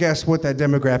wild guess what that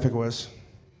demographic was.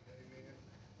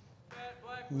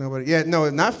 Nobody. Yeah, no,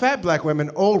 not fat black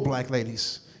women, old black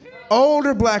ladies.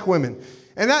 Older black women.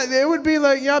 And it would be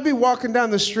like, I'd be walking down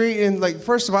the street and, like,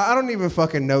 first of all, I don't even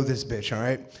fucking know this bitch, all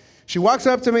right? She walks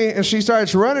up to me and she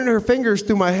starts running her fingers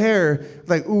through my hair,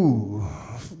 like, ooh.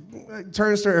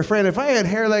 Turns to her friend, if I had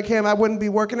hair like him, I wouldn't be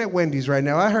working at Wendy's right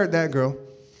now. I heard that, girl.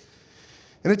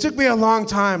 And it took me a long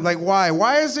time. Like, why?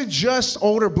 Why is it just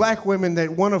older black women that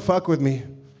want to fuck with me?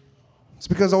 It's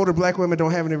because older black women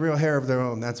don't have any real hair of their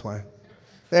own, that's why.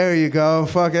 There you go.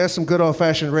 Fuck, that's some good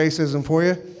old-fashioned racism for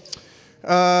you.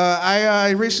 I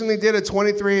recently did a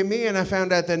 23andMe, and I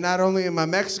found out that not only am I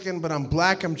Mexican, but I'm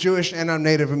black, I'm Jewish, and I'm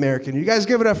Native American. You guys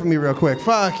give it up for me real quick.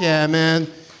 Fuck yeah, man.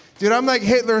 Dude, I'm like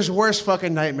Hitler's worst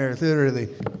fucking nightmare, literally.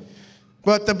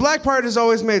 But the black part has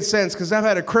always made sense, because I've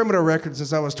had a criminal record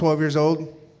since I was 12 years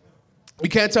old. You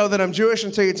can't tell that I'm Jewish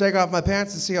until you take off my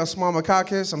pants and see how small my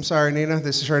cock is. I'm sorry, Nina,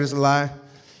 this shirt is a lie.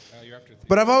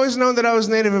 But I've always known that I was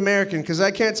Native American, because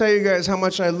I can't tell you guys how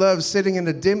much I love sitting in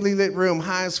a dimly lit room,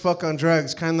 high as fuck on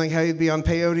drugs, kind of like how you'd be on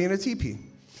peyote in a teepee.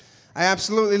 I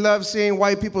absolutely love seeing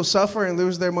white people suffer and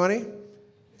lose their money.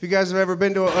 If you guys have ever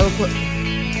been to Oakland,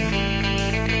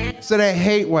 said I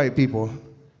hate white people.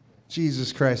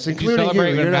 Jesus Christ, including you.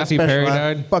 You're not Matthew special. Perry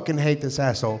I died? fucking hate this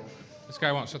asshole. This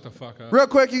guy won't shut the fuck up. Real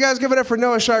quick, you guys give it up for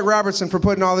Noah Shark Robertson for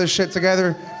putting all this shit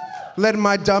together. Letting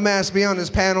my dumbass be on his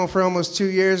panel for almost 2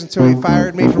 years until he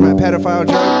fired me for my pedophile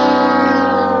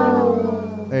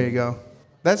joke. There you go.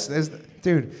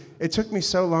 Dude, it took me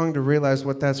so long to realize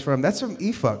what that's from. That's from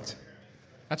E-Fucked.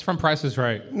 That's from Price is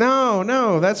Right.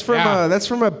 No, that's from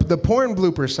the porn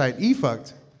blooper site,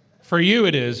 E-Fucked. For you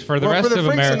it is. For the rest for the of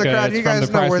freaks America, in the crowd, it's you from guys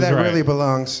the know Price where is that Right. really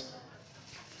belongs.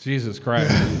 Jesus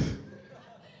Christ.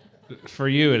 For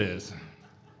you it is.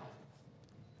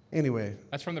 Anyway.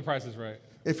 That's from the Price is Right.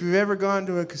 If you've ever gone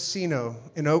to a casino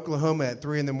in Oklahoma at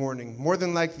 3 a.m, more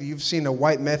than likely you've seen a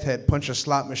white meth head punch a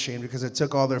slot machine because it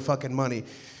took all their fucking money.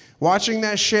 Watching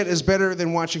that shit is better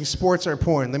than watching sports or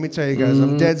porn. Let me tell you guys,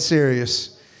 I'm dead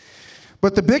serious.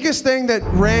 But the biggest thing that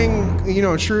rang,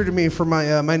 true to me for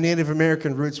my Native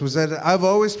American roots was that I've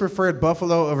always preferred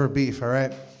buffalo over beef, all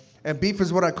right? And beef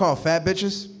is what I call fat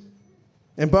bitches.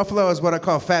 And buffalo is what I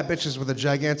call fat bitches with a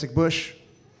gigantic bush.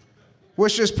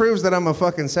 Which just proves that I'm a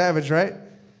fucking savage, right?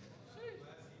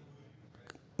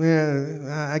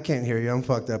 Yeah, I can't hear you. I'm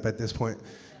fucked up at this point.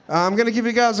 I'm going to give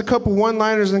you guys a couple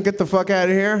one-liners and get the fuck out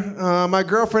of here. My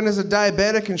girlfriend is a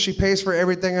diabetic and she pays for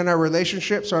everything in our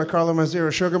relationship, so I call her my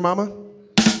zero sugar mama.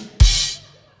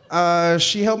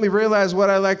 She helped me realize what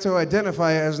I like to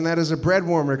identify as, and that is a bread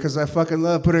warmer, because I fucking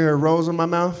love putting her rolls in my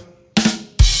mouth.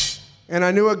 And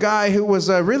I knew a guy who was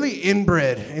really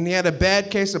inbred, and he had a bad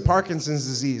case of Parkinson's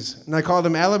disease, and I called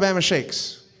him Alabama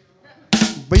Shakes.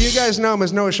 But you guys know him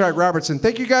as Noah Shark Robertson.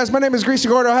 Thank you guys. My name is Greasy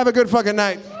Gordo. Have a good fucking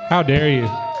night. How dare you?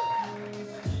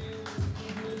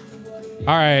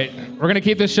 All right, we're gonna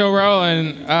keep this show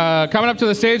rolling. Coming up to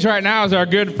the stage right now is our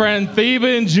good friend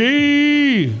Theban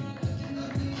G.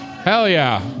 Hell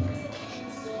yeah.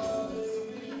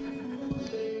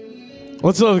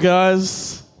 What's up,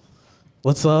 guys?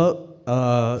 What's up?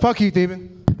 Fuck you,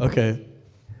 Theban. Okay.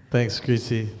 Thanks,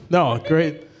 Greasy. No,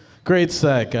 great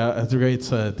set, guys. Great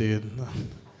set, dude.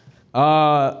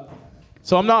 So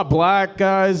I'm not black,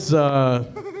 guys. Yeah,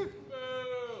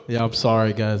 I'm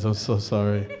sorry, guys. I'm so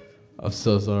sorry. I'm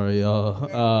so sorry, y'all.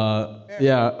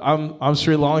 Yeah, I'm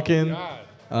Sri Lankan.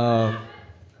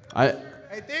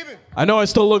 I know I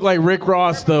still look like Rick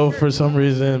Ross though for some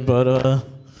reason, but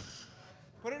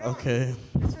okay.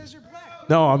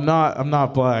 No, I'm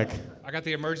not black. I got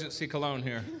the emergency cologne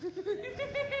here.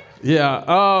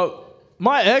 Yeah.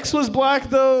 My ex was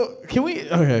black though. Can we?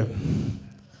 Okay.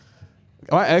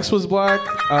 My ex was black.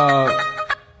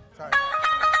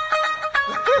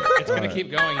 It's gonna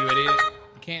keep going, you idiot.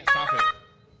 You can't stop it.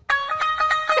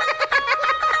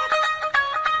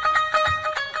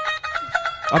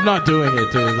 I'm not doing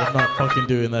it, dude. I'm not fucking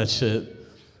doing that shit.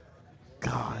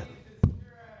 God.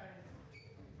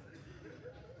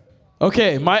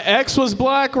 Okay, my ex was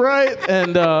black, right?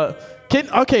 And can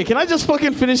I just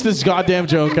fucking finish this goddamn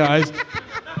joke, guys?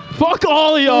 Fuck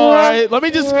all of y'all, all right? Let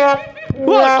me just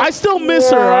look. I still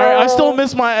miss her, all right? I still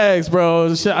miss my ex,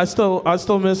 bro. Shit, I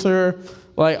still miss her.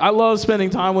 Like, I love spending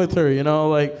time with her, you know?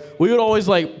 Like, we would always,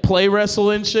 like, play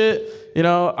wrestle and shit, you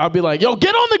know? I'd be like, yo,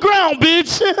 get on the ground,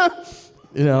 bitch!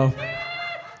 You know?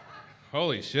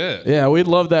 Holy shit. Yeah, we'd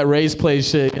love that race play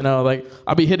shit, you know? Like,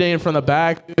 I'd be hitting it from the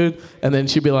back, dude, and then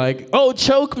she'd be like, oh,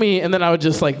 choke me, and then I would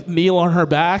just, like, kneel on her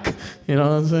back, you know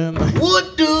what I'm saying? Like,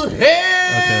 What the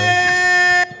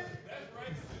hell?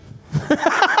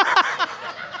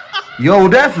 Yo,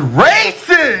 that's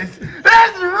racist!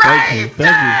 That's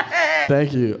racist!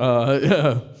 Thank you.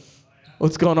 Yeah.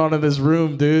 What's going on in this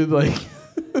room, dude? Like,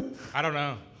 I don't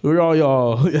know. who are all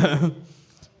y'all? Yeah.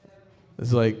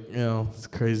 It's like, you know, it's a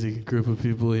crazy group of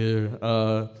people here.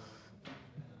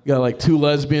 Got like 2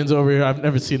 lesbians over here. I've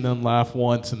never seen them laugh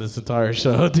once in this entire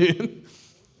show, dude.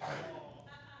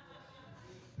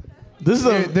 This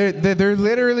is they're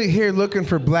literally here looking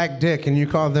for black dick, and you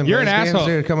call them You're an lesbians? asshole.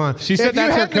 Dude, come on. She said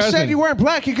that's her If you hadn't said cousin. you weren't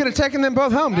black, you could have taken them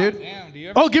both home, dude.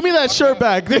 Oh, give me that shirt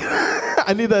back.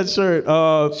 I need that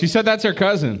shirt. She said that's her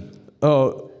cousin.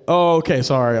 Oh, okay.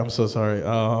 Sorry. I'm so sorry.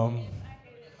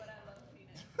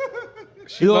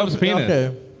 She loves penis.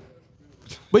 Okay.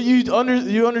 But you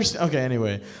understand. Okay.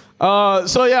 Anyway.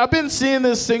 So yeah, I've been seeing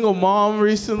this single mom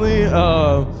recently.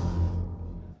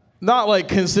 Not like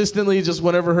consistently, just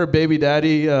whenever her baby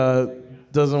daddy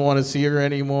doesn't want to see her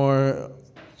anymore.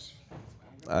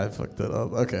 I fucked that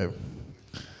up. Okay.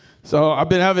 So I've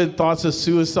been having thoughts of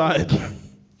suicide.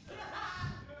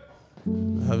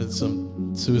 Having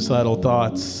some suicidal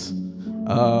thoughts.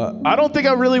 I don't think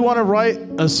I really want to write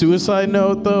a suicide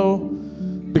note though,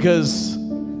 because,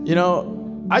 you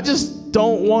know, I just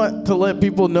don't want to let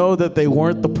people know that they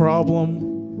weren't the problem.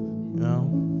 You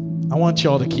know, I want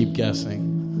y'all to keep guessing.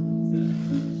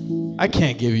 I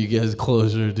can't give you guys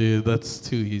closure, dude. That's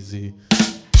too easy.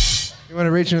 You want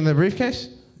to reach in the briefcase?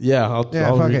 Yeah, I'll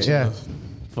fuck reach it, yeah. in the-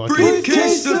 fuck it.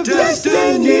 Briefcase of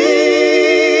Destiny!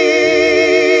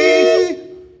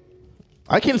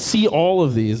 I can see all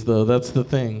of these, though. That's the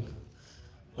thing.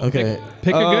 Okay.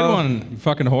 Pick a good one, you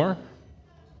fucking whore.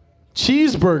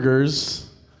 Cheeseburgers.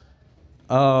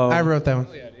 I wrote that one.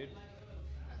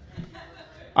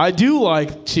 I do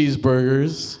like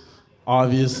cheeseburgers,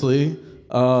 obviously.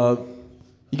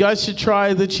 You guys should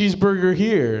try the cheeseburger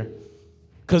here,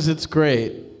 because it's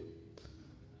great.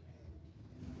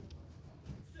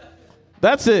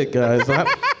 That's it, guys. All right,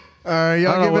 I don't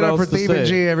y'all know give it what up for else to Theban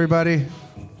say. G, everybody.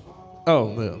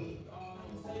 Oh, yeah.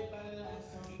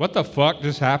 What the fuck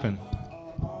just happened?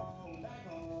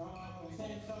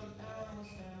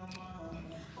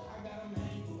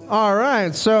 All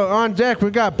right, so on deck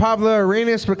we got Pablo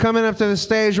Arenas. We're coming up to the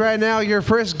stage right now. Your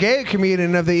first gay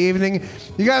comedian of the evening.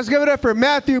 You guys give it up for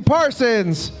Matthew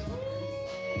Parsons.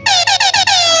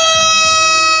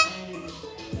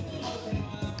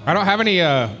 I don't have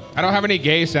any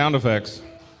gay sound effects.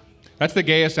 That's the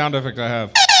gayest sound effect I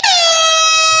have.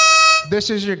 This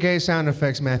is your gay sound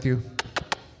effects, Matthew.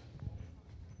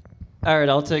 All right,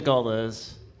 I'll take all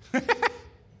those.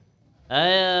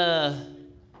 I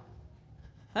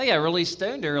got really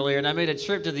stoned earlier, and I made a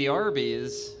trip to the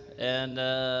Arby's, and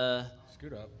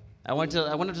scoot up. I went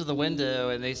up to the window,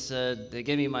 and they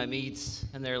gave me my meats,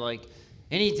 and they're like,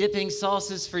 "Any dipping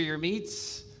sauces for your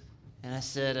meats?" And I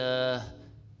said,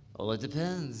 "Well, it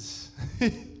depends.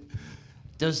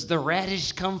 Does the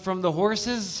radish come from the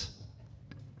horses?"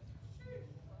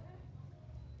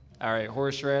 All right,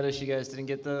 horseradish. You guys didn't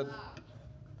get that?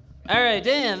 All right,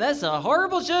 damn, that's a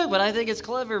horrible joke, but I think it's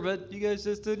clever, but you guys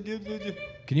just didn't get it.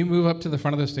 Can you move up to the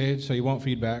front of the stage so you won't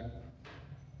feed back?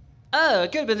 Oh,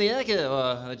 it could have been the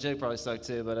echo. The joke probably sucked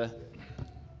too, but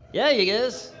yeah, you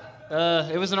guys.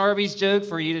 It was an Arby's joke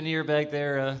for you to hear back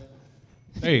there.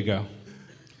 There you go.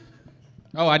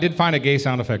 Oh, I did find a gay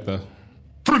sound effect though.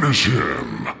 Finish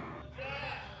him.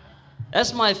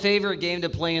 That's my favorite game to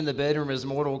play in the bedroom is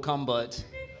Mortal Kombat.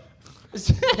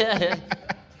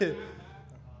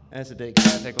 That's a big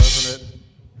traffic, wasn't it?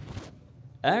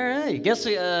 All right, guess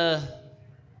I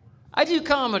do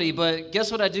comedy, but guess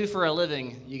what I do for a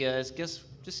living, you guys?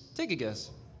 Just take a guess.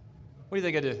 What do you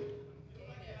think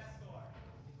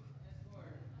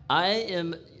I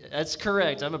do? That's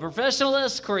correct. I'm a professional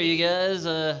escort, you guys.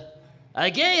 A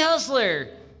gay hustler.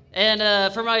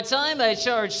 And for my time, I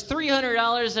charge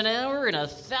 $300 an hour and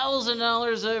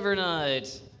 $1,000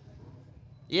 overnight.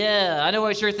 Yeah, I know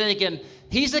what you're thinking.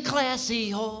 He's a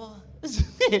classy whore.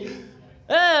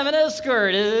 I'm an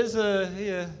escort.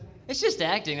 Yeah. It's just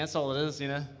acting. That's all it is, you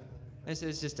know. It's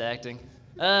just acting.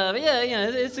 But yeah, you know,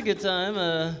 it's a good time.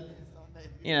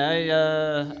 You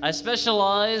know, I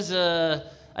specialize in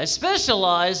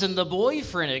the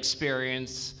boyfriend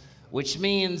experience, which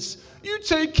means you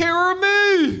take care of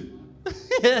me.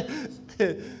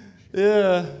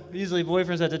 Yeah. Usually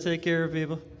boyfriends have to take care of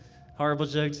people. Horrible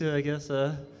joke too, I guess.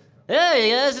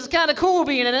 Hey guys, it's kind of cool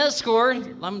being an escort.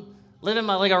 I'm living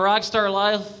like a rock star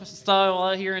lifestyle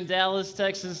out here in Dallas,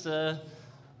 Texas.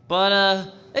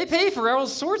 But they pay for all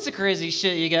sorts of crazy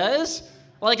shit, you guys.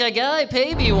 Like a guy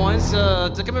paid me once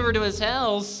to come over to his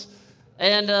house,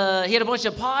 and he had a bunch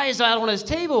of pies out on his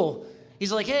table.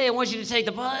 He's like, "Hey, I want you to take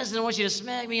the pies, and I want you to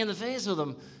smack me in the face with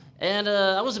them." And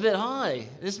I was a bit high.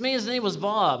 This man's name was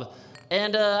Bob.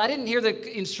 And I didn't hear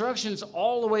the instructions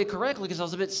all the way correctly because I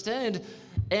was a bit stoned.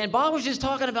 And Bob was just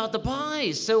talking about the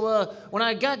pies. So when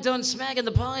I got done smacking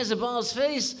the pies in Bob's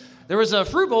face, there was a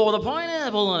fruit bowl with a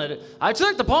pineapple in it. I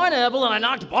took the pineapple and I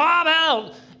knocked Bob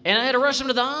out. And I had to rush him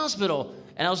to the hospital.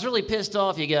 And I was really pissed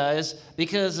off, you guys,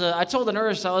 because I told the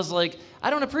nurse, I was like, I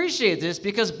don't appreciate this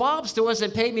because Bob still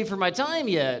hasn't paid me for my time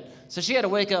yet. So she had to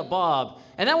wake up Bob.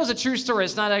 And that was a true story.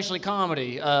 It's not actually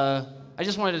comedy. I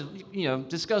just wanted to,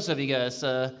 discuss with you guys.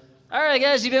 All right,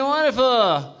 guys, you've been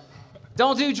wonderful.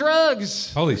 Don't do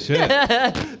drugs. Holy shit.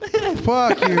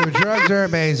 Fuck you. Drugs are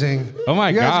amazing. Oh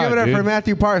my God, you guys give it up dude. for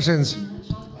Matthew Parsons.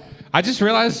 I just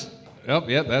realized,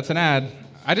 that's an ad.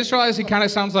 I just realized he kind of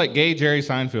sounds like gay Jerry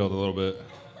Seinfeld a little bit.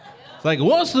 It's like,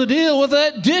 what's the deal with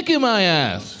that dick in my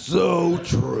ass? So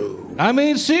true. I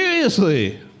mean,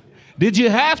 seriously. Did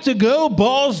you have to go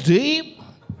balls deep?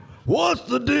 What's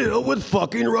the deal with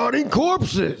fucking rotting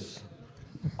corpses?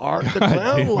 Art the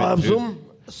Clown loves them.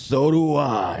 So do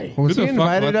I. Was he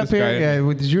invited up here?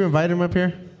 Yeah, did you invite him up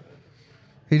here?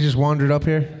 He just wandered up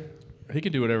here? He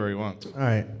can do whatever he wants. All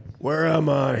right. Where am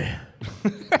I?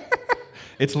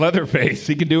 It's Leatherface.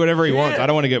 He can do whatever he wants. I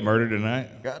don't want to get murdered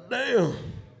tonight. Goddamn.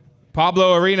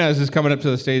 Pablo Arenas is coming up to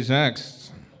the stage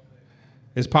next.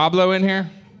 Is Pablo in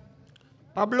here?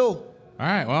 Pablo. All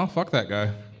right, well, fuck that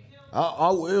guy.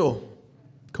 I will.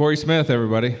 Corey Smith,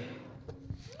 everybody.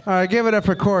 All right, give it up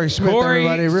for Corey Smith, Corey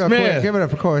everybody. Real Smith. quick. Give it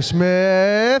up for Corey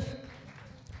Smith.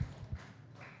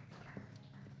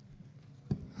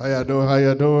 How y'all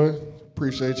doing?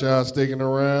 Appreciate y'all sticking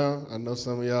around. I know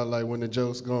some of y'all like when the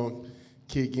joke's gonna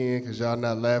kick in because y'all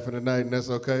not laughing tonight, and that's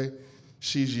okay.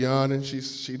 She's yawning.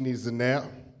 She needs a nap.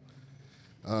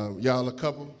 Y'all a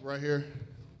couple right here?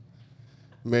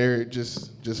 Married,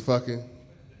 just fucking?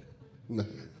 No,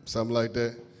 something like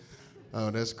that. Oh,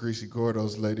 that's Greasy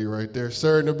Gordo's lady right there.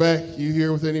 Sir in the back, you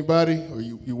here with anybody? Or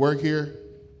you work here?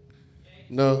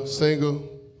 No, single?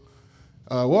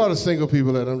 Where all the single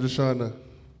people at? I'm just trying to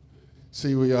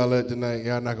see where y'all at tonight.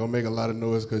 Y'all not gonna make a lot of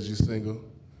noise because you single.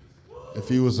 If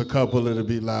you was a couple, it'd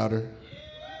be louder.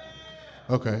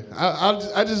 Okay,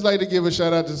 I just like to give a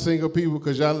shout out to single people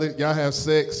because y'all have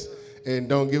sex and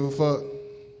don't give a fuck.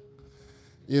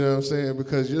 You know what I'm saying?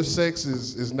 Because your sex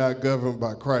is not governed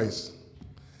by Christ.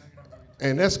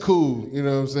 And that's cool, you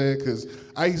know what I'm saying? Because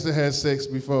I used to have sex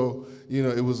before, you know,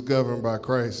 it was governed by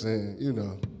Christ. And, you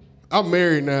know, I'm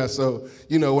married now, so,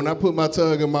 you know, when I put my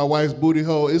tongue in my wife's booty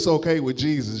hole, it's okay with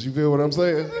Jesus. You feel what I'm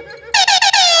saying? You know what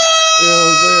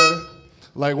I'm saying?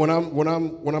 Like when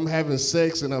I'm having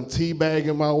sex and I'm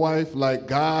teabagging my wife, like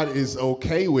God is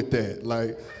okay with that.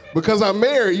 Like, because I'm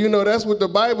married, you know, that's what the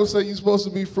Bible says, you're supposed to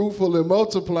be fruitful and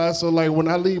multiply. So like when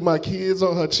I leave my kids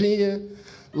on her chin,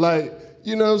 like,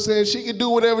 you know what I'm saying, she can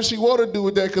do whatever she want to do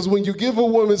with that, because when you give a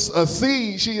woman a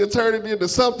seed, she'll turn it into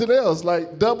something else,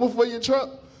 like double for your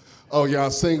trouble. Oh, y'all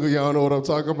single, y'all know what I'm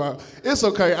talking about. It's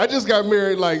okay, I just got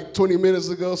married like 20 minutes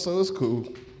ago, so it's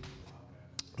cool.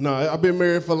 No, I've been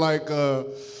married for like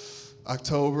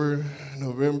October,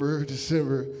 November,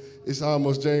 December. It's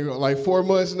almost January, like 4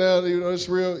 months now, you know, it's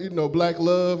real, you know, black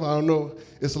love. I don't know,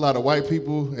 it's a lot of white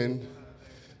people and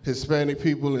Hispanic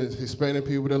people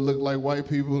that look like white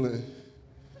people, and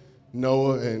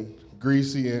Noah and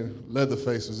Greasy and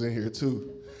Leatherface was in here too.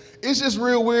 It's just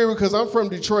real weird because I'm from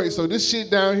Detroit, so this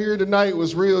shit down here tonight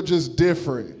was real just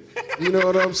different. You know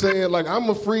what I'm saying? Like, I'm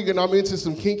a freak and I'm into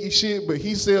some kinky shit, but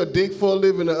he sell dick for a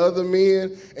living to other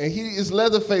men, and he is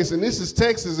Leatherface, and this is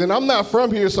Texas, and I'm not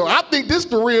from here, so I think this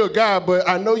the real guy, but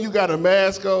I know you got a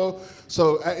mask on,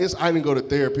 so I didn't go to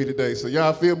therapy today. So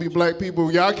y'all feel me, black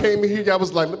people? Y'all came in here, y'all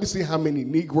was like, let me see how many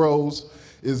Negroes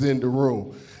is in the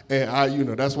room. And you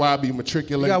know, that's why I be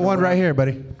matriculating. You got one right here,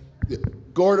 buddy. Yeah.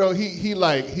 Gordo, he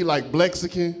like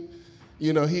Blexican.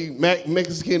 You know, he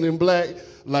Mexican and black.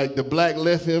 Like the black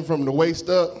left him from the waist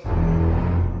up.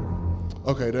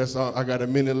 Okay, that's all. I got a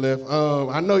minute left.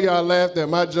 I know y'all laughed at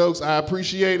my jokes. I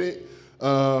appreciate it.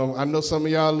 I know some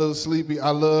of y'all a little sleepy. I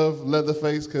love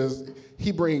Leatherface because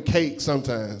he bring cake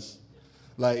sometimes.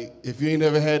 Like, if you ain't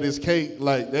never had this cake,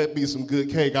 like, that'd be some good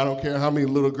cake. I don't care how many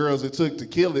little girls it took to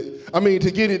kill it. I mean,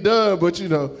 to get it done, but you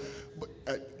know.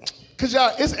 Cause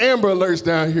y'all, it's Amber Alerts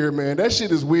down here, man. That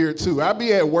shit is weird too. I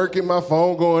be at work and my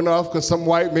phone going off cause some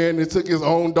white man that took his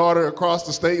own daughter across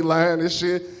the state line and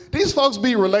shit. These folks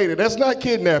be related. That's not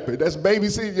kidnapping. That's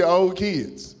babysitting your old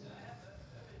kids.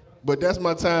 But that's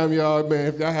my time, y'all, man.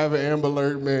 If y'all have an Amber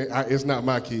Alert, man, it's not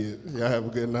my kid. Y'all have a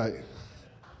good night.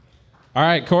 All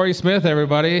right, Corey Smith,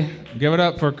 everybody. Give it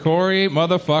up for Corey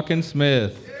motherfucking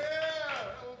Smith.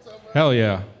 Hell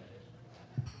yeah.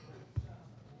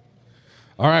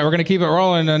 All right, we're going to keep it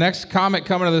rolling. The next comic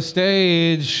coming to the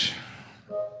stage.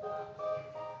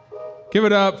 Give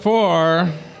it up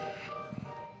for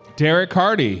Derek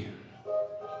Hardy.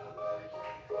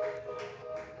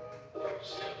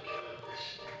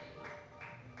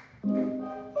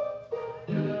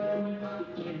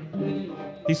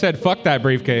 He said, fuck that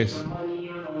briefcase.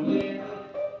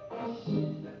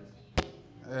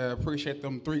 Appreciate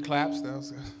them 3 claps.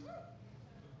 That's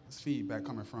feedback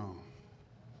coming from.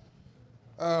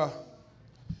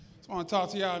 Just want to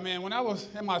talk to y'all, man. When I was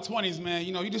in my 20s, man,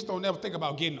 you know, you just don't never think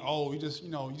about getting old. You just,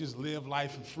 you know, you just live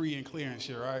life free and clear and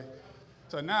shit, right?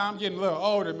 So now I'm getting a little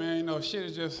older, man. You know, shit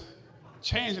is just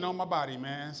changing on my body,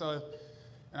 man. So,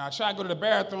 and I try to go to the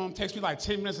bathroom. It takes me like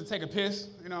 10 minutes to take a piss.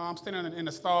 You know, I'm standing in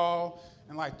the stall,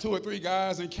 and like 2 or 3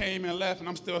 guys and came and left, and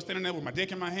I'm still standing there with my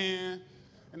dick in my hand.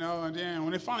 You know, and then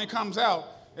when it finally comes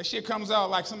out, that shit comes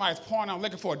out like somebody's pouring out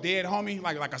looking for a dead homie,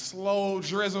 like a slow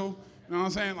drizzle. You know what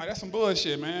I'm saying? Like, that's some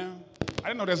bullshit, man. I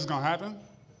didn't know this was gonna happen.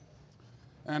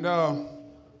 And some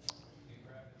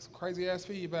crazy ass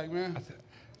feedback, man.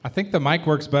 I think the mic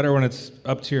works better when it's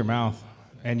up to your mouth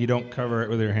and you don't cover it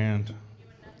with your hand.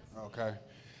 Okay.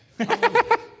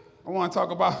 I want to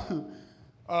talk about,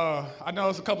 I know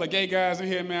there's a couple of gay guys in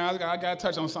here, man. I got to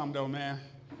touch on something, though, man.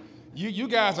 You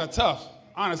guys are tough,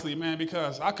 honestly, man,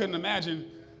 because I couldn't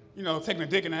imagine, you know, taking a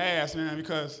dick in the ass, man,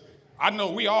 because I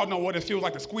know we all know what it feels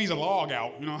like to squeeze a log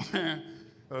out, you know what I'm saying?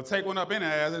 So take one up in the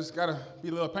ass, it's gotta be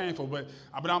a little painful, but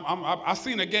I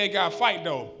seen a gay guy fight,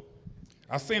 though.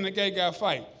 I seen a gay guy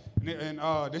fight. And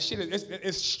this shit,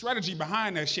 it's strategy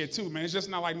behind that shit, too, man. It's just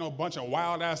not like no bunch of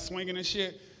wild-ass swinging and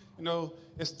shit. You know,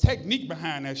 it's technique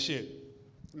behind that shit.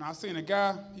 You know, I seen a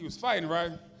guy, he was fighting,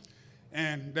 right?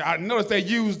 And I noticed they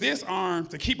used this arm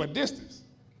to keep a distance.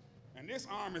 And this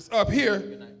arm is up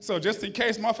here, so just in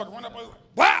case motherfucker run up, like,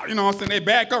 wow, you know what I'm saying? They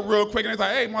back up real quick, and it's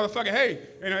like, hey, motherfucker, hey.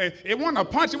 You know, it wasn't a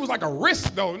punch, it was like a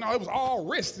wrist, though. You know, it was all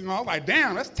wrist. You know, I was like,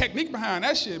 damn, that's technique behind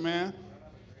that shit, man.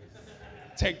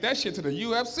 take that shit to the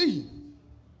UFC.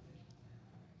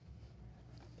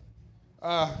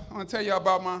 I want to tell y'all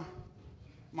about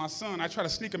my son. I try to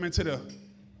sneak him into the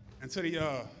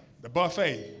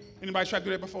buffet. Anybody try to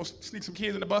do that before? Sneak some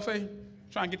kids in the buffet?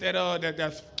 Try and get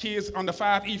that kids under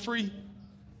 5 eat free?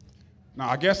 No,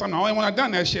 I guess I'm the only one that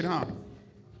done that shit, huh?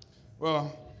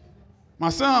 Well, my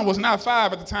son was not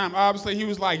 5 at the time. Obviously, he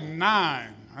was like 9.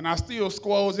 And I still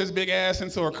squoze his big ass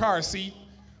into a car seat,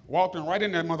 walked him right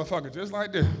in that motherfucker, just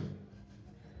like this.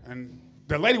 And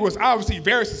the lady was obviously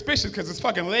very suspicious because his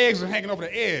fucking legs were hanging over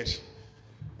the edge.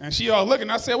 And she all looking.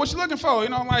 I said, what you looking for? You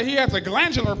know, like he has a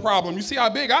glandular problem. You see how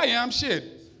big I am? Shit.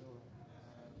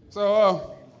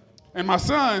 So, and my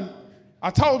son,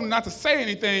 I told him not to say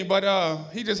anything, but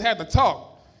he just had to talk.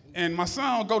 And my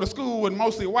son go to school with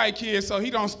mostly white kids, so he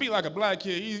don't speak like a black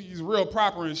kid. He's real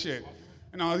proper and shit.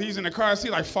 You know, he's in the car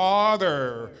seat like,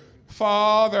 Father,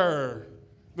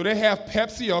 do they have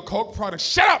Pepsi or Coke products?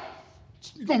 Shut up!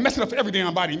 You're gonna mess it up for every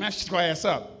damn body, man. Shut your ass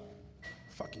up.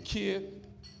 Fucking kid.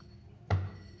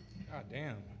 God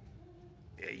damn.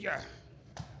 Yeah.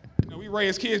 You know, we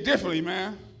raise kids differently,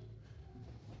 man.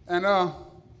 And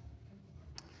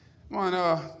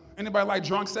anybody like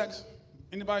drunk sex?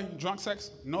 Anybody drunk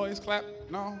sex? Noise, clap?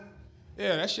 No?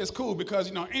 Yeah, that shit's cool because,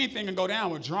 you know, anything can go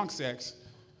down with drunk sex.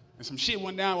 And some shit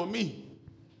went down with me.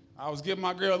 I was giving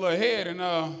my girl a little head and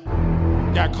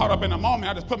got caught up in the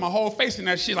moment. I just put my whole face in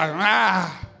that shit like,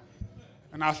 ah.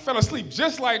 And I fell asleep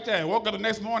just like that. Woke up the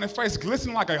next morning, face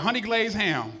glistening like a honey glazed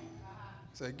ham.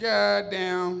 I said, God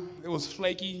damn, it was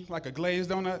flaky like a glazed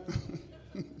donut.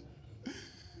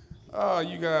 Oh,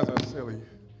 you guys are silly.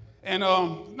 And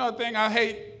another thing I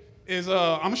hate is,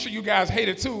 I'm sure you guys hate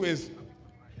it too, is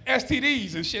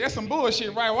STDs and shit. That's some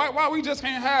bullshit, right? Why we just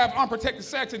can't have unprotected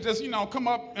sex and just, you know, come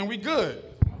up and we good?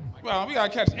 Well, we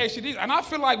gotta catch STDs. And I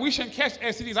feel like we shouldn't catch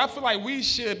STDs. I feel like we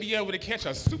should be able to catch a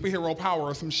superhero power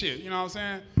or some shit. You know what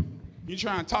I'm saying? You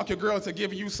try and talk your girl to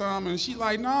giving you some and she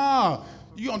like, nah,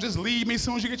 you gonna just leave me as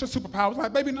soon as you get your superpowers.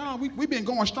 Like, baby, no, we been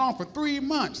going strong for 3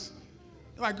 months.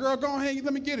 Like, girl, go ahead,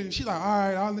 let me get it. And she like, all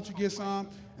right, I'll let you get some.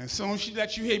 And as soon as she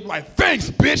let you hit, be like, thanks,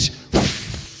 bitch.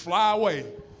 Fly away.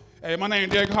 Hey, my name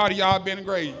is Derek Hardy. Y'all been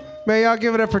great. Man, y'all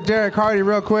give it up for Derek Hardy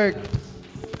real quick.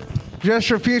 Just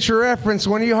for future reference,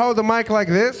 when you hold the mic like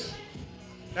this,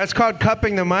 that's called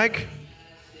cupping the mic.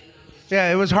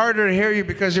 Yeah, it was harder to hear you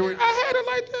because you were... I had it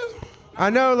like this. I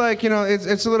know, like, you know,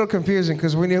 it's a little confusing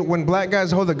because when black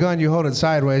guys hold a gun, you hold it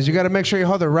sideways. You got to make sure you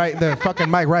hold the fucking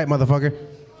mic right, motherfucker.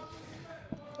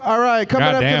 All right, coming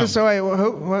up to the... So, wait,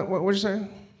 what'd you say?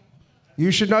 You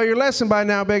should know your lesson by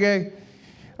now, Big A.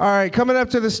 All right, coming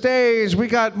up to the stage, we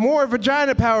got more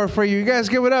vagina power for you. You guys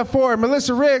give it up for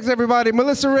Melissa Riggs, everybody.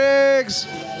 Melissa Riggs.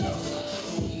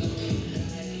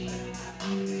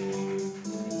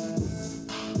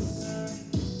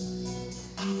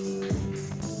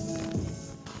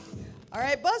 All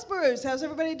right, Buzz Brews, how's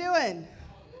everybody doing?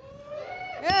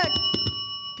 Yeah,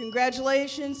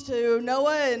 congratulations to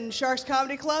Noah and Sharks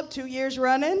Comedy Club, 2 years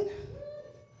running.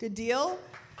 Good deal.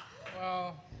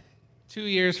 Well, 2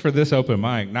 years for this open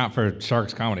mic, not for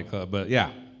Sharks Comedy Club, but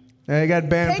yeah. I got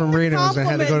banned from Reno's and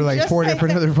had to go to like 4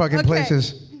 different other fucking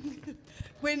places.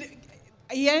 When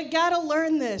you gotta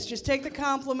learn this, just take the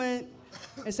compliment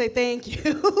and say thank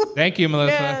you. Thank you,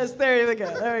 Melissa. Yes, there we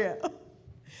go. There we go.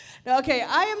 Now, okay,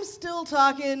 I am still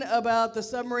talking about the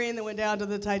submarine that went down to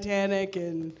the Titanic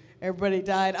and everybody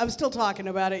died. I'm still talking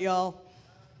about it, y'all.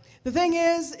 The thing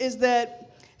is that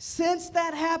since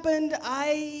that happened,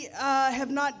 I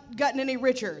have not gotten any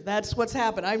richer. That's what's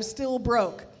happened. I'm still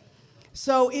broke.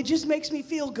 So it just makes me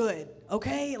feel good,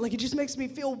 okay? Like, it just makes me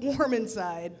feel warm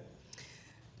inside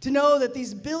to know that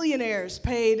these billionaires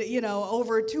paid, you know,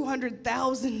 over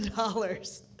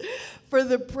 $200,000 for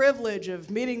the privilege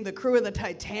of meeting the crew of the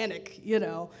Titanic, you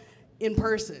know, in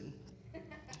person.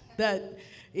 That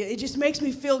it just makes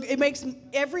me feel, it makes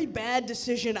every bad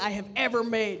decision I have ever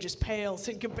made just pales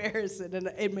in comparison, and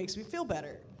it makes me feel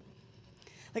better.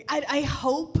 Like, I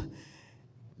hope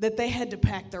that they had to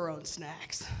pack their own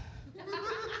snacks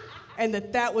and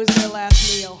that was their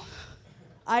last meal.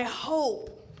 I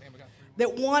hope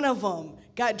that one of them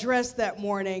got dressed that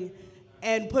morning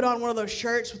and put on one of those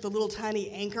shirts with a little tiny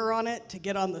anchor on it to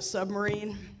get on the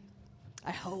submarine.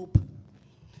 I hope.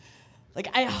 Like,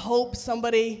 I hope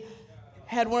somebody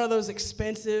had one of those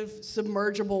expensive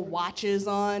submergible watches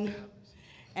on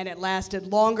and it lasted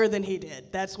longer than he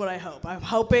did. That's what I hope. I'm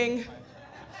hoping.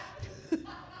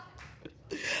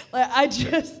 Like,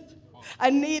 I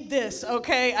need this,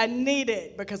 okay? I need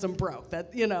it because I'm broke.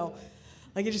 That, you know,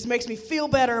 like, it just makes me feel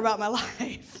better about my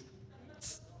life.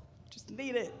 Just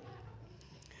need it.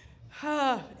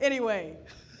 Anyway,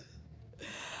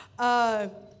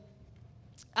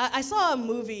 I saw a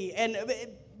movie, and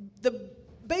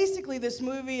basically this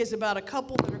movie is about a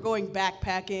couple that are going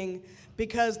backpacking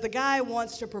because the guy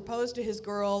wants to propose to his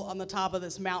girl on the top of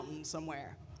this mountain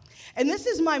somewhere. And this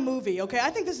is my movie, okay? I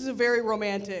think this is a very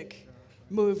romantic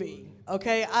movie,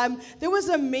 okay? There was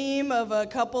a meme of a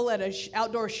couple at an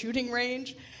outdoor shooting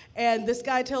range, and this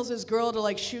guy tells his girl to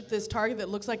like shoot this target that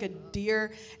looks like a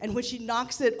deer, and when she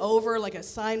knocks it over, like a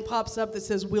sign pops up that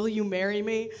says, "Will you marry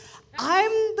me?"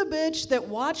 I'm the bitch that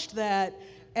watched that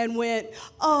and went,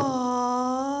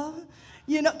 "Aww,"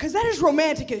 you know, because that is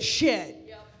romantic as shit.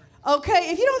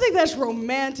 Okay, if you don't think that's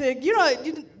romantic, you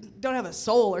don't have a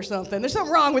soul or something. There's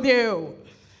something wrong with you.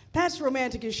 That's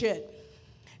romantic as shit.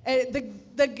 And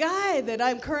the guy that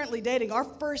I'm currently dating, our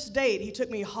first date, he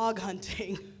took me hog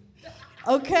hunting.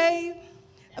 Okay?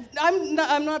 I'm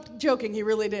not joking, he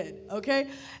really did, okay?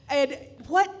 And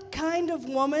what kind of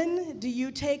woman do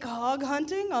you take hog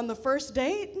hunting on the first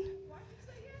date?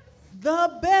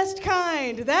 The best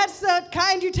kind. That's the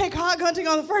kind you take hog hunting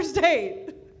on the first date.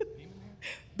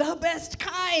 The best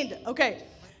kind. Okay.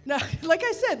 Now, like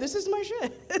I said, this is my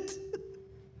shit.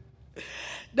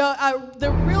 No,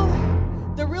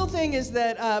 the real thing is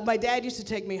that my dad used to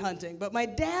take me hunting, but my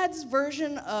dad's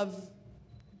version of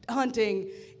hunting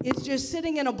is just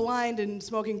sitting in a blind and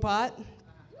smoking pot.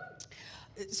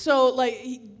 So,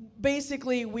 like,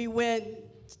 basically, we went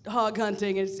hog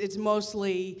hunting. It's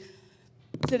mostly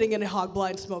sitting in a hog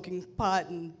blind, smoking pot,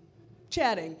 and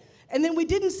chatting. And then we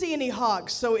didn't see any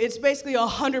hogs, so it's basically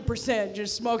 100%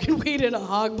 just smoking weed in a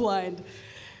hog blind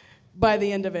by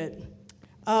the end of it.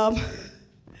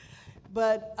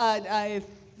 But I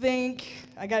think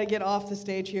I got to get off the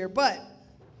stage here. But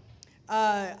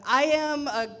I am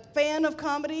a fan of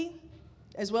comedy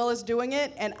as well as doing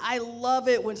it, and I love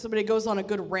it when somebody goes on a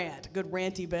good rant, a good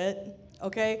ranty bit,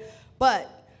 okay? But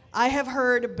I have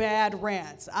heard bad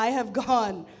rants. I have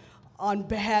gone on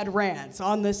bad rants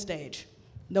on this stage.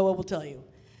 Noah will tell you.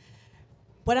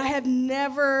 But I have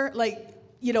never,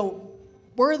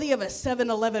 worthy of a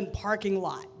 7-Eleven parking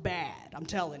lot. Bad, I'm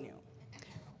telling you.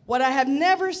 What I have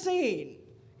never seen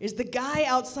is the guy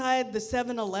outside the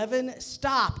 7-Eleven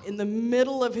stop in the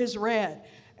middle of his rant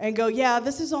and go, "Yeah,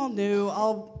 this is all new.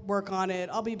 I'll work on it.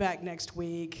 I'll be back next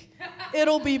week.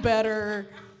 It'll be better.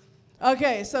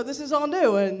 Okay, so this is all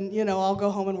new, and, I'll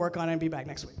go home and work on it and be back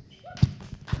next week."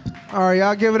 All right,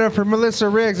 y'all give it up for Melissa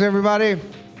Riggs, everybody.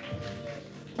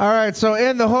 All right, so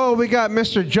in the hole, we got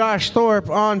Mr. Josh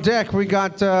Thorpe on deck. We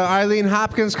got Eileen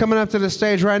Hopkins coming up to the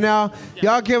stage right now.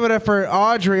 Y'all give it up for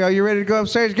Audrey. Are you ready to go up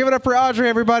stage? Give it up for Audrey,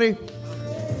 everybody.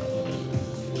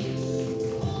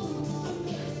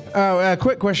 Oh,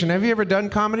 quick question. Have you ever done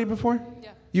comedy before?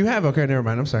 Yeah. You have? Okay, never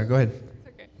mind. I'm sorry. Go ahead.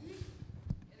 Okay.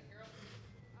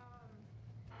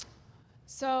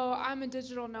 So I'm a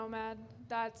digital nomad.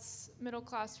 That's middle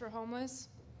class for homeless.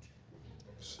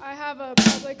 I have a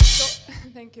public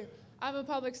thank you. I have a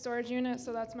public storage unit,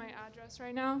 so that's my address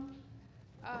right now.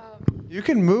 You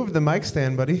can move the mic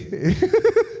stand, buddy.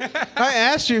 I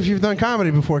asked you if you've done comedy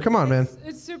before. Come on, man.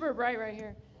 It's super bright right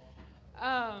here.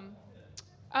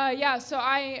 Yeah, so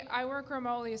I work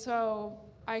remotely, so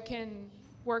I can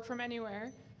work from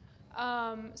anywhere.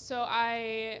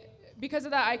 Because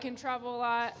of that, I can travel a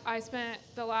lot. I spent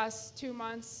the last 2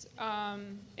 months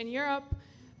in Europe.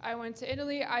 I went to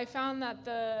Italy. I found that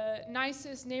the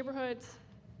nicest neighborhoods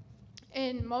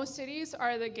in most cities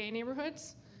are the gay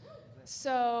neighborhoods.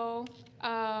 So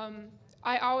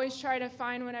I always try to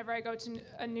find, whenever I go to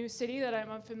a new city that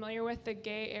I'm unfamiliar with, the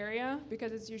gay area,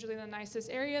 because it's usually the nicest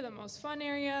area, the most fun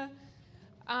area.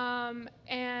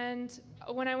 And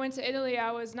when I went to Italy,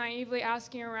 I was naively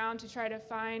asking around to try to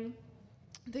find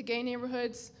the gay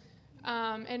neighborhoods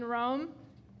in Rome.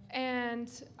 And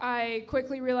I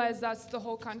quickly realized that's the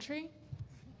whole country,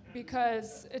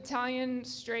 because Italian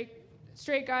straight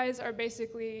guys are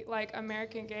basically like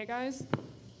American gay guys.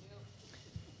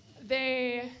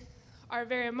 They are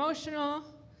very emotional.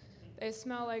 They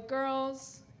smell like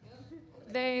girls.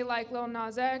 They like Lil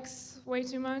Nas X way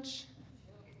too much.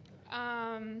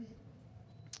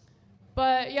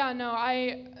 But yeah, no,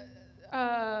 I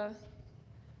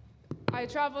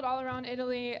traveled all around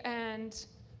Italy, and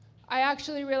I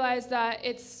actually realized that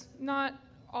it's not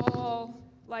all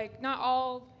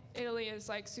Italy is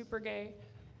like super gay,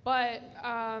 but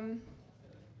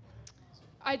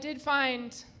I did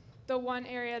find the one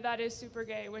area that is super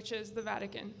gay, which is the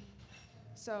Vatican.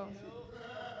 So.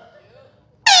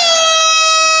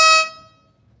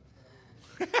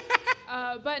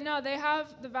 But no,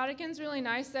 the Vatican's really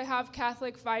nice. They have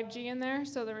Catholic 5G in there,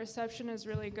 so the reception is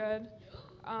really good.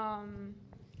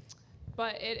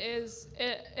 but it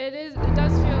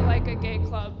does feel like a gay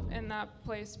club in that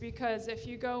place, because if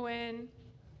you go in,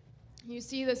 you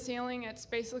see the ceiling. It's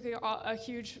basically a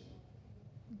huge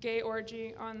gay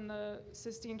orgy on the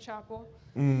Sistine Chapel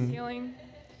ceiling.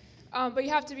 But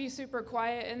you have to be super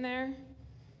quiet in there.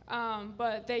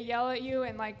 But they yell at you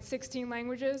in like 16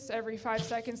 languages every 5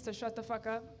 seconds to shut the fuck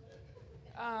up.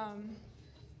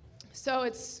 So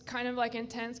it's kind of like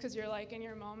intense because you're like in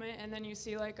your moment, and then you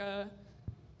see like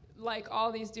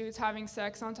all these dudes having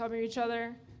sex on top of each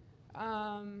other.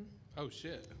 Oh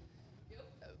shit.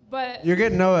 But You're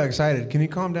getting Noah excited. Can you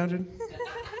calm down, Jen?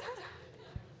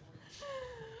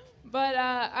 But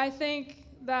I think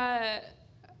that,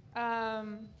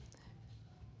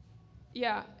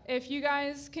 yeah, if you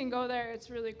guys can go there, it's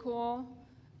really cool.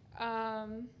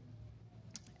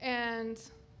 And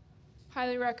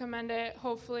highly recommend it.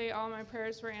 Hopefully all my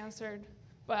prayers were answered.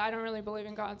 But I don't really believe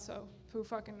in God, so who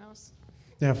fucking knows?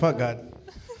 Yeah, fuck God.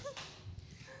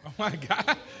 Oh my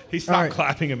God. He stopped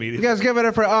clapping You immediately. guys give it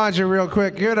up for Audrey real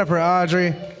quick. Give it up for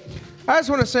Audrey. I just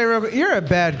want to say real quick, you're a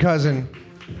bad cousin.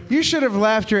 You should have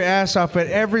laughed your ass off at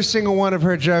every single one of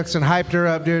her jokes and hyped her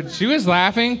up, dude. She was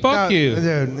laughing? Fuck you.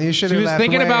 Dude, you should She have was laughed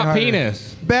thinking way about harder.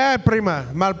 penis. Bad prima.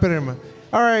 Mal prima.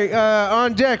 All right,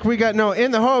 on deck, we got,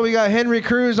 in the hole, we got Henry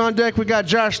Cruz. On deck, we got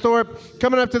Josh Thorpe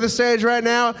coming up to the stage right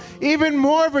now. Even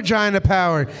more vagina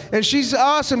power. And she's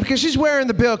awesome because she's wearing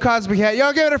the Bill Cosby hat.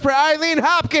 Y'all give it up for Eileen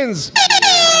Hopkins.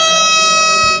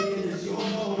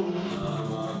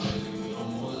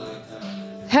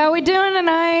 How we doing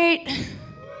tonight?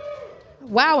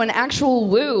 Wow, an actual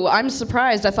woo. I'm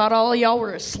surprised. I thought all of y'all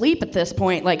were asleep at this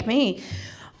point, like me.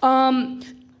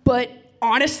 But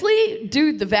honestly,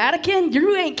 dude, the Vatican,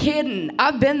 you ain't kidding.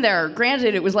 I've been there.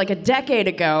 Granted, it was like a decade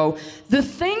ago. The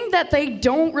thing that they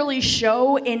don't really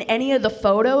show in any of the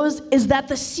photos is that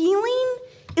the ceiling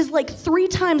is like 3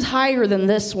 times higher than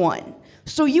this one.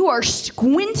 So you are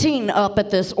squinting up at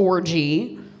this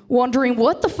orgy, wondering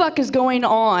what the fuck is going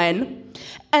on.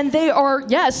 And they are,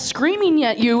 yes, screaming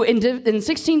at you in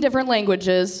 16 different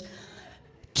languages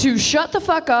to shut the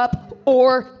fuck up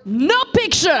or no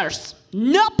pictures.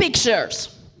 No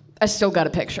pictures. I still got a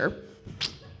picture.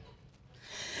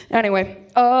 Anyway,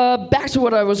 back to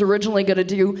what I was originally gonna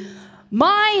do.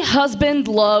 My husband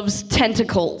loves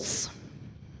tentacles.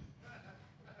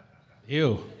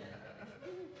 Ew.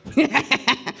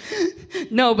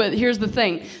 No, but here's the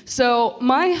thing. So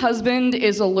my husband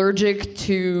is allergic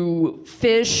to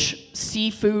fish,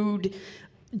 seafood.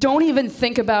 Don't even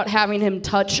think about having him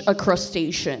touch a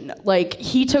crustacean. Like,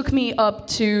 he took me up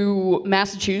to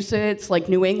Massachusetts, like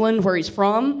New England, where he's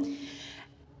from,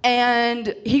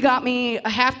 and he got me a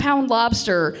half-pound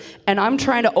lobster, and I'm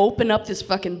trying to open up this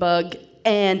fucking bug,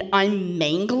 and I'm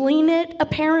mangling it,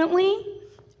 apparently.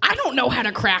 I don't know how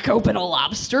to crack open a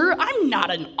lobster. I'm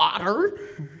not an otter.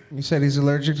 You said he's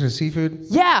allergic to seafood?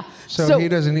 Yeah. So he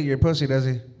doesn't eat your pussy, does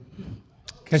he?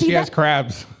 Because she has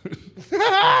crabs.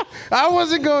 I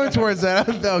wasn't going towards that.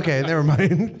 Okay, never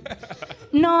mind.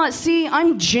 No, see,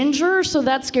 I'm ginger, so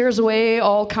that scares away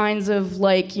all kinds of,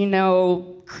 like,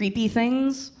 creepy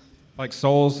things. Like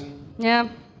souls. Yeah.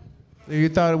 You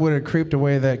thought it would have creeped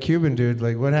away that Cuban dude.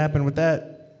 Like, what happened with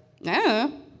that? Yeah.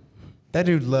 That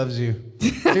dude loves you.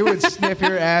 He would sniff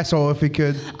your asshole if he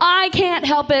could. I can't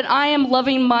help it. I am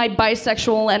loving my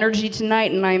bisexual energy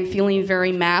tonight, and I am feeling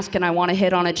very masked, and I want to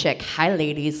hit on a chick. Hi,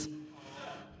 ladies.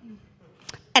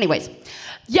 Anyways,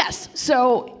 yes,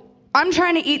 so I'm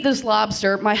trying to eat this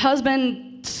lobster. My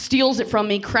husband steals it from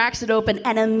me, cracks it open,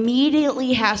 and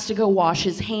immediately has to go wash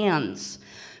his hands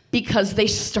because they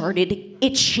started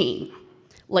itching,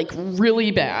 like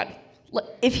really bad.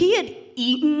 If he had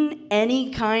eaten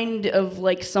any kind of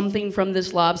like something from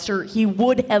this lobster, he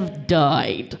would have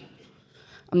died.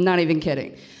 I'm not even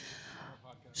kidding.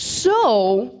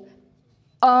 So,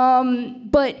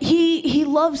 but he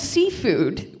loves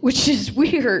seafood, which is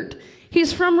weird.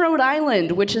 He's from Rhode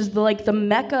Island, which is the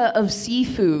mecca of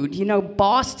seafood.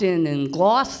 Boston and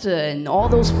Gloucester and all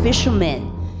those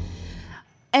fishermen.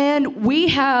 And we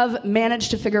have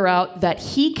managed to figure out that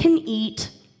he can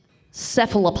eat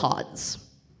cephalopods.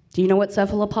 Do you know what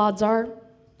cephalopods are?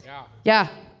 Yeah. Yeah,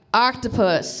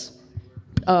 octopus,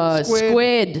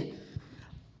 squid.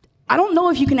 I don't know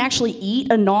if you can actually eat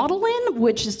a nautilin,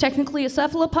 which is technically a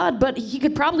cephalopod, but he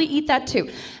could probably eat that too.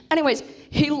 Anyways,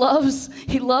 he loves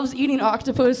eating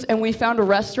octopus, and we found a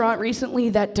restaurant recently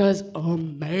that does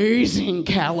amazing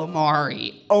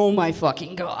calamari. Oh my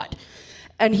fucking God.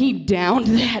 And he downed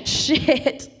that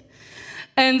shit.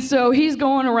 And so he's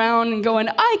going around and going,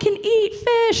 I can eat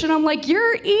fish. And I'm like,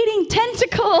 you're eating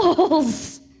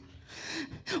tentacles.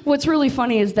 What's really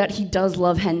funny is that he does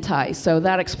love hentai, so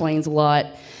that explains a lot.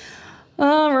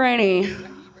 Alrighty.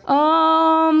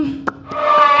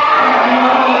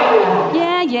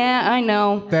 Yeah, I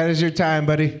know. That is your time,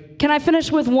 buddy. Can I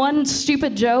finish with one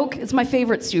stupid joke? It's my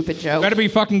favorite stupid joke. Gotta be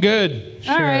fucking good.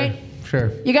 All right.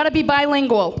 Sure. You gotta be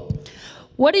bilingual.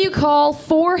 What do you call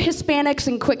 4 Hispanics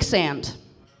in quicksand?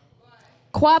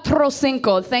 Cuatro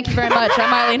cinco. Thank you very much.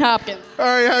 I'm Eileen Hopkins. All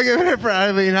right, I'll give it up for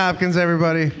Eileen Hopkins,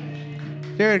 everybody.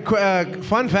 Dude,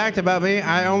 fun fact about me,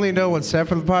 I only know what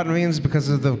cephalopod means because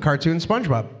of the cartoon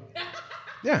SpongeBob.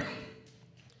 Yeah.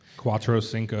 Cuatro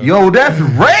cinco. Yo, that's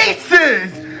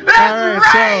racist! That's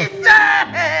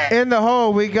racist! So, in the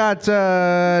hole, we got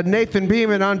Nathan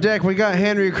Beeman on deck. We got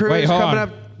Henry Cruz Wait, hold coming on.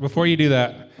 up. Before you do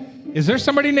that, is there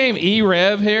somebody named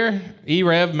E-Rev here?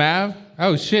 E-Rev Mav?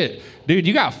 Oh, shit. Dude,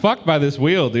 you got fucked by this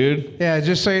wheel, dude. Yeah,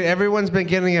 just so everyone's been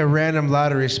getting a random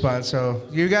lottery spot, so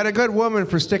you got a good woman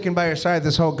for sticking by your side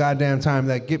this whole goddamn time.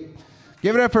 Give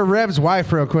it up for Rev's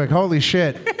wife real quick. Holy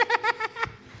shit.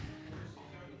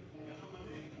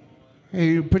 Hey,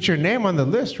 you put your name on the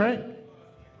list, right?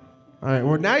 All right,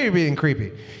 well, now you're being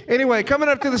creepy. Anyway, coming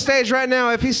up to the stage right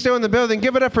now, if he's still in the building,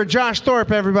 give it up for Josh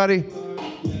Thorpe, everybody.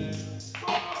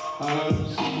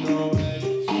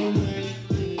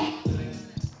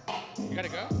 You gotta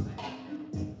go?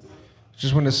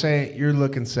 Just want to say, you're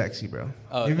looking sexy, bro.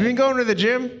 Oh, Have you been going to the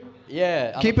gym?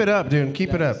 Yeah. Keep it up, dude.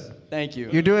 Keep it up. Thank you.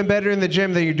 You're doing better in the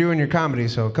gym than you're doing your comedy,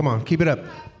 so come on, keep it up.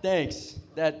 Thanks.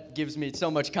 That gives me so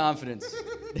much confidence.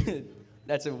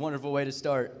 That's a wonderful way to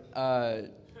start.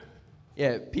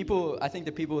 Yeah, I think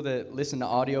the people that listen to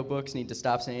audiobooks need to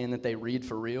stop saying that they read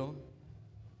for real.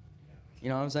 You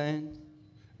know what I'm saying?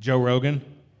 Joe Rogan?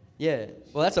 Yeah.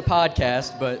 Well, that's a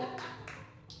podcast, but...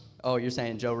 Oh, you're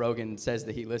saying Joe Rogan says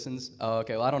that he listens? Oh,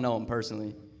 okay. Well, I don't know him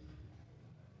personally.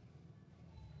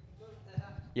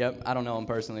 Yep, I don't know him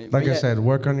personally. Like But I yeah. said,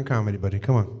 work on your comedy, buddy.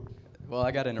 Come on. Well,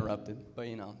 I got interrupted, but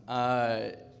you know.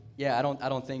 Yeah, I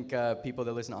don't think people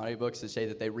that listen to audiobooks that say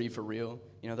that they read for real.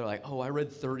 You know, they're like, oh, I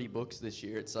read 30 books this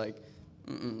year. It's like,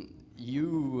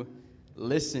 you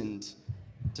listened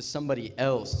to somebody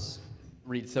else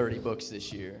read 30 books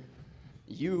this year.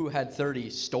 You had 30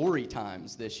 story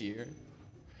times this year.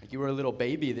 Like you were a little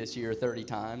baby this year 30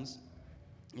 times.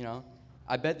 You know,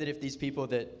 I bet that if these people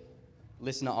that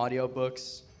listen to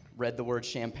audiobooks read the word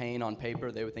champagne on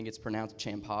paper, they would think it's pronounced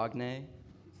champagne.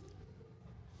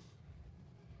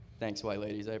 Thanks, white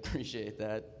ladies. I appreciate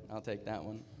that. I'll take that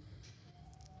one.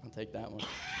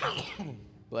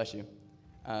 Bless you.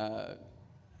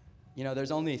 You know,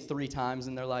 there's only 3 times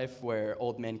in their life where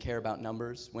old men care about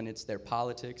numbers, when it's their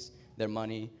politics, their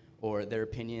money, or their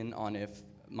opinion on if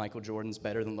Michael Jordan's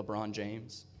better than LeBron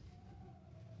James.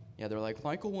 Yeah, they're like,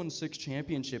 Michael won 6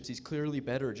 championships. He's clearly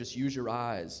better. Just use your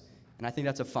eyes. And I think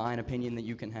that's a fine opinion that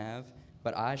you can have.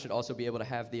 But I should also be able to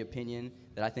have the opinion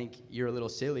that I think you're a little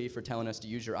silly for telling us to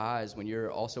use your eyes when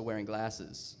you're also wearing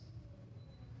glasses.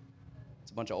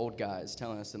 It's a bunch of old guys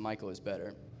telling us that Michael is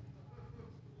better.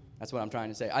 That's what I'm trying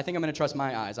to say. I think I'm going to trust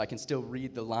my eyes. I can still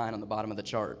read the line on the bottom of the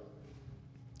chart.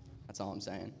 That's all I'm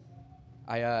saying.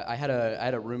 I had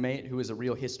a roommate who was a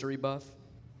real history buff,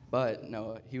 but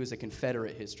no, he was a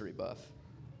Confederate history buff.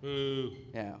 Boo.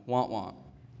 Yeah, womp.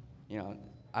 You know,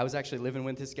 I was actually living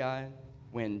with this guy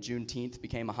when Juneteenth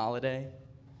became a holiday.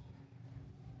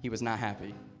 He was not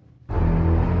happy.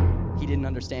 He didn't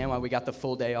understand why we got the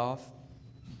full day off.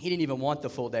 He didn't even want the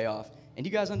full day off. And do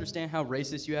you guys understand how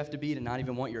racist you have to be to not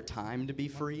even want your time to be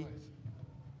free?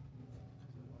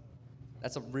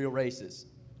 That's a real racist.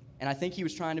 And I think he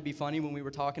was trying to be funny when we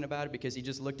were talking about it because he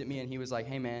just looked at me and he was like,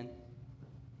 hey man,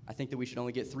 I think that we should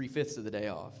only get 3/5 of the day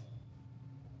off.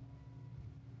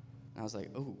 And I was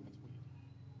like, ooh,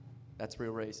 that's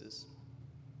real racist.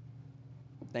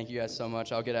 Thank you guys so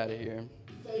much. I'll get out of here.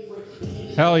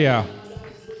 Hell yeah.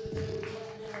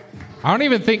 I don't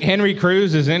even think Henry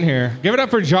Cruz is in here. Give it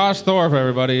up for Josh Thorpe,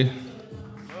 everybody.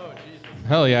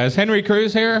 Hell yeah. Is Henry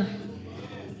Cruz here?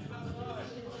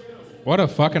 What a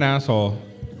fucking asshole.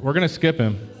 We're going to skip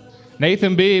him.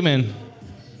 Nathan Beeman.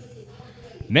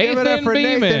 Give it up for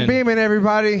Nathan Beeman,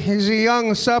 everybody. He's a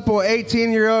young, supple,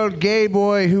 18-year-old gay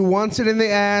boy who wants it in the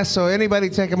ass, so anybody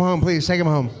take him home, please. Take him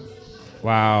home.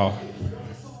 Wow.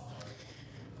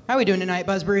 How we doing tonight,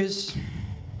 Buzzbrews?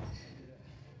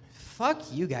 Fuck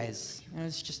you guys. It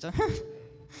was just a...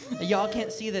 Y'all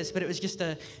can't see this, but it was just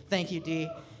a... Thank you, D.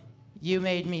 You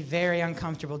made me very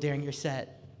uncomfortable during your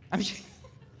set.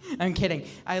 I'm kidding.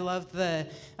 I love the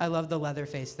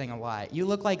Leatherface thing a lot. You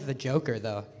look like the Joker,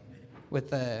 though, with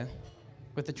the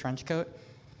trench coat.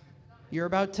 You're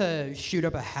about to shoot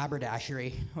up a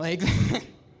haberdashery. Like,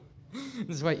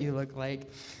 This is what you look like.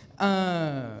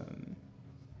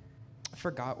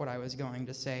 Forgot what I was going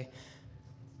to say.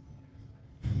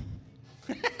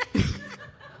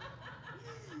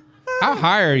 How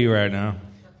high are you right now?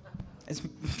 It's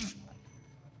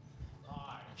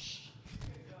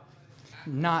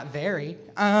not very.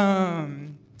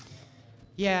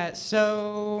 Yeah,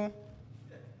 so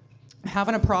I'm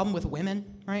having a problem with women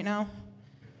right now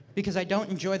because I don't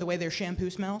enjoy the way their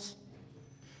shampoo smells.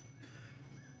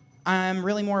 I'm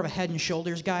really more of a Head and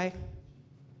Shoulders guy.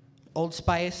 Old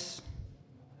Spice.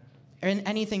 And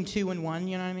anything 2-in-1,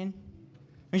 you know what I mean?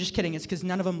 I'm just kidding. It's because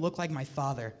none of them look like my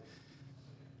father.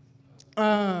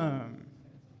 Hi,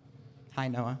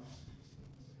 Noah.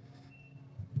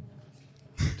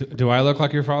 Do I look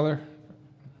like your father?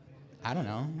 I don't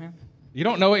know. You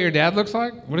don't know what your dad looks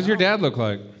like? What does your dad look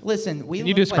like? Listen, we Can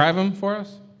you look describe like him for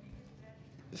us?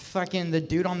 fucking the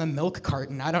dude on the milk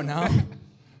carton. I don't know.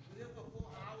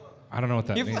 I don't know what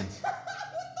that You're means.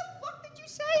 What did you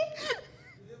say?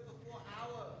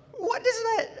 What does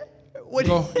that? What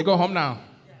You go home now.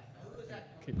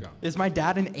 Keep going. Is my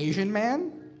dad an Asian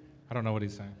man? I don't know what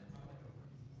he's saying.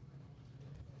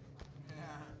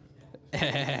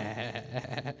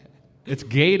 It's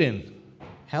Gaden.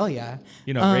 Hell yeah.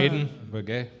 You know, Raiden, but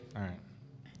gay? All right.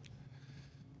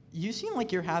 You seem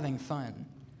like you're having fun.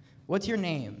 What's your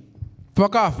name?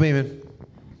 Fuck off, Beeman.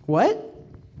 What?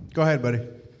 Go ahead, buddy.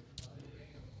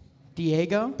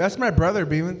 Diego? That's my brother,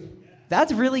 Beeman.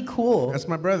 That's really cool. That's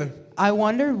my brother. I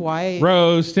wonder why.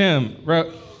 Roast him.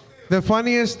 The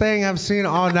funniest thing I've seen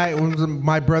all night was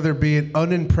my brother being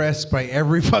unimpressed by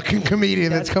every fucking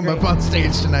comedian that's come up on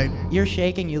stage tonight. You're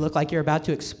shaking. You look like you're about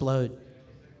to explode.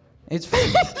 It's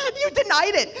you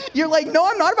denied it. You're like, no,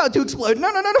 I'm not about to explode. No.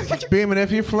 Beeman,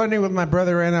 if you're flirting with my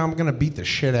brother right now, I'm gonna beat the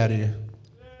shit out of you.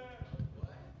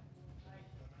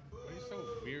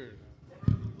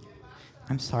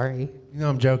 I'm sorry. You know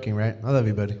I'm joking, right? I love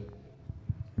you, buddy.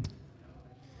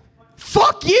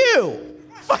 Fuck you!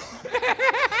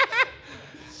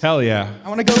 Hell yeah. I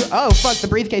want to go. Oh, fuck. The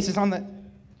briefcase is on the.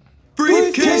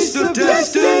 Briefcase of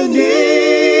destiny.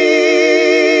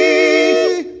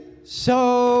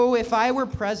 So, if I were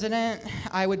president,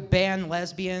 I would ban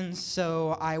lesbians.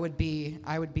 So I would be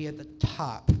at the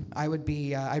top.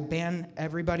 I'd ban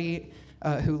everybody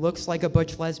who looks like a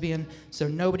butch lesbian, so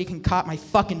nobody can cop my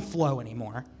fucking flow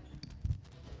anymore.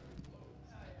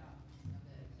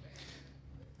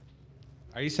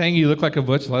 Are you saying you look like a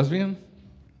butch lesbian?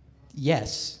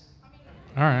 Yes.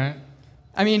 All right.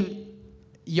 I mean,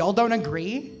 y'all don't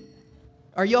agree?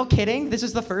 Are y'all kidding? This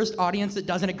is the first audience that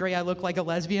doesn't agree I look like a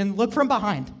lesbian. Look from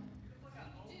behind.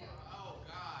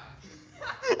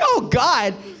 Oh,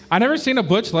 God. I never seen a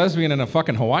butch lesbian in a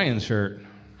fucking Hawaiian shirt.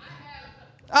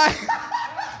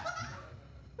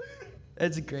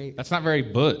 That's great. That's not very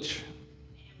butch.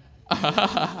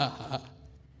 How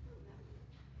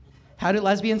do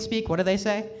lesbians speak? What do they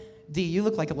say? D, you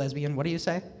look like a lesbian. What do you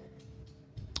say?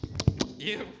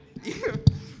 You.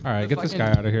 All right, get this guy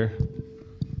out of here.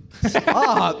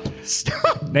 Stop.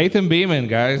 Nathan Beeman,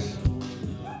 guys.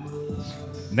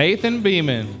 Nathan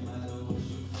Beeman.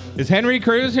 Is Henry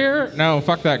Cruz here? No,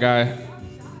 fuck that guy.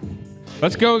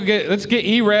 Let's get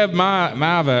E-Rev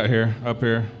Mav up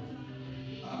here.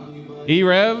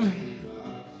 E-Rev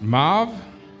Mav.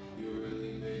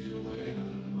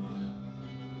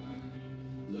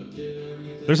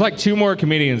 There's like 2 more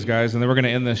comedians, guys, and then we're gonna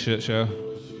end this shit show.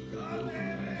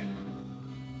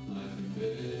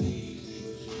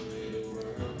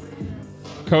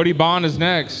 Cody Bond is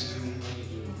next.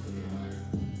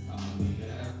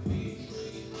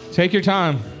 Take your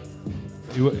time.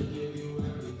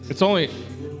 It's only...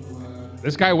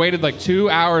 This guy waited like 2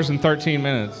 hours and 13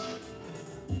 minutes.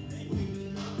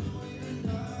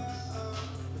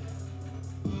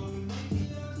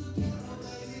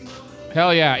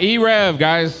 Hell yeah. E-Rev,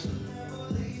 guys.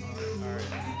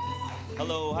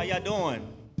 Hello, how y'all doing?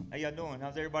 How y'all doing?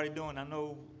 How's everybody doing? I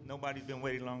know nobody's been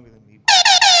waiting longer than me.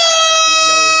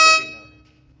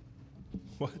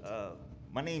 What?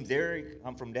 My name's Eric.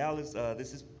 I'm from Dallas.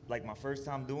 This is like my first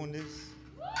time doing this.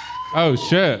 Oh,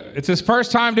 shit. It's his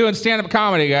first time doing stand-up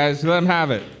comedy, guys. Let him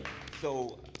have it.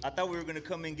 So I thought we were going to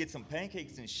come and get some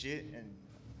pancakes and shit, and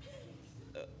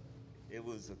it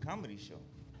was a comedy show.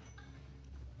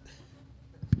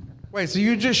 Wait, so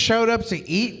you just showed up to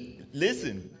eat?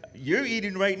 Listen, you're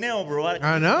eating right now, bro.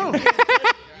 I know. You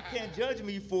can't judge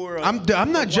me for... I'm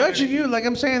not judging you. Like,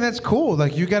 I'm saying that's cool.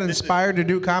 Like, you got inspired to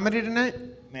do comedy tonight?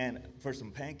 Man, for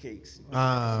some pancakes.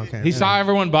 Okay. He saw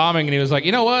everyone bombing, and he was like,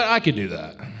 you know what? I could do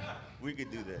that. We could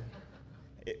do that.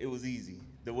 It was easy.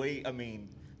 The way, I mean,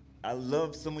 I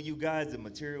love some of you guys, the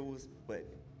material was, but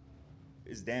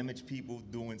It's damaged people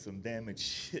doing some damaged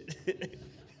shit.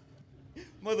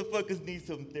 Motherfuckers need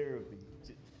some therapy.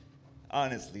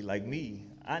 Honestly, like me,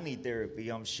 I need therapy,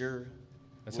 I'm sure.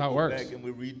 That's We'll how it go works. back and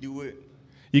we'll redo it.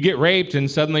 You get raped and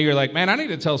suddenly you're like, man, I need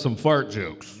to tell some fart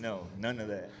jokes No, none of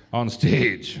that. on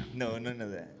stage. No, none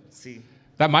of that. See,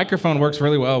 That microphone works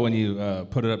really well when you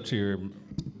put it up to your...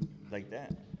 like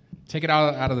that. Take it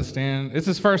out of the stand. It's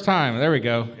his first time. There we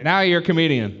go. Now you're a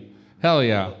comedian. Hell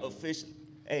yeah. Official.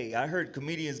 Hey, I heard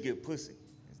comedians get pussy.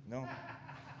 No? Okay,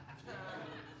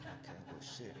 well,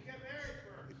 shit.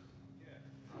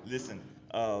 Listen,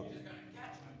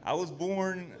 I was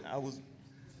born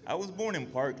in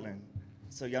Parkland,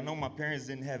 so y'all know my parents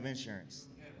didn't have insurance.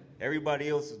 Everybody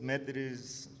else is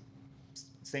Methodist,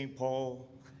 St. Paul,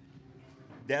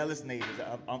 Dallas natives.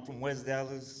 I'm from West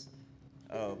Dallas.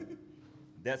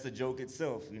 That's a joke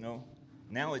itself, you know.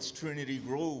 Now it's Trinity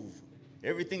Grove.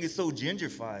 Everything is so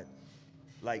gentrified.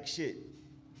 Like shit.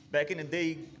 Back in the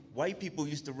day, white people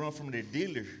used to run from their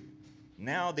dealer.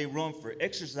 Now they run for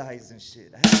exercise and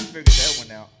shit. I haven't figured that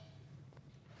one out.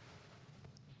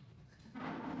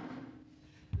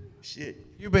 Shit.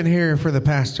 You've been here for the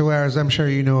past 2 hours. I'm sure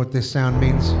you know what this sound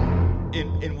means.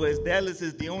 In West Dallas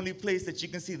is the only place that you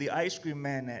can see the ice cream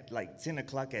man at like 10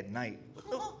 o'clock at night.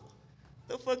 What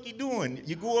the fuck you doing?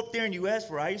 You go up there and you ask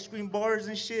for ice cream bars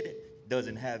and shit, it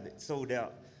doesn't have it, sold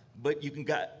out. But you can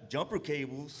got jumper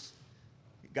cables,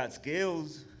 got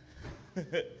scales,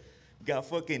 got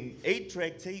fucking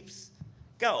 8-track tapes,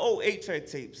 got old 8-track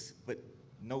tapes, but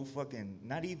no fucking,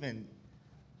 not even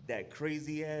that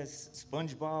crazy ass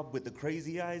SpongeBob with the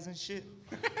crazy eyes and shit.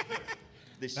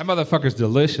 That motherfucker's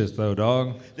delicious though,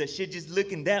 dog. That shit just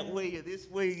looking that way or this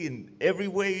way and every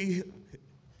way.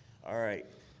 All right.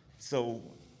 So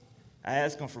I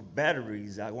asked him for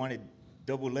batteries. I wanted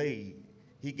AA.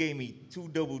 He gave me 2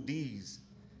 double Ds.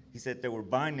 He said they were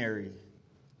binary.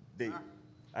 They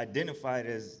identified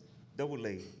as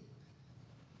AA.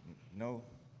 No.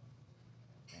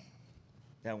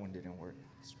 That one didn't work.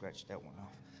 Scratch that one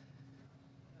off.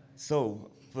 So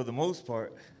for the most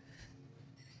part,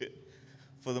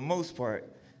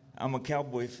 I'm a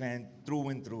Cowboy fan through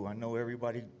and through. I know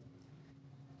everybody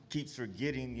keeps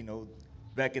forgetting, you know,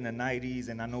 back in the 90s,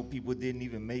 and I know people didn't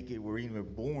even make it, were even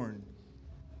born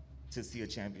to see a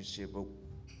championship, but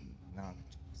no,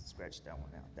 scratch that one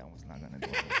out. That one's not gonna do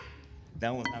it.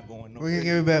 That one's not going nowhere. We're gonna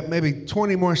give you about maybe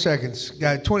 20 more seconds.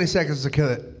 Got 20 seconds to kill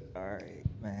it. All right,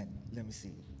 man, let me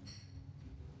see.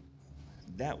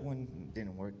 That one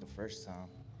didn't work the first time.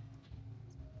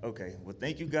 Okay, well,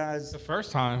 thank you guys. The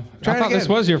first time? Try I it thought again. this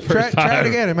was your first time. Try it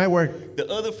again. It might work. The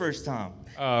other first time.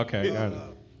 Oh, okay. Got it.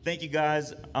 Thank you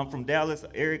guys. I'm from Dallas.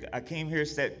 Eric, I came here,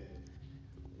 said,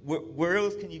 where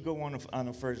else can you go on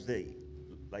a first date?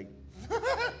 Like,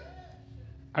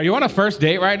 Are you on a first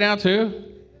date right now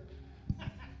too?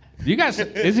 You guys,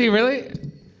 is he really?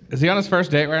 Is he on his first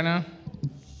date right now?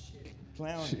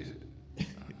 clown.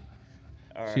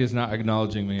 She is not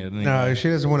acknowledging me. No, she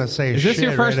doesn't want to say Is shit this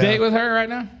your first right date now. with her right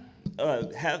now?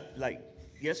 Have like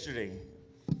yesterday.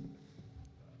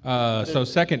 So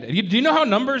second. Do you know how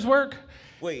numbers work?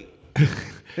 Wait.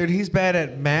 Dude, he's bad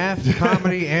at math,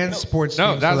 comedy, and sports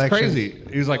No, team that's selection. crazy.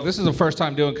 He was like, this is the first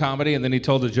time doing comedy, and then he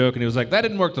told a joke, and he was like, that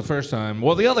didn't work the first time.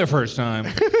 Well, the other first time.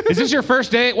 Is this your first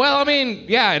date? Well, I mean,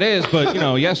 yeah, it is, but,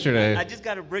 yesterday. I just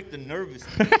got to break the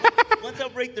nervousness. Once I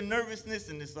break the nervousness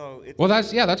and it's all. Well,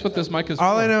 that's what this mic is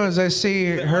All for. I know is I see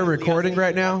her recording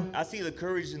right now. I see the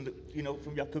courage in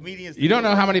from your comedians. You don't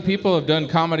know how many people have done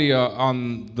comedy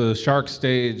on the Shark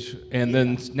stage, and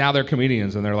then now they're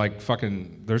comedians, and they're like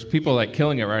fucking. There's people like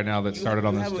killing it right now that started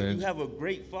on this stage. You have a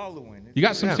great following. You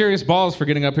got some serious balls for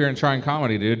getting up here and trying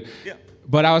comedy, dude. Yeah.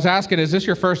 But I was asking, is this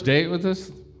your first date with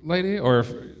this lady, or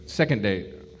second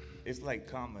date? It's like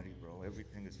comedy, bro.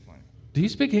 Everything is funny. Do you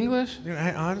speak English? Dude,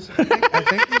 honestly,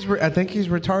 I think he's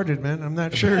retarded, man. I'm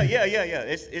not sure. Yeah.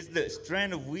 It's the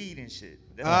strand of weed and shit.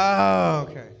 Oh,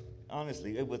 okay.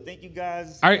 Honestly, well, thank you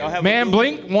guys. All Y'all right, have a man, good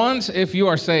blink once if you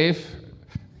are safe.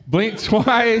 Blink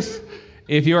twice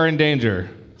if you are in danger.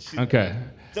 Okay.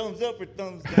 Thumbs up or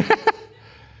thumbs down.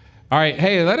 All right,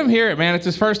 hey, let him hear it, man. It's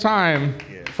his first time.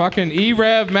 Fucking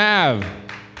E-Rev Mav.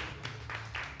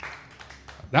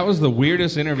 That was the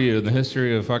weirdest interview in the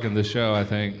history of fucking this show, I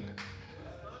think.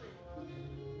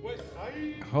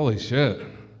 Holy shit.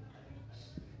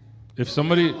 If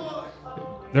somebody...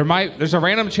 There's a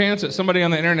random chance that somebody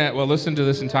on the internet will listen to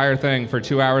this entire thing for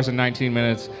 2 hours and 19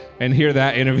 minutes and hear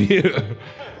that interview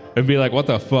and be like, what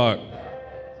the fuck?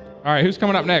 All right, who's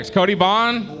coming up next? Cody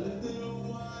Bond?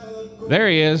 There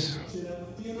he is.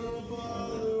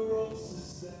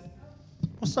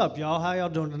 What's up, y'all? How y'all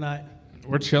doing tonight?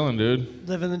 We're chilling, dude.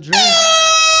 Living the dream.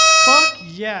 Fuck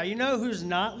yeah. You know who's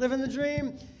not living the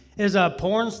dream? Is a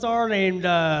porn star named,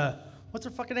 what's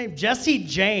her fucking name? Jessie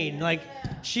Jane. Like,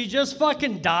 she just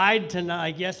fucking died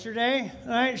tonight, yesterday,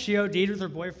 right? She OD'd with her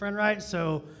boyfriend, right?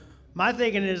 So my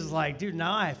thinking is like, dude,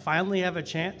 now I finally have a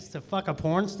chance to fuck a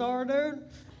porn star, dude.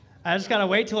 I just gotta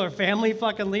wait till her family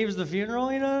fucking leaves the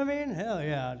funeral, you know what I mean? Hell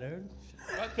yeah, dude.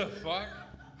 What the fuck?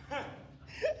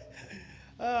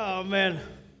 Oh, man.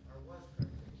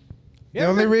 The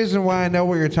only reason why I know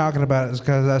what you're talking about is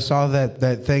because I saw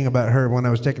that thing about her when I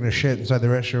was taking a shit inside the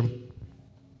restroom.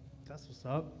 That's what's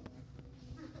up.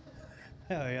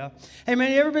 Hell yeah. Hey,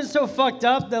 man, you ever been so fucked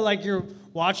up that, like, you're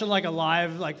watching, like, a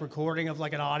live, like, recording of,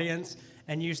 like, an audience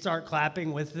and you start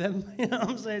clapping with them? You know what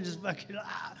I'm saying? Just fucking,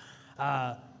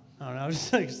 I don't know,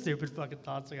 just, like, stupid fucking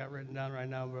thoughts I got written down right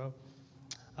now, bro.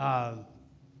 I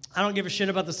don't give a shit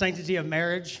about the sanctity of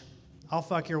marriage. I'll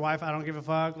fuck your wife, I don't give a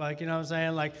fuck. Like, you know what I'm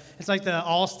saying? Like, it's like the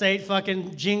Allstate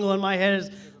fucking jingle in my head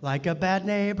is, like a bad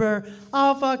neighbor,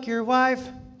 I'll fuck your wife.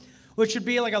 Which would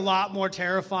be like a lot more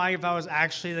terrifying if I was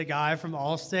actually the guy from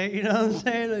Allstate, you know what I'm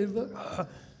saying? Like,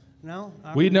 no?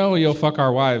 We know you'll fuck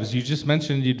our wives. You just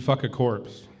mentioned you'd fuck a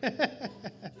corpse.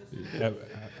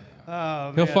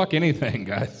 Oh, He'll man. fuck anything,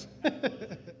 guys.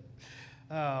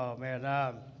 Oh, man.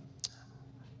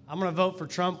 I'm going to vote for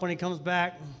Trump when he comes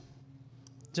back.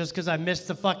 Just because I missed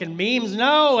the fucking memes.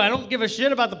 No, I don't give a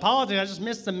shit about the politics. I just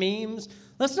missed the memes.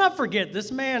 Let's not forget, this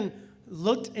man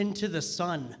looked into the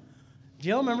sun. Do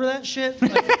y'all remember that shit?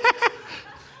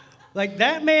 Like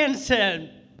that man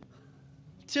said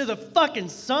to the fucking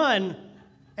sun,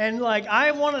 and like,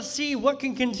 I want to see what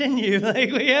can continue.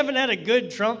 Like, we haven't had a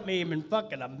good Trump meme in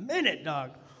fucking a minute,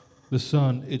 dog. The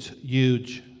sun, it's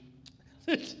huge.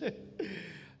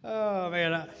 Oh,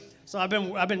 man. So I've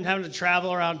been having to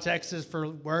travel around Texas for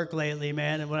work lately,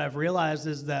 man, and what I've realized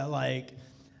is that, like,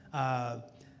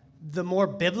 the more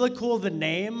biblical the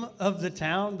name of the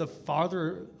town, the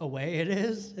farther away it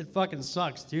is. It fucking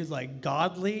sucks, dude. Like,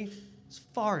 godly, as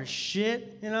far as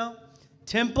shit, you know?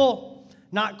 Temple,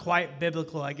 not quite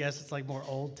biblical, I guess. It's like more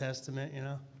Old Testament, you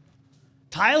know?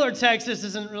 Tyler, Texas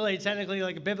isn't really technically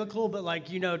like biblical, but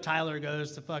like, you know, Tyler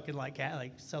goes to fucking like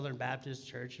Southern Baptist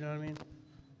Church, you know what I mean?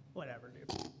 Whatever,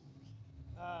 dude.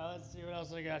 Let's see what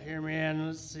else I got here, man.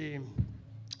 Let's see.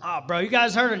 Oh, bro, you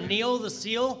guys heard of Neil the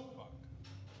Seal?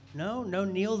 No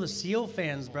Neil the Seal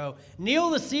fans, bro. Neil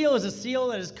the Seal is a seal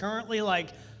that is currently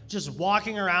like just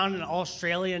walking around an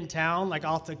Australian town, like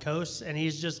off the coast, and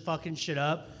he's just fucking shit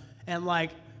up. And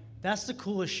like, that's the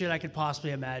coolest shit I could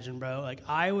possibly imagine, bro. Like,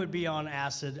 I would be on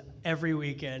acid every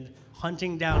weekend,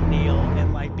 hunting down Neil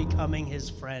and like becoming his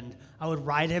friend. I would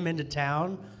ride him into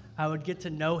town. I would get to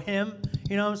know him.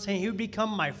 You know what I'm saying? He would become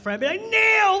my friend. Be like,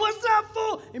 Neil, what's up,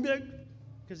 fool? He'd be like,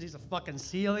 because he's a fucking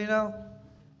seal, you know?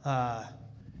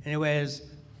 Anyways,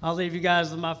 I'll leave you guys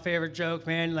with my favorite joke,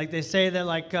 man. Like, they say that,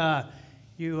 like,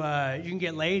 you can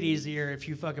get laid easier if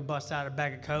you fucking bust out a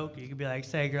bag of coke. You can be like,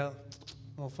 say, girl,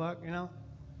 well, fuck, you know?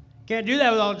 Can't do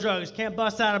that with all drugs. Can't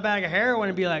bust out a bag of heroin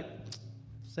and be like,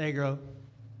 say, girl,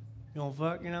 you want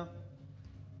fuck, you know?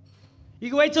 You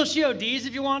can wait till she ODs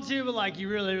if you want to, but, like, you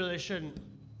really, really shouldn't.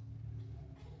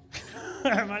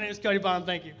 My name is Cody Bond.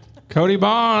 Thank you. Cody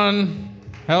Bond.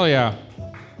 Hell yeah.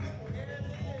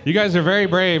 You guys are very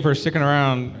brave for sticking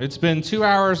around. It's been 2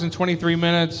 hours and 23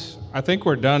 minutes. I think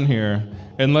we're done here.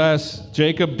 Unless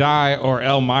Jacob Dye or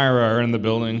Elmira are in the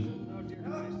building.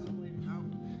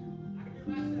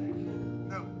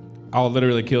 I'll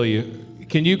literally kill you.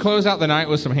 Can you close out the night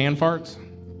with some hand farts?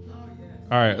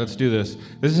 All right, let's do this.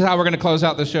 This is how we're going to close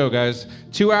out the show, guys.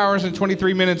 2 hours and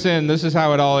 23 minutes in, this is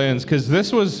how it all ends. Because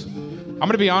this was, I'm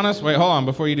going to be honest. Wait, hold on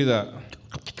before you do that.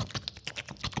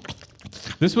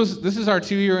 This is our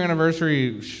 2-year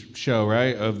anniversary show,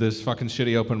 right? Of this fucking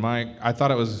shitty open mic. I thought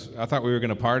we were going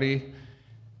to party.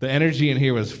 The energy in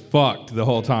here was fucked the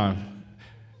whole time.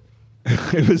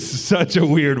 It was such a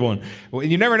weird one.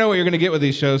 You never know what you're going to get with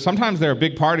these shows. Sometimes they're a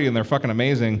big party and they're fucking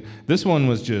amazing. This one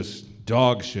was just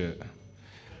dog shit.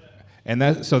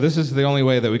 And so this is the only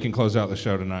way that we can close out the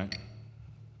show tonight.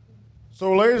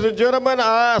 So, ladies and gentlemen,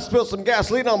 I spilled some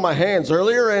gasoline on my hands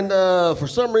earlier, and for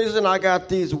some reason I got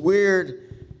these weird,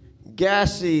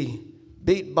 gassy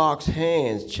beatbox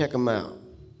hands. Check them out.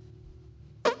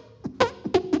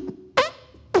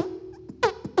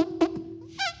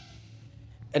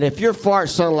 And if your farts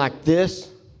sound like this,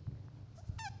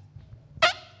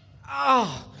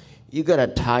 you got a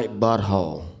tight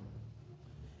butthole.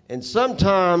 And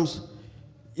sometimes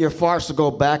your farts will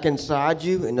go back inside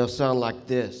you and they'll sound like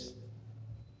this.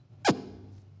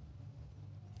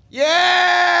 Yeah!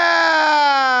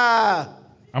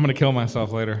 I'm going to kill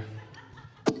myself later.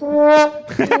 Hell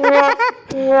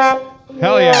yeah.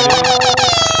 Dude.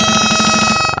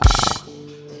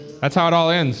 That's how it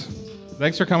all ends.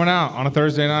 Thanks for coming out on a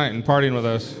Thursday night and partying with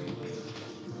us.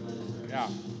 Yeah.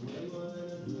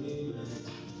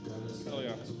 Hell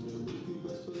yeah.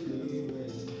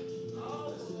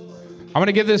 I'm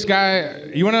gonna give this guy.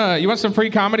 You want some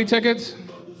free comedy tickets?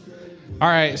 All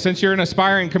right. Since you're an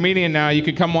aspiring comedian now, you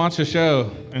could come watch the show.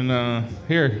 And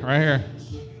here, right here.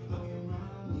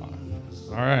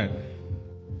 All right.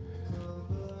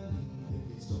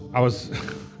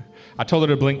 I told her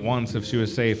to blink once if she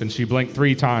was safe, and she blinked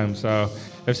 3 times. So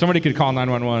if somebody could call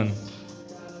 911,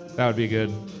 that would be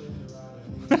good.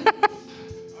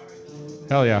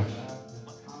 Hell yeah.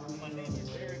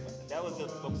 That was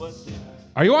a busted.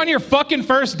 Are you on your fucking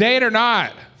first date or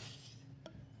not?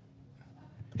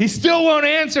 He still won't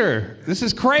answer. This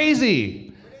is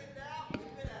crazy.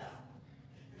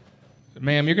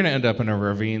 Ma'am, you're going to end up in a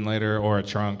ravine later or a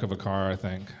trunk of a car, I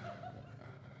think.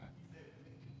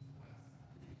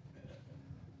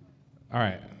 All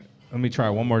right, let me try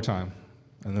one more time,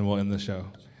 and then we'll end the show.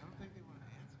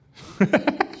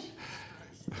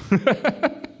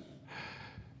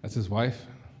 That's his wife.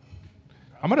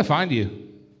 I'm gonna find you.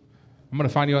 I'm gonna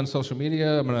find you on social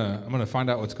media. I'm gonna find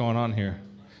out what's going on here.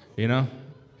 You know,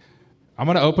 I'm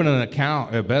gonna open an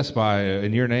account at Best Buy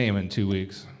in your name in 2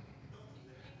 weeks.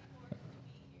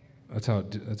 That's how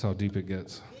deep it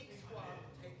gets.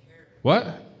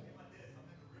 What?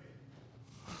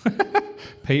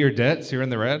 Pay your debts, you're in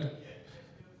the red?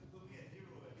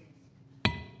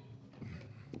 All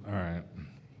right.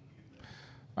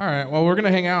 All right, well, we're going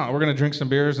to hang out. We're going to drink some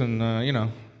beers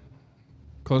and,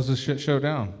 close this shit show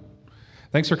down.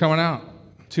 Thanks for coming out.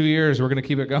 2 years, we're going to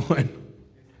keep it going.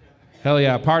 Hell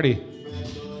yeah, party.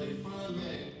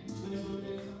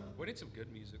 We need some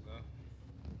good music, though.